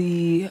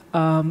healthy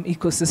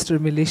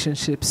ecosystem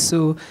relationships.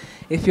 So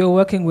if you're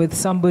working with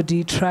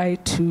somebody, try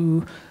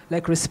to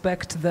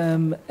respect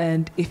them,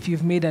 and if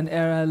you've made an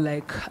error,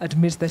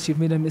 admit that you've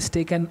made a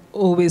mistake, and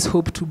always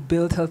hope to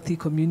build healthy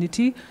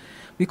community,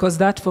 because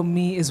that for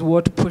me is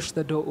what pushed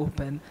the door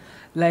open.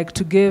 Like,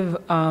 to give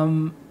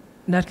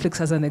Netflix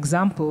as an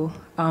example,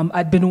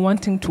 I'd been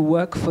wanting to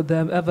work for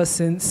them ever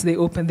since they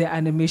opened their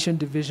animation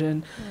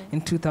division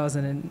in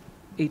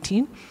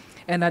 2018.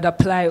 And I'd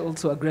apply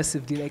also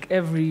aggressively, like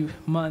every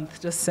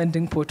month, just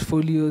sending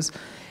portfolios.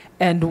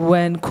 And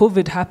when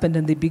COVID happened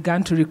and they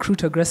began to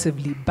recruit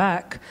aggressively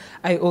back,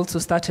 I also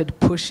started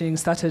pushing,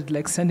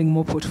 sending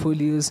more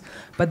portfolios.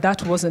 But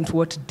that wasn't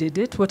what did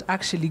it. What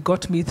actually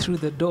got me through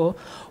the door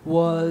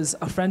was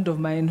a friend of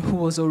mine who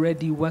was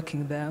already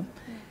working there.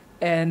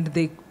 And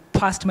they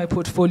passed my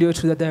portfolio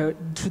to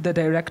the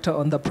director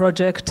on the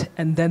project,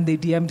 and then they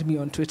DM'd me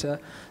on Twitter.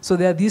 So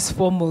there are these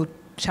formal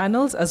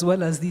channels as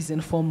well as these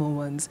informal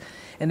ones.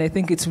 And I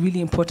think it's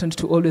really important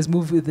to always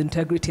move with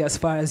integrity as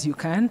far as you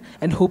can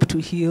and hope to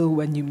heal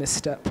when you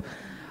misstep.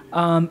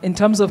 In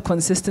terms of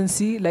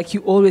consistency, like,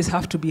 you always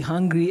have to be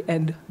hungry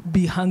and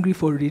be hungry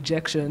for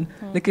rejection.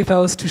 Like, if I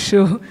was to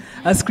show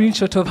a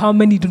screenshot of how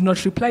many do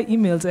not reply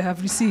emails I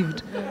have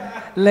received,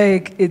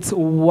 like, it's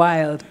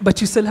wild,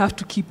 but you still have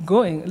to keep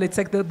going. It's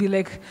like they'll be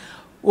like,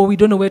 or we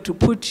don't know where to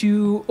put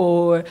you,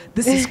 or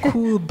this is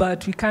cool,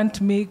 but we can't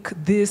make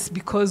this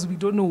because we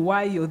don't know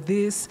why you're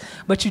this.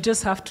 But you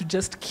just have to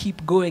just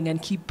keep going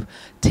and keep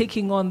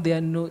taking on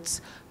their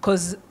notes.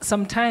 Because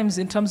sometimes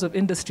in terms of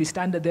industry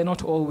standard, they're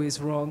not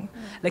always wrong.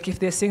 Like, if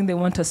they're saying they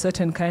want a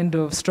certain kind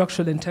of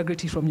structural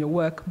integrity from your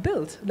work,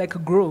 build, like,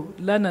 grow,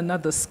 learn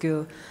another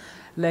skill.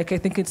 Like, I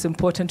think it's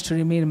important to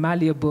remain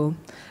malleable.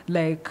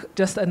 Like,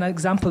 just an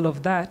example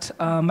of that,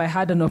 I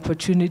had an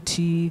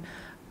opportunity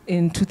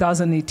in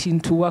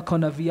 2018 to work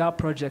on a VR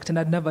project, and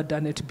I'd never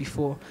done it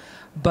before.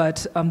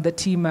 But the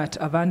team at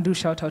Avandu,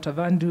 shout out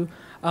Avandu,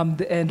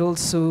 and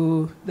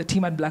also the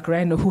team at Black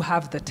Rhino who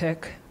have the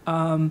tech,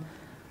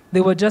 they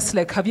were just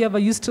like, have you ever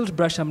used Tilt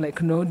Brush? I'm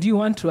like, no. Do you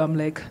want to? I'm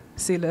like,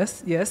 say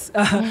less, yes.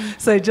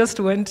 So I just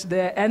went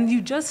there, and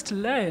you just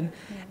learn.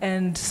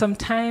 And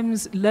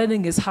sometimes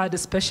learning is hard,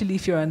 especially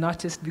if you're an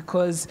artist,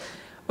 because,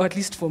 or at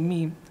least for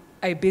me,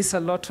 I base a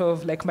lot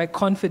of like my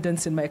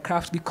confidence in my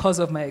craft because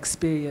of my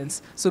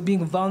experience. So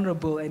being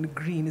vulnerable and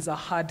green is a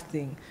hard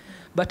thing,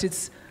 but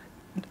it's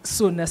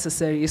so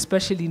necessary,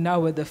 especially now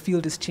where the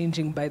field is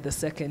changing by the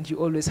second. You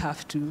always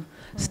have to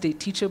stay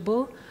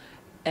teachable,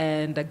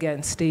 and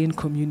again, stay in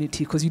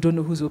community, because you don't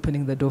know who's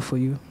opening the door for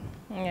you.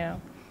 Yeah,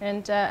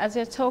 and as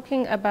you're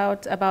talking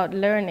about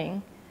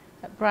learning,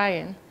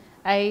 Brian,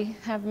 I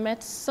have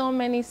met so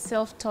many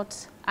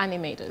self-taught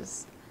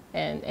animators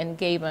and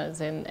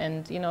gamers,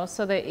 and you know,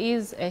 so there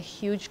is a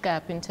huge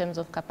gap in terms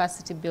of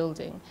capacity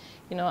building.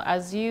 You know,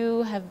 as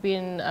you have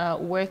been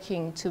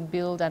working to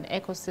build an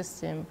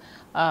ecosystem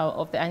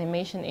of the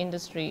animation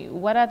industry,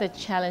 what are the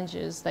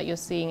challenges that you're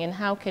seeing, and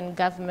how can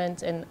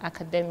government and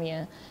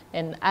academia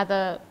and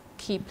other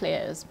key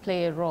players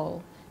play a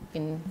role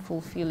in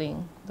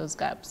fulfilling those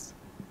gaps?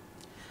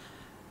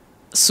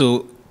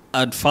 So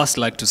I'd first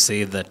like to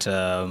say that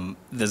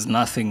there's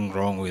nothing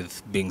wrong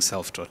with being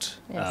self-taught.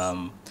 Yes.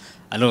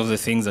 A lot of the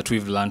things that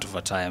we've learned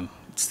over time,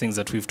 it's things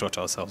that we've taught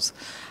ourselves.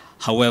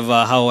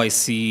 However, how I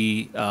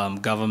see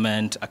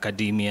government,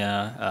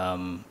 academia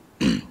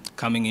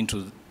coming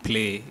into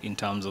play in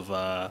terms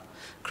of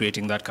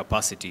creating that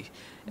capacity,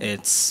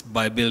 it's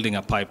by building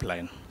a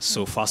pipeline.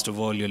 So first of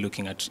all, if you're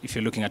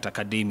looking at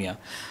academia,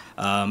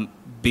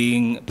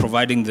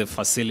 providing the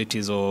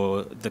facilities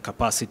or the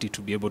capacity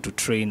to be able to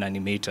train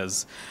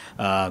animators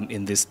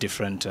in these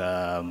different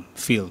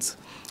fields.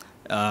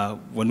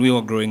 When we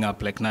were growing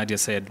up, like Nadia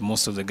said,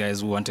 most of the guys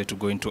who wanted to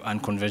go into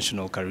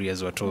unconventional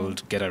careers were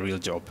told, get a real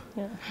job.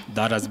 Yeah.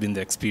 That has been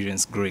the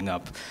experience growing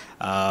up.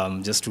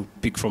 Just to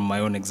pick from my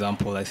own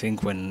example, I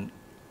think when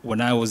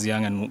I was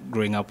young and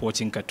growing up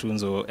watching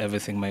cartoons or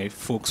everything, my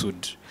folks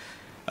would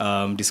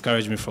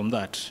discourage me from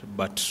that.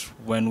 But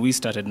when we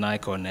started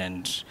Nikon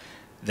and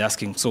they're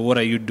asking, so what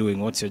are you doing?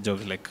 What's your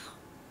job? Like,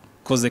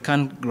 because they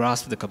can't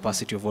grasp the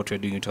capacity of what we're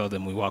doing. You tell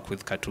them we work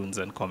with cartoons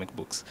and comic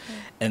books,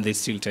 and they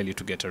still tell you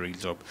to get a real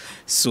job.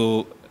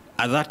 So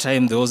at that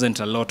time, there wasn't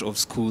a lot of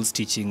schools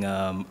teaching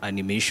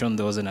animation.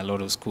 There wasn't a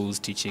lot of schools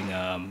teaching,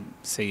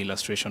 say,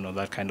 illustration or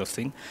that kind of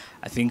thing.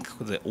 I think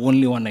the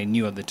only one I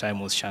knew at the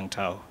time was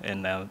Shangtao,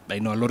 and I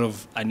know a lot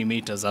of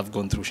animators have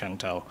gone through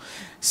Shangtao.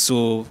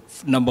 So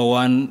number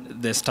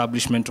one, the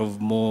establishment of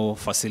more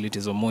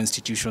facilities or more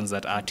institutions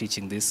that are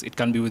teaching this. It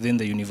can be within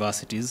the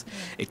universities.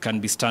 It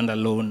can be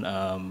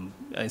standalone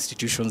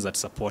institutions that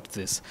support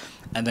this.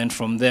 And then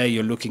from there,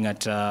 you're looking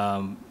at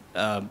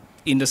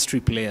industry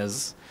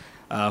players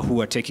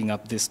who are taking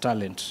up this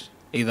talent,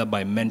 either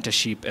by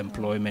mentorship,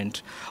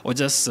 employment, or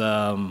just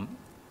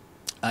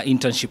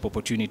internship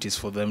opportunities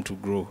for them to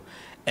grow.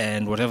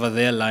 And whatever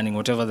they're learning,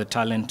 whatever the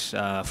talent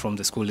from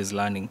the school is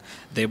learning,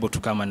 they're able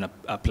to come and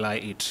apply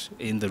it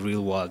in the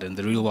real world. And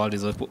the real world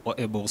is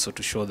able also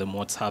to show them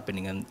what's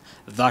happening. And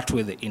that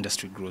way the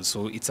industry grows.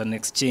 So it's an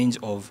exchange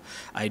of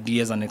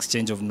ideas, an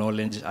exchange of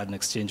knowledge, an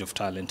exchange of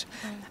talent.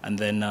 And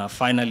then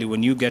finally,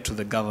 when you get to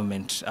the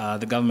government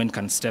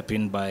can step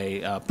in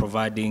by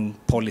providing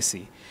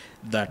policy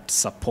that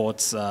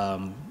supports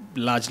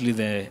largely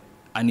the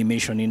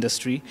animation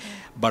industry,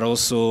 but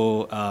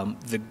also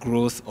the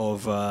growth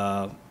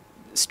of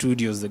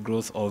studios, the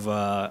growth of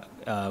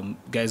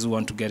guys who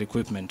want to get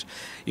equipment.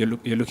 You're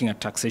looking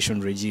at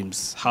taxation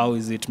regimes. How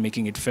is it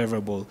making it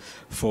favorable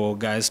for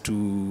guys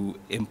to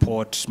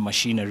import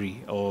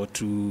machinery or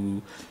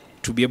to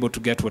to be able to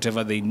get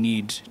whatever they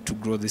need to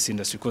grow this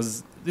industry,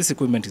 because this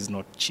equipment is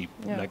not cheap.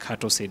 Yeah. Like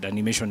Hato said,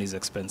 animation is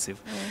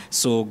expensive.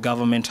 So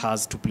government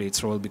has to play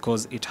its role,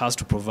 because it has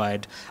to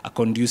provide a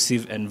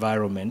conducive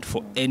environment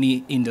for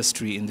any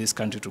industry in this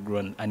country to grow,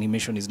 and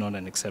animation is not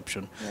an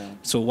exception.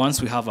 So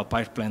once we have a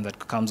pipeline that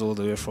comes all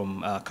the way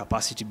from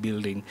capacity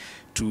building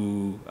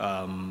to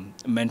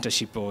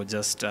mentorship, or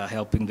just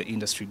helping the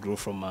industry grow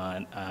from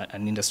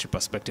an industry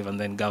perspective, and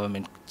then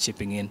government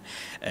chipping in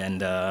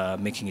and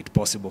making it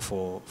possible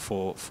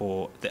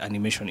for the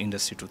animation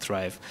industry to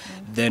thrive,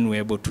 then we're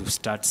able to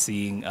start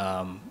seeing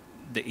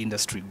the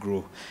industry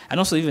grow. And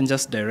also even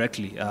just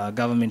directly,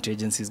 government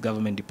agencies,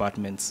 government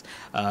departments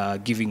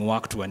giving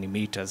work to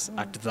animators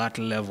at that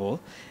level,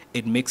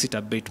 it makes it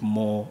a bit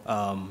more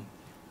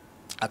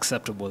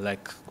acceptable.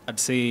 Like, I'd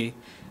say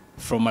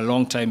from a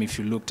long time, if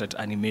you looked at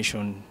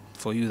animation,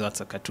 for you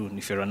that's a cartoon.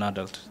 If you're an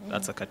adult,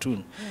 that's a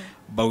cartoon.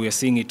 But we're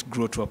seeing it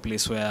grow to a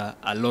place where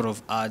a lot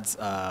of ads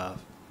are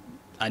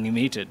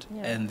animated,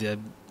 and the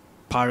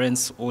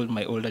parents, all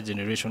my older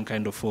generation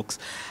kind of folks,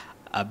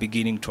 are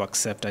beginning to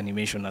accept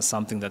animation as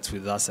something that's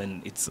with us,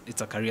 and it's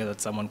a career that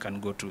someone can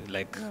go to.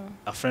 Like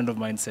a friend of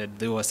mine said,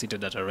 they were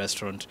seated at a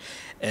restaurant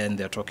and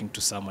they're talking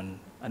to someone,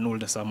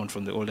 someone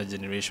from the older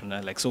generation,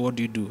 and like, so what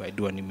do you do? I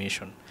do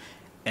animation.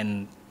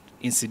 And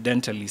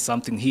incidentally,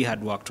 something he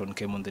had worked on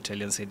came on the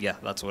telly and said, yeah,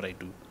 that's what I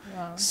do.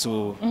 Wow.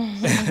 So,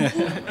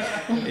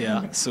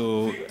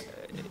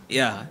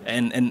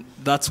 and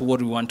that's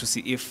what we want to see.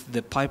 If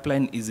the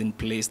pipeline is in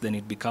place, then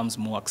it becomes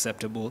more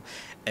acceptable,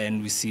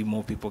 and we see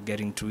more people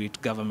getting to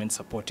it, government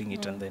supporting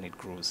it, and then it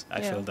grows.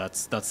 I feel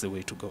that's the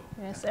way to go.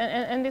 Yes,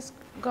 and this,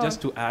 Just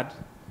to add,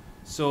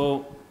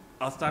 so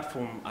I'll start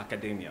from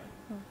academia.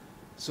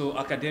 So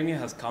academia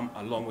has come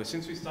a long way.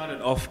 Since we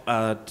started off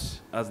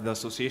as the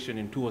association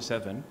in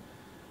 2007,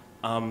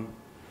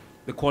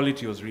 the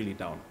quality was really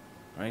down,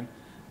 right?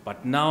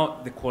 But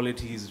now the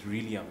quality is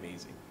really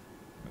amazing,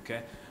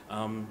 okay?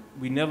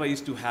 We never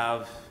used to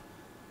have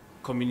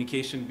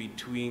communication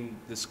between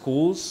the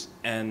schools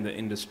and the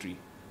industry.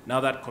 Now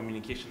that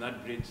communication,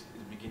 that bridge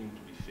is beginning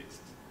to be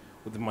fixed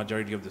with the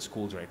majority of the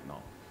schools right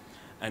now.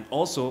 And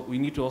also, we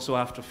need to also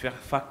have to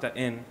factor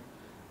in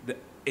the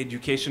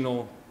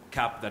educational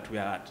cap that we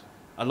are at.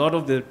 A lot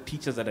of the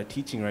teachers that are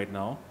teaching right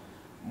now,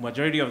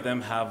 majority of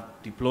them have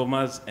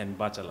diplomas and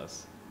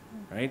bachelors,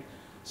 right?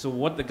 So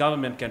what the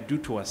government can do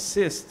to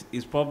assist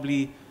is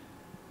probably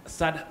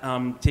start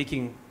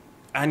taking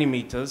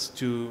animators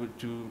to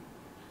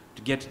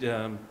get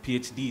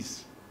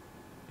PhDs,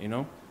 you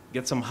know,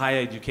 get some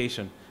higher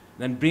education,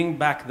 then bring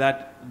back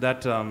that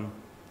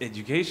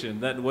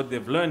education, that what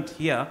they've learned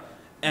here,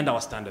 and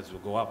our standards will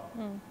go up.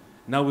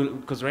 Now,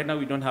 because right now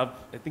we don't have,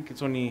 I think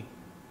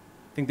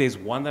there's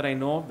one that I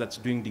know of that's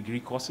doing degree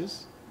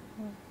courses.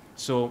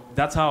 So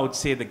that's how I would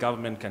say the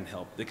government can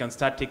help. They can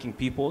start taking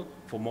people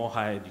for more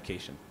higher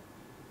education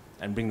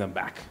and bring them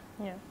back.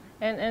 Yeah,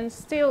 and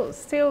still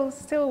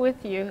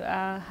with you,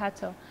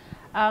 Hato.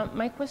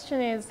 My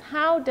question is,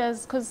 how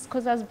does,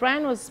 because as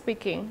Brian was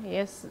speaking,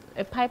 yes,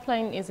 a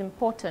pipeline is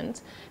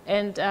important,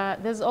 and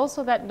there's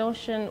also that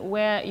notion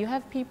where you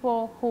have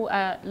people who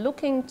are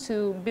looking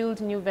to build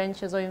new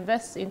ventures or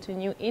invest into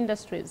new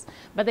industries,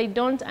 but they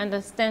don't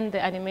understand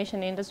the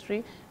animation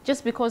industry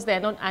just because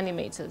they're not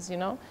animators, you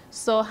know?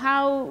 So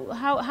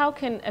how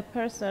can a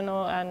person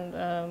or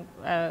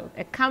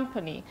a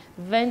company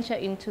venture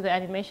into the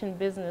animation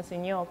business,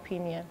 in your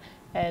opinion?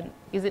 And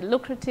is it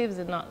lucrative, is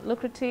it not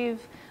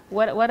lucrative?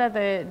 What are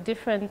the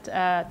different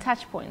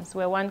touch points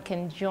where one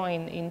can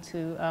join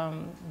into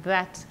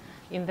that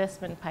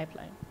investment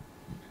pipeline?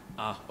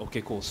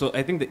 Okay, cool. So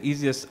I think the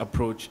easiest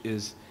approach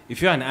is,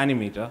 if you're an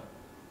animator,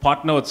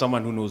 partner with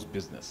someone who knows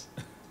business.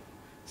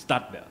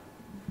 Start there,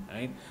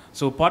 right?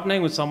 So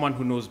partnering with someone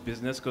who knows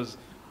business, because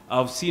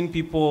I've seen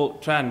people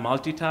try and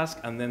multitask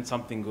and then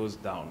something goes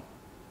down,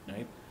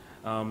 right?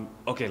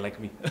 Okay, like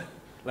me.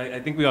 Like,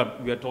 I think we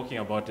are talking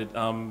about it.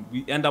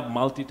 We end up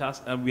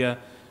multitask, and we are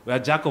a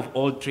jack of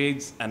all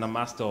trades and a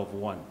master of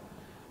one.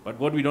 But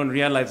what we don't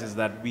realize is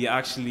that we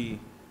have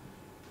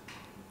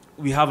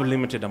a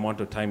limited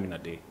amount of time in a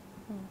day.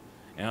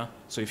 Yeah.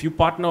 So if you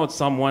partner with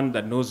someone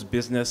that knows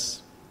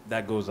business,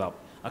 that goes up.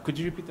 Could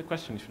you repeat the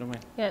question, if you don't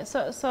mind? Yeah.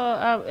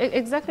 So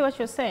exactly what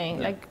you're saying,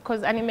 like,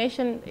 because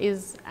animation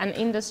is an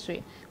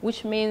industry,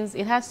 which means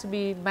it has to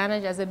be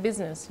managed as a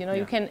business. You know,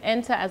 you can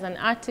enter as an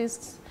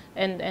artist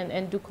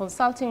and do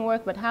consulting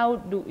work, but how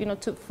do, you know,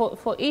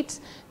 for it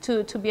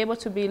to be able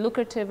to be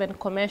lucrative and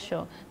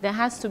commercial, there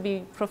has to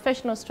be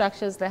professional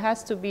structures, there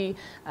has to be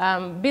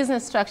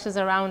business structures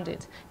around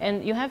it.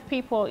 And you have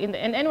people, and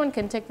anyone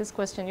can take this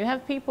question, you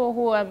have people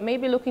who are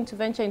maybe looking to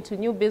venture into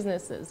new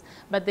businesses,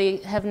 but they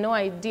have no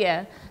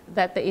idea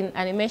that the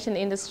animation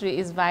industry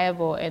is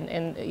viable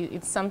and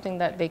it's something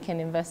that they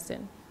can invest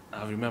in.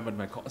 I remembered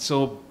my call.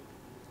 So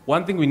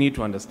one thing we need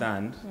to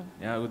understand,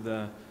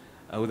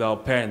 with our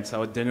parents,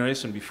 our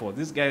generation before,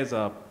 these guys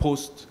are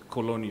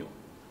post-colonial.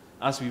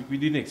 Us, we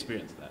didn't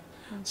experience that.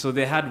 So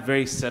they had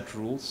very set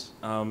rules.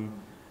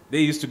 They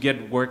used to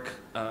get work,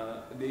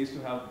 they used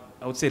to have,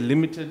 I would say,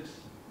 limited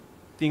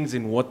things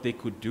in what they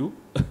could do.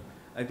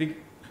 I think,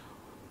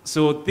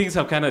 so things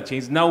have kind of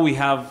changed. Now we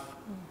have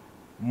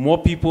more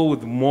people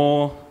with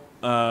more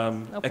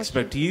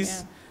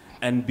expertise,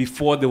 and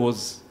before there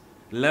was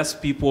less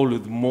people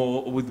with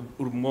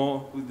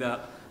more,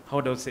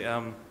 how do I say,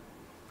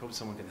 probably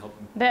someone can help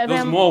me. There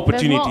was more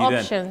opportunity there's more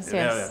then. Options,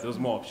 There was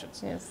more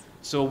options. Yes.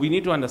 So we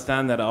need to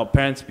understand that our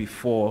parents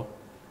before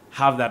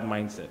have that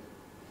mindset.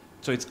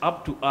 So it's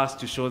up to us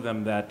to show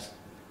them that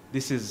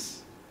this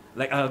is,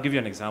 like, I'll give you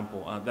an example,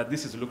 that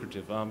this is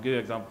lucrative. I'll give you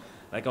an example.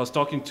 Like, I was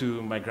talking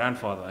to my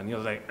grandfather, and he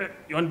was like,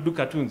 you want to do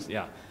cartoons?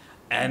 Yeah.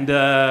 And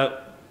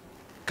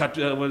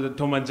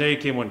Tom and Jerry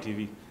came on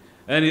TV.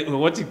 And we're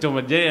watching Tom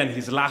and Jerry, and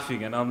he's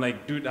laughing. And I'm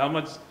like, dude, how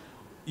much,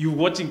 you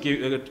watching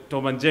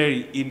Tom and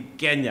Jerry in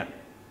Kenya?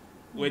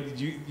 Where did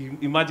you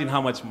imagine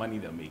how much money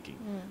they're making?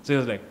 So he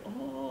was like,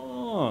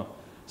 oh.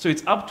 So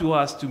it's up to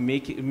us to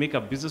make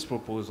a business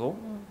proposal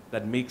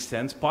that makes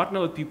sense.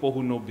 Partner with people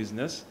who know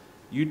business.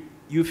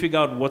 You figure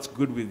out what's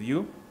good with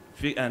you,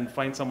 and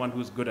find someone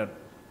who's good at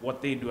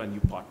what they do, and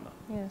you partner.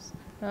 Yes,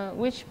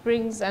 which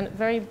brings, and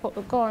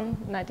go on,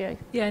 Nadia.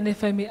 Yeah, and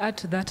if I may add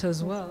to that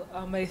as well,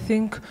 I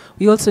think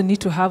we also need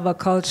to have a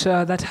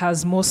culture that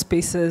has more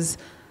spaces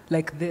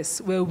like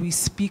this, where we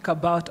speak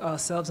about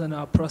ourselves and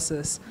our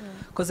process.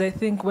 Because I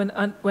think when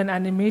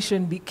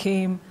animation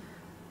became,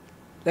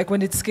 like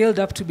when it scaled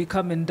up to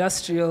become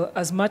industrial,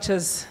 as much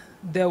as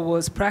there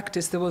was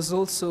practice, there was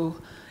also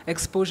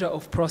exposure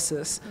of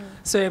process.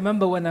 So I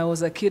remember when I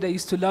was a kid, I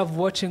used to love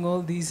watching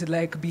all these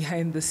like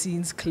behind the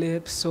scenes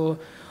clips, or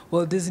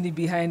Walt Disney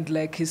behind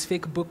like his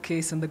fake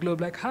bookcase and the globe,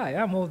 like, hi,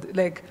 I'm all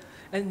like,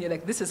 and you're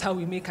like, this is how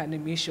we make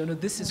animation, or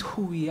this is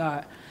who we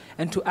are.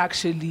 And to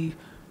actually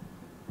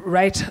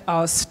write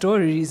our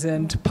stories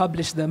and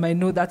publish them. I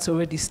know that's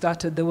already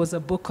started. There was a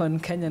book on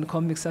Kenyan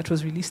comics that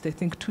was released, I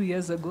think, 2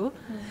 years ago.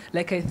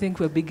 Like, I think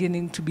we're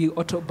beginning to be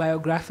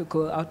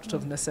autobiographical out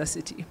of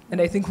necessity. And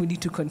I think we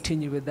need to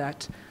continue with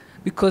that,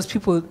 because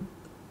people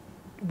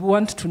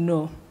want to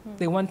know.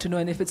 They want to know.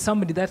 And if it's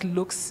somebody that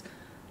looks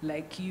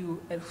like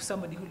you, and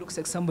somebody who looks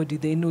like somebody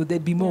they know,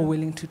 they'd be more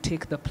willing to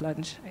take the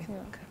plunge, I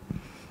think.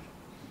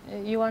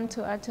 You want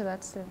to add to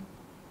that, Steve?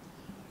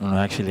 No,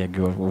 I actually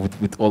agree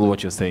with all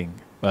what you're saying.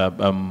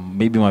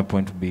 Maybe my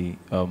point would be,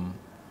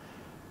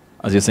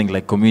 as you're saying,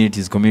 like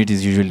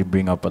communities usually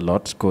bring up a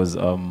lot, because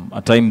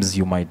at times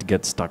you might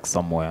get stuck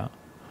somewhere.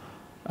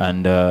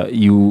 And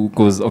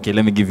okay,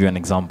 let me give you an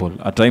example.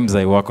 At times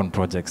I work on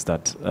projects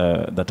that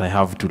I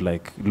have to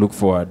like look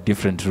for a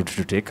different route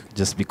to take,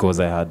 just because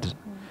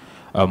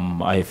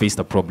I faced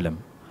a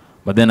problem.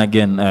 But then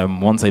again,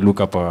 once I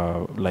look up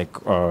on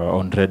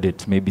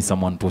Reddit, maybe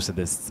someone posted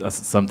this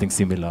something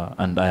similar,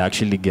 and I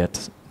actually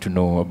get to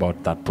know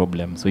about that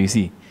problem. So you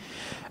see,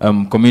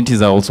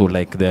 communities are also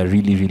like, they're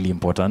really, really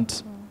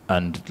important,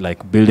 and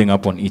like building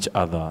up on each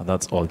other.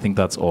 That's all. I think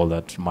that's all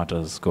that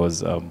matters,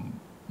 because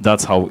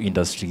that's how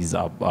industries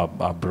are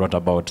brought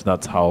about.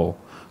 That's how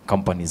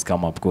companies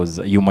come up, because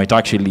you might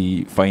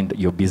actually find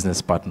your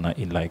business partner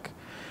in like,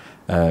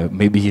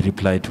 maybe he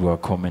replied to a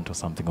comment or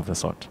something of the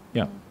sort.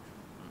 Yeah.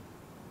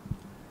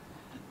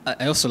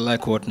 I also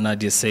like what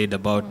Nadia said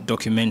about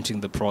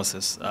documenting the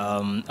process.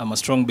 I'm a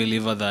strong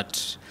believer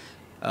that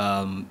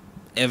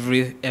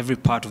every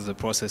part of the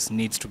process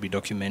needs to be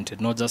documented,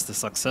 not just the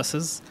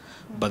successes,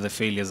 but the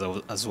failures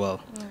as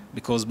well.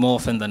 Because more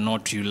often than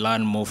not, you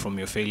learn more from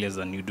your failures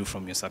than you do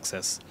from your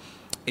success.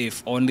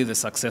 If only the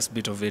success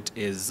bit of it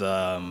is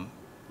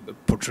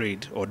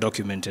portrayed or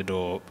documented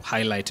or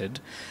highlighted,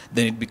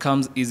 then it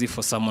becomes easy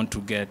for someone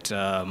to get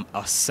a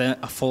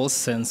false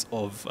sense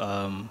of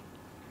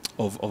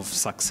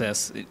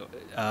success,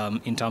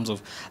 in terms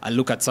of, I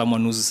look at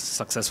someone who's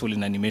successful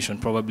in animation,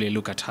 probably I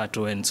look at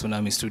Hato and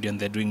Tsunami Studio and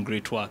they're doing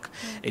great work,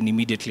 and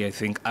immediately I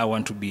think I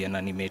want to be an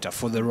animator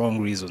for the wrong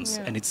reasons.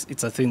 And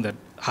it's a thing that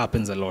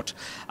happens a lot.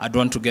 I'd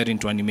want to get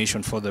into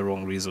animation for the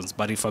wrong reasons,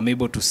 but if I'm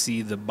able to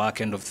see the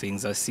back end of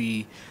things, I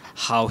see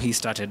how he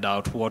started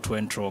out, what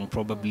went wrong,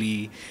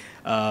 probably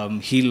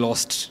he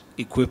lost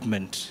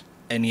equipment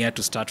and he had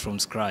to start from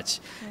scratch.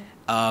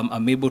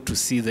 I'm able to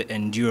see the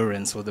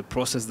endurance or the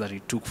process that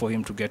it took for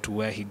him to get to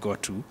where he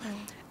got to.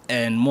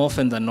 And more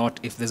often than not,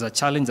 if there's a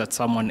challenge that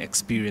someone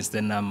experienced,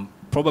 then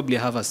probably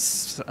have a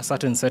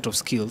certain set of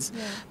skills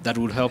that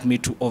would help me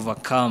to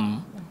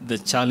overcome the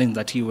challenge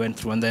that he went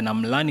through. And then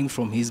I'm learning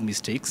from his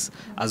mistakes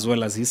as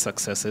well as his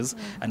successes,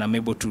 and I'm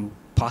able to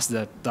pass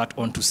that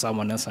on to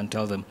someone else and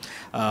tell them,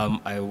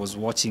 I was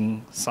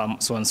watching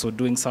so-and-so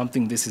doing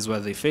something, this is where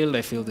they failed,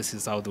 I feel this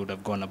is how they would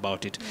have gone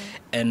about it.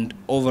 And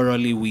overall,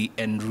 we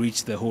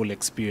enrich the whole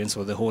experience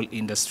or the whole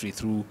industry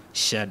through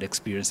shared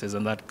experiences,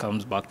 and that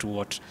comes back to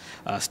what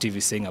Steve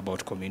is saying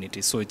about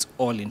community. So it's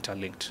all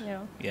interlinked.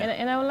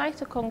 And I would like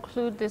to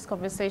conclude this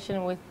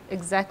conversation with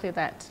exactly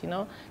that,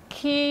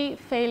 key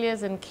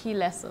failures and key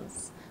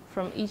lessons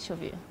from each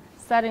of you.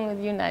 Starting with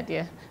you,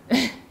 Nadia.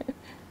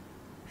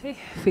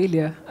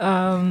 Failure.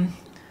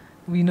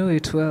 We know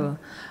it well.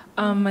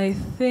 I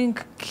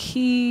think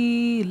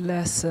key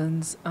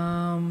lessons,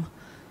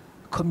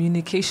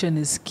 communication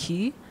is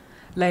key.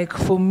 Like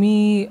for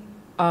me,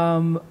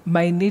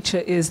 my nature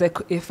is like,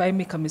 if I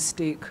make a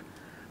mistake,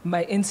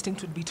 my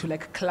instinct would be to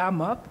like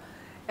clam up,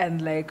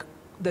 and like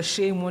the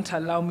shame won't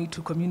allow me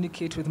to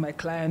communicate with my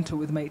client or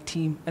with my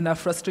team. And I've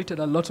frustrated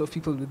a lot of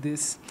people with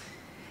this.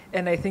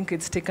 And I think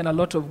it's taken a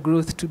lot of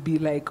growth to be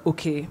like,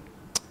 okay,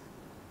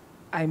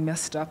 I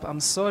messed up, I'm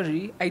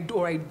sorry, I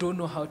don't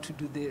know how to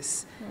do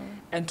this.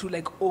 And to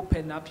like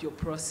open up your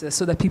process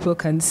so that people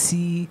can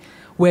see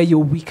where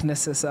your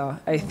weaknesses are.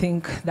 I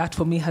think that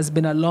for me has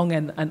been a long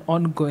and an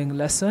ongoing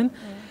lesson.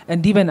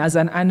 And even as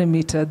an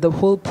animator, the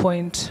whole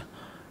point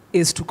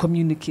is to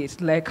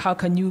communicate. Like, how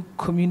can you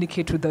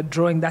communicate with a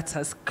drawing that's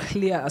as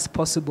clear as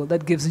possible,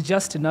 that gives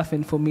just enough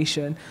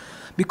information,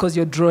 because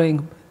you're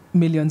drawing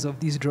millions of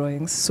these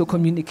drawings. So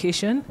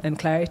communication and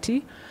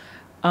clarity.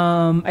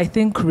 I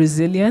think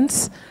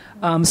resilience.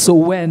 So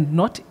when,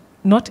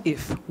 not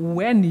if,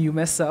 when you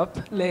mess up,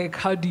 like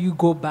how do you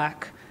go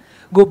back?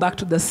 Go back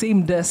to the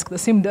same desk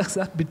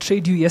that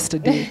betrayed you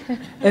yesterday,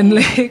 and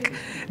like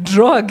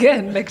draw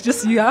again. Like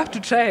just, you have to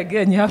try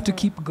again. You have to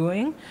keep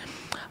going.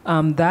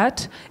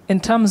 That, in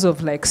terms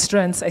of like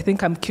strengths, I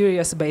think I'm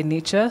curious by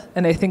nature,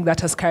 and I think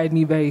that has carried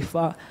me very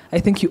far. I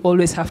think you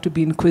always have to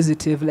be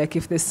inquisitive. Like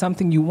if there's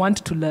something you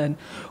want to learn,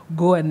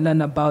 go and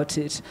learn about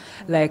it.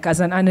 Like as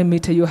an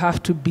animator, you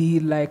have to be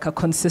like a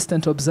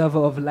consistent observer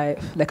of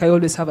life. Like I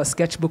always have a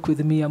sketchbook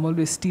with me. I'm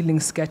always stealing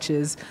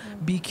sketches.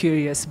 Be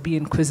curious, be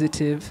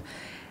inquisitive.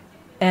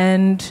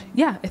 And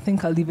yeah, I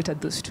think I'll leave it at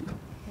those two.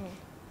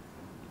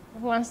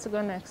 Who wants to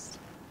go next?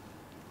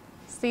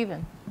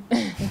 Stephen.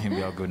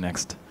 Maybe I'll go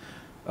next.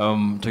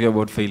 Talking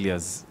about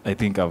failures, I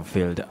think I've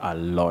failed a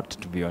lot,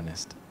 to be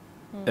honest.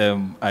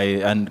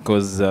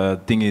 Because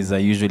thing is, I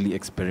usually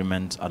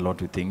experiment a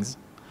lot with things.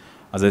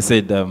 As I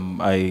said,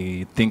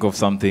 I think of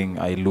something,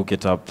 I look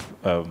it up,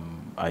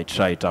 I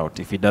try it out.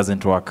 If it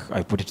doesn't work,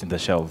 I put it in the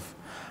shelf.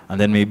 And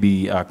then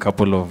maybe a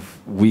couple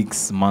of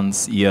weeks,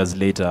 months, years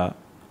later,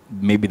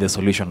 maybe the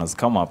solution has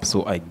come up.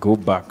 So I go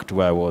back to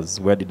where I was.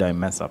 Where did I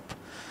mess up?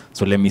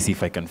 So let me see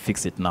if I can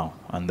fix it now.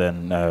 And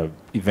then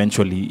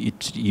eventually,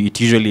 it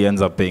usually ends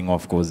up paying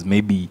off, because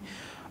maybe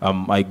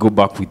I go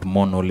back with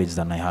more knowledge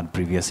than I had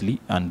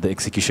previously, and the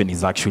execution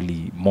is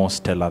actually more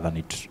stellar than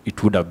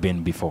it would have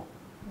been before.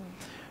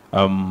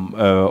 On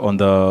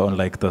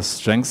like the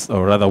strengths,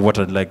 or rather what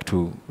I'd like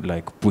to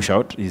like push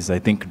out is, I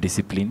think,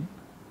 discipline.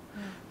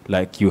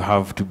 Like you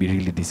have to be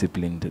really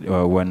disciplined.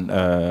 When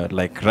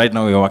like right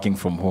now we're working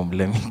from home.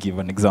 Let me give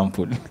an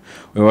example.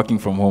 We're working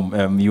from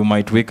home. You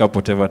might wake up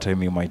whatever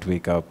time you might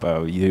wake up.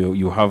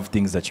 You have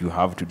things that you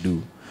have to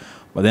do.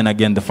 But then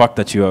again, the fact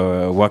that you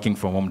are working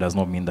from home does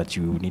not mean that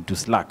you need to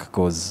slack,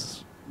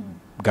 because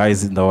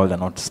guys in the world are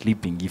not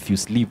sleeping. If you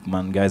sleep,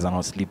 man, guys are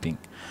not sleeping.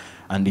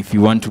 And if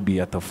you want to be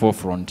at the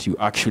forefront, you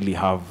actually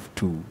have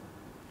to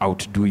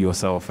outdo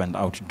yourself and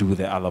outdo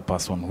the other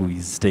person who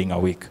is staying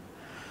awake.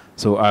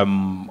 So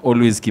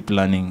always keep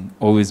learning,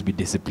 always be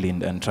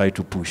disciplined, and try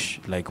to push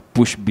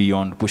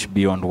beyond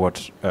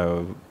what,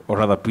 or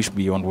rather push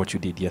beyond what you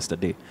did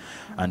yesterday.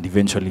 And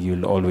eventually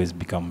you'll always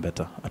become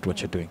better at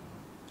what you're doing.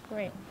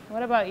 Great.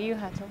 What about you,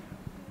 Hato?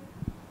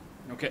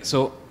 Okay,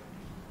 so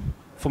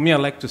for me, I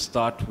like to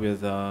start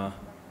with a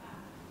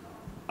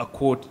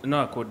quote,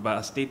 not a quote, but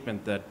a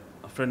statement that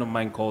a friend of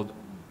mine called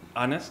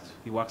Ernest.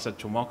 He works at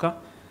Chomoka.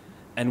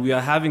 And we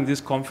are having this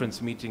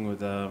conference meeting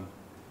with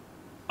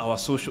our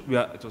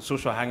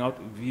social hangout,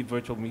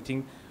 virtual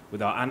meeting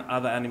with our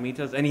other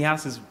animators, and he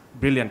asked this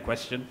brilliant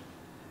question.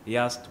 He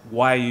asked,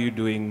 why are you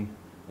doing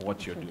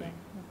what you're doing?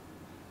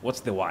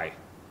 What's the why,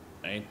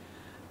 right?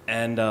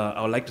 And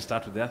I would like to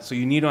start with that. So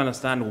you need to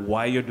understand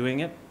why you're doing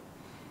it.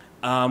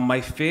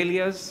 My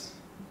failures,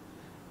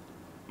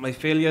 I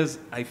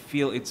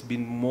feel it's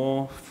been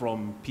more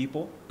from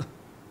people.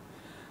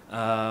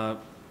 I'm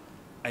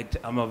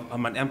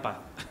an empath.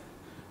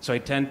 So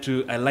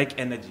I like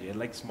energy, I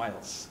like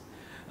smiles.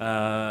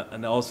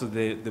 And also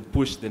the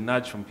push, the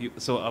nudge from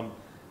people. So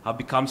I've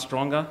become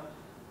stronger,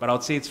 but I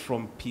would say it's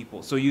from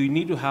people. So you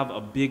need to have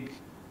a big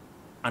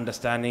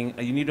understanding,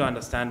 you need to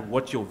understand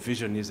what your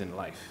vision is in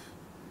life.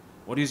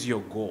 What is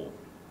your goal?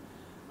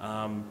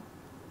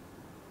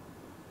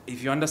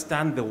 If you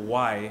understand the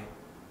why,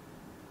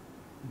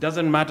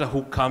 doesn't matter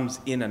who comes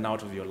in and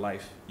out of your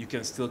life, you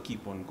can still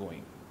keep on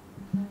going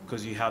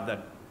because you have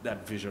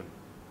that vision.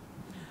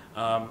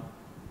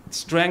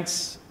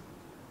 Strengths,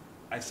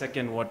 I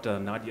second what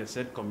Nadia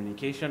said,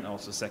 communication, I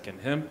also second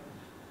him.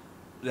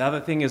 The other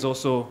thing is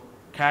also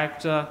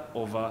character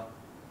over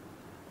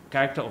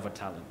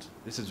talent.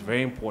 This is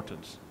very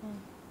important.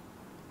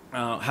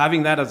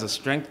 Having that as a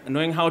strength,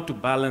 knowing how to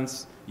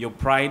balance your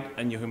pride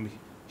and your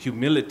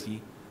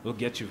humility will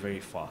get you very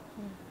far.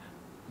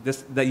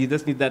 You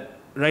just need that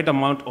right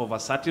amount of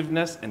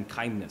assertiveness and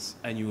kindness,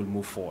 and you will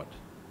move forward.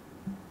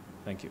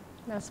 Thank you.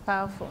 That's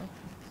powerful.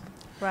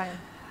 Brian.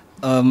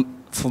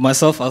 For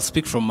myself, I'll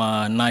speak from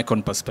a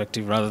Nikon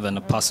perspective rather than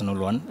a personal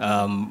one.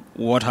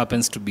 What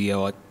happens to be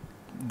our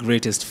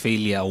greatest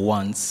failure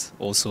once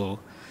also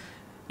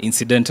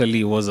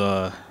incidentally was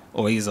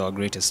or is our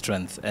greatest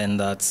strength, and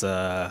that's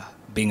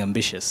being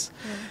ambitious.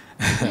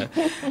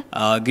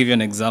 I'll give you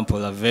an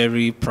example, a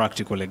very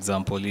practical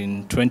example.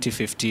 In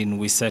 2015,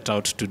 we set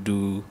out to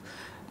do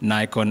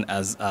Nikon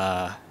as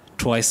a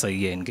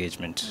twice-a-year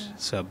engagement,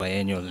 so a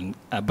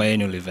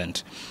biennial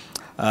event.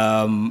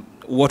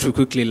 What we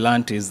quickly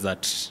learned is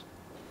that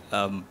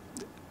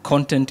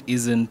content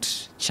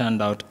isn't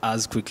churned out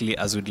as quickly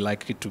as we'd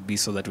like it to be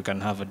so that we can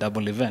have a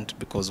double event,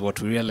 because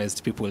what we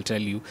realized, people will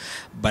tell you,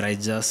 but I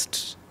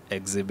just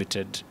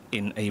exhibited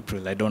in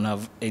April. I don't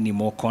have any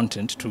more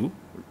content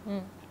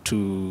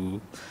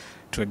to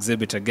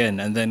exhibit again.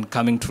 And then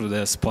coming to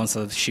the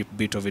sponsorship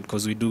bit of it,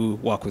 because we do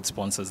work with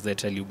sponsors, they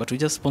tell you, but we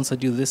just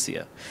sponsored you this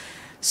year.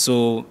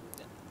 So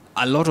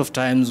a lot of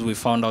times we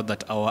found out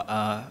that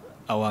our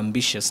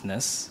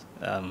ambitiousness,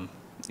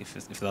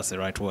 if that's the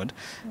right word,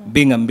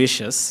 being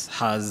ambitious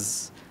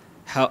has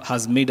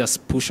made us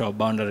push our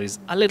boundaries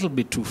a little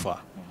bit too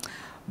far.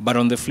 But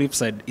on the flip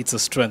side, it's a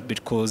strength,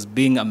 because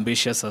being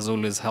ambitious has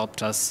always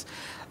helped us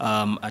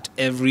at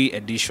every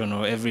edition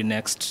or every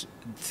next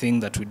thing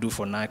that we do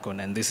for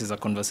Nikon. And this is a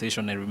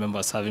conversation I remember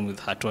us having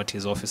with Hato at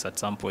his office at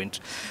some point.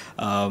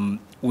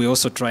 We're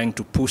also trying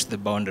to push the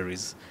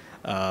boundaries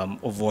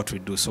of what we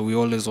do. So we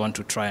always want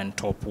to try and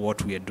top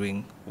what we are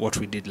doing, what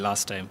we did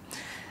last time.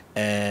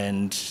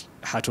 And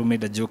Hato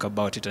made a joke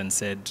about it and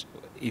said,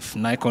 if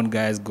Nikon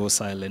guys go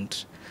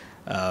silent,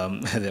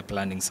 they're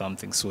planning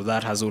something. So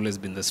that has always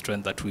been the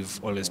strength that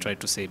we've always tried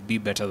to say, be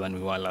better than we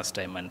were last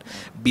time and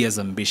be as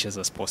ambitious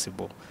as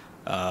possible,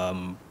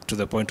 to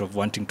the point of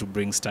wanting to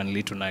bring Stan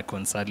Lee to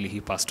Nikon. Sadly,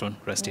 he passed on,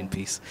 rest in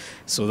peace.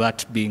 So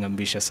that being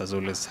ambitious has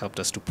always helped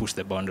us to push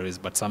the boundaries,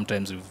 but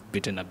sometimes we've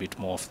bitten a bit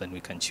more off than we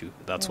can chew.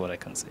 That's what I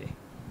can say.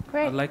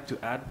 Great. I'd like to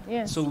add,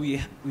 Yes. so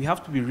we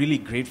have to be really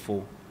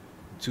grateful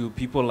to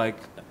people like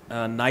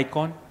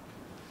Nikon,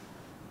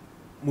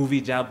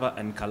 Movie Jabba,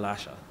 and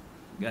Kalasha,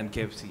 and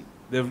KFC.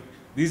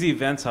 These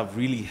events have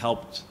really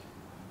helped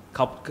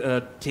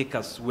take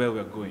us where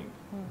we're going,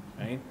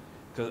 right?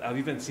 Because I've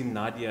even seen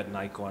Nadia at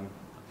Nikon.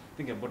 I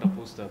think I bought a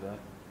poster there.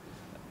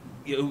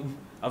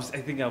 I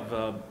think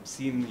I've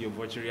seen your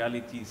virtual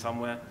reality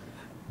somewhere.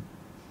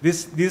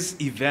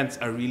 These events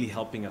are really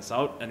helping us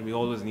out, and we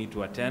always need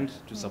to attend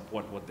to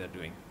support what they're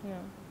doing. Yeah.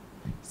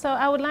 So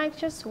I would like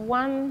just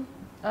one,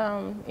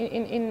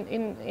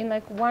 in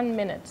like 1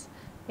 minute,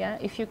 yeah,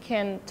 if you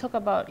can talk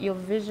about your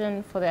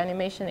vision for the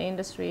animation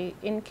industry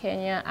in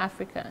Kenya,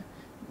 Africa,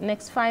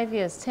 next 5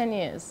 years, 10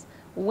 years,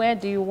 where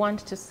do you want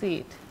to see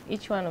it?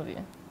 Each one of you.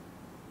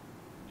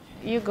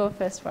 You go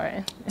first,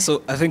 Brian.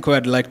 So I think where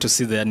I'd like to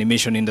see the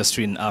animation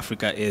industry in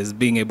Africa is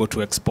being able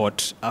to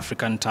export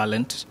African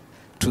talent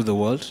to the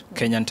world,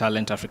 Kenyan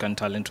talent, African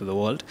talent to the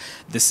world.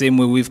 The same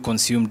way we've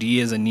consumed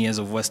years and years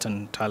of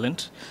Western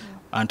talent,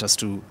 and us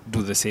to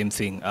do the same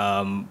thing.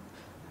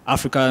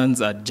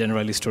 Africans are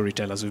generally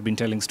storytellers. We've been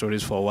telling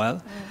stories for a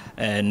while.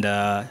 And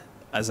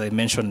as I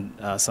mentioned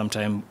some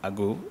time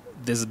ago,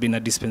 there's been a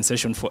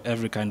dispensation for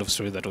every kind of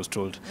story that was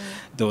told.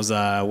 There was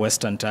a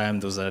Western time,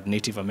 there was a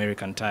Native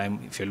American time,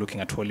 if you're looking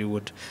at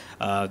Hollywood,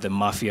 the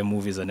mafia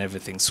movies and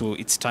everything. So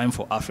it's time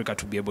for Africa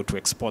to be able to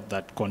export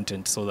that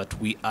content so that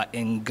we are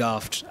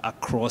engulfed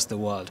across the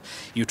world.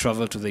 You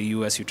travel to the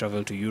US, you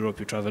travel to Europe,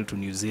 you travel to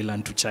New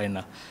Zealand, to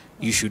China.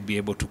 You should be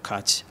able to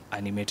catch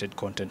animated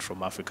content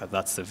from Africa.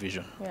 That's the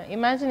vision. Yeah.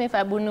 Imagine if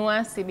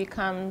Abunuwasi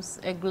becomes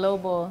a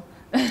global...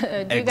 Do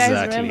you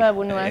guys remember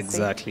Abunuwasi?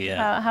 Exactly,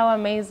 yeah. How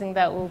amazing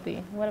that will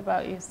be. What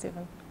about you,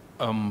 Stephen?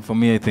 For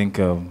me, I think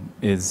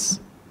is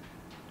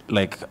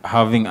like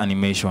having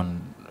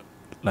animation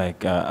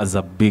like as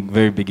a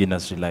very big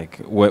industry. Like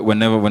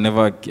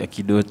whenever a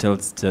kiddo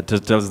tells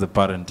the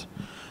parent,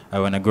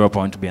 when I grow up I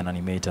want to be an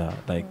animator,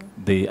 like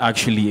they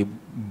actually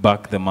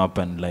back them up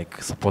and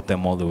like support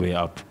them all the way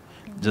up.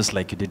 Just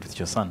like you did with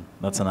your son.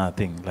 That's another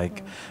thing.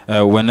 Like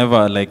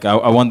whenever, like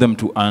I want them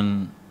to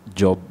earn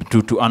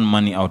to earn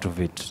money out of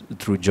it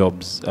through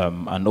jobs,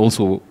 and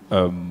also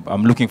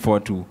I'm looking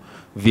forward to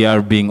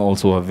VR being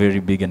also a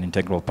very big and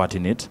integral part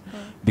in it,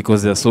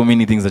 because there are so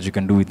many things that you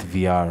can do with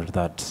VR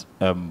that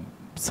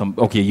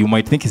you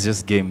might think it's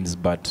just games,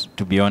 but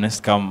to be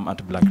honest, come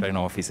at Black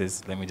Rhino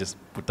offices, let me just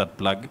put that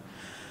plug,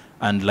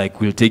 and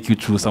like we'll take you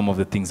through some of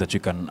the things that you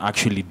can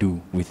actually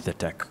do with the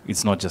tech.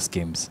 It's not just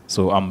games.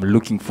 So I'm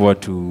looking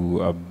forward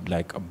to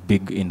like a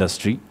big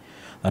industry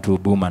that will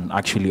boom and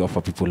actually offer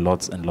people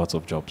lots and lots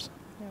of jobs.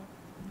 Yeah.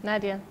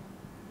 Nadia?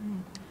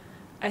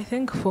 I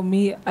think for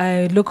me,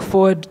 I look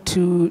forward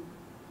to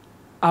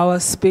our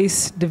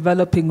space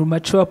developing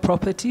mature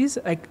properties,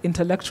 like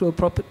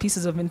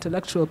pieces of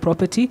intellectual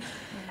property,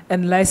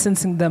 and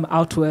licensing them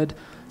outward.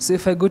 So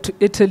if I go to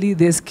Italy,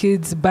 there's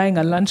kids buying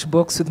a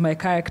lunchbox with my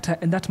character,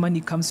 and that money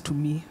comes to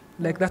me.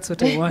 Like, that's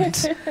what I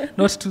want.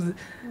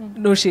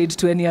 No shade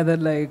to any other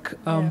like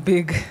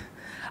big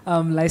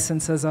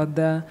licensors out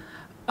there.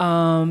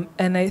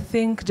 And I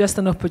think just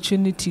an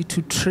opportunity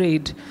to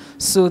trade,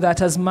 so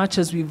that as much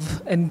as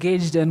we've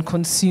engaged and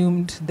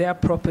consumed their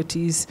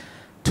properties,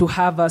 to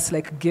have us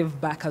like give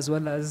back as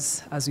well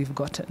as we've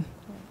gotten.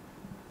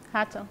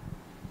 Hato?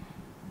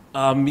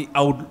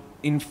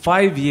 In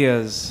 5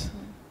 years,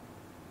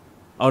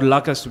 I would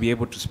like us to be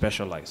able to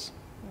specialize.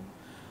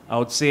 I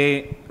would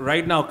say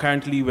right now,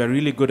 currently, we're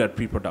really good at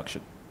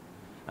pre-production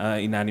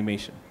in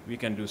animation. We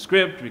can do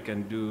script,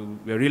 we're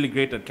really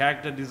great at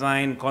character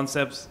design,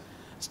 concepts,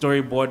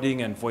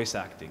 storyboarding, and voice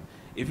acting.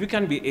 If we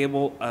can be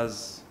able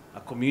as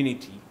a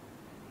community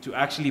to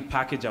actually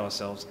package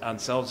ourselves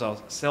and sell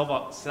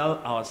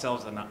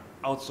ourselves an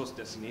outsourced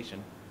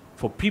destination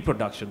for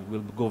pre-production,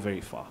 we'll go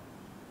very far.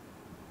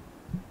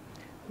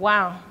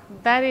 Wow,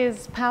 that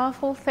is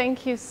powerful.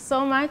 Thank you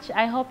so much.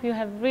 I hope you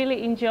have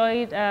really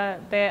enjoyed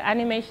the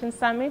Animation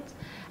Summit.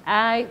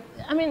 I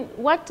mean,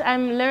 what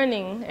I'm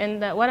learning and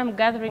what I'm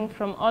gathering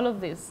from all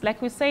of this,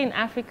 like we say in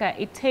Africa,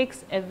 it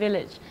takes a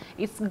village.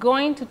 It's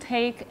going to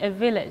take a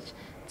village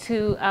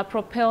to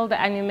propel the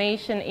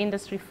animation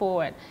industry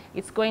forward.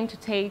 It's going to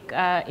take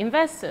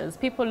investors,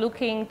 people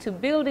looking to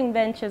building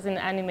ventures in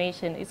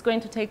animation. It's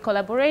going to take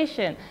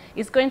collaboration.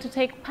 It's going to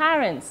take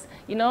parents,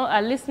 you know,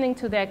 listening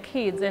to their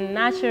kids and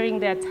nurturing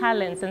their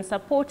talents and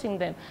supporting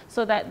them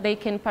so that they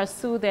can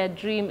pursue their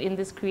dream in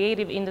this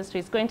creative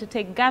industry. It's going to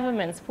take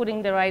governments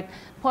putting the right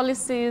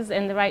policies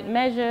and the right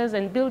measures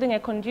and building a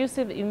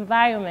conducive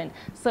environment.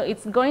 So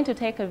it's going to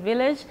take a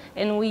village,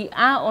 and we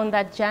are on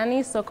that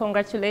journey. So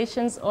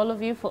congratulations, all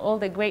of you, for all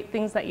the great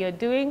things that you're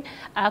doing.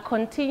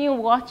 Continue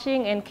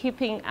watching and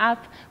keeping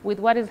up with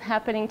what is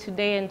happening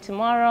today and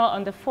tomorrow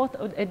on the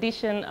 4th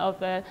edition of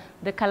the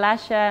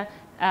Kalasha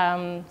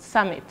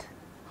Summit.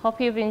 Hope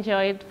you've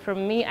enjoyed.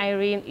 From me,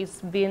 Irene,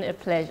 it's been a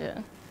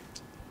pleasure.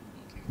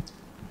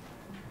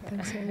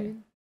 Thanks,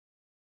 Irene.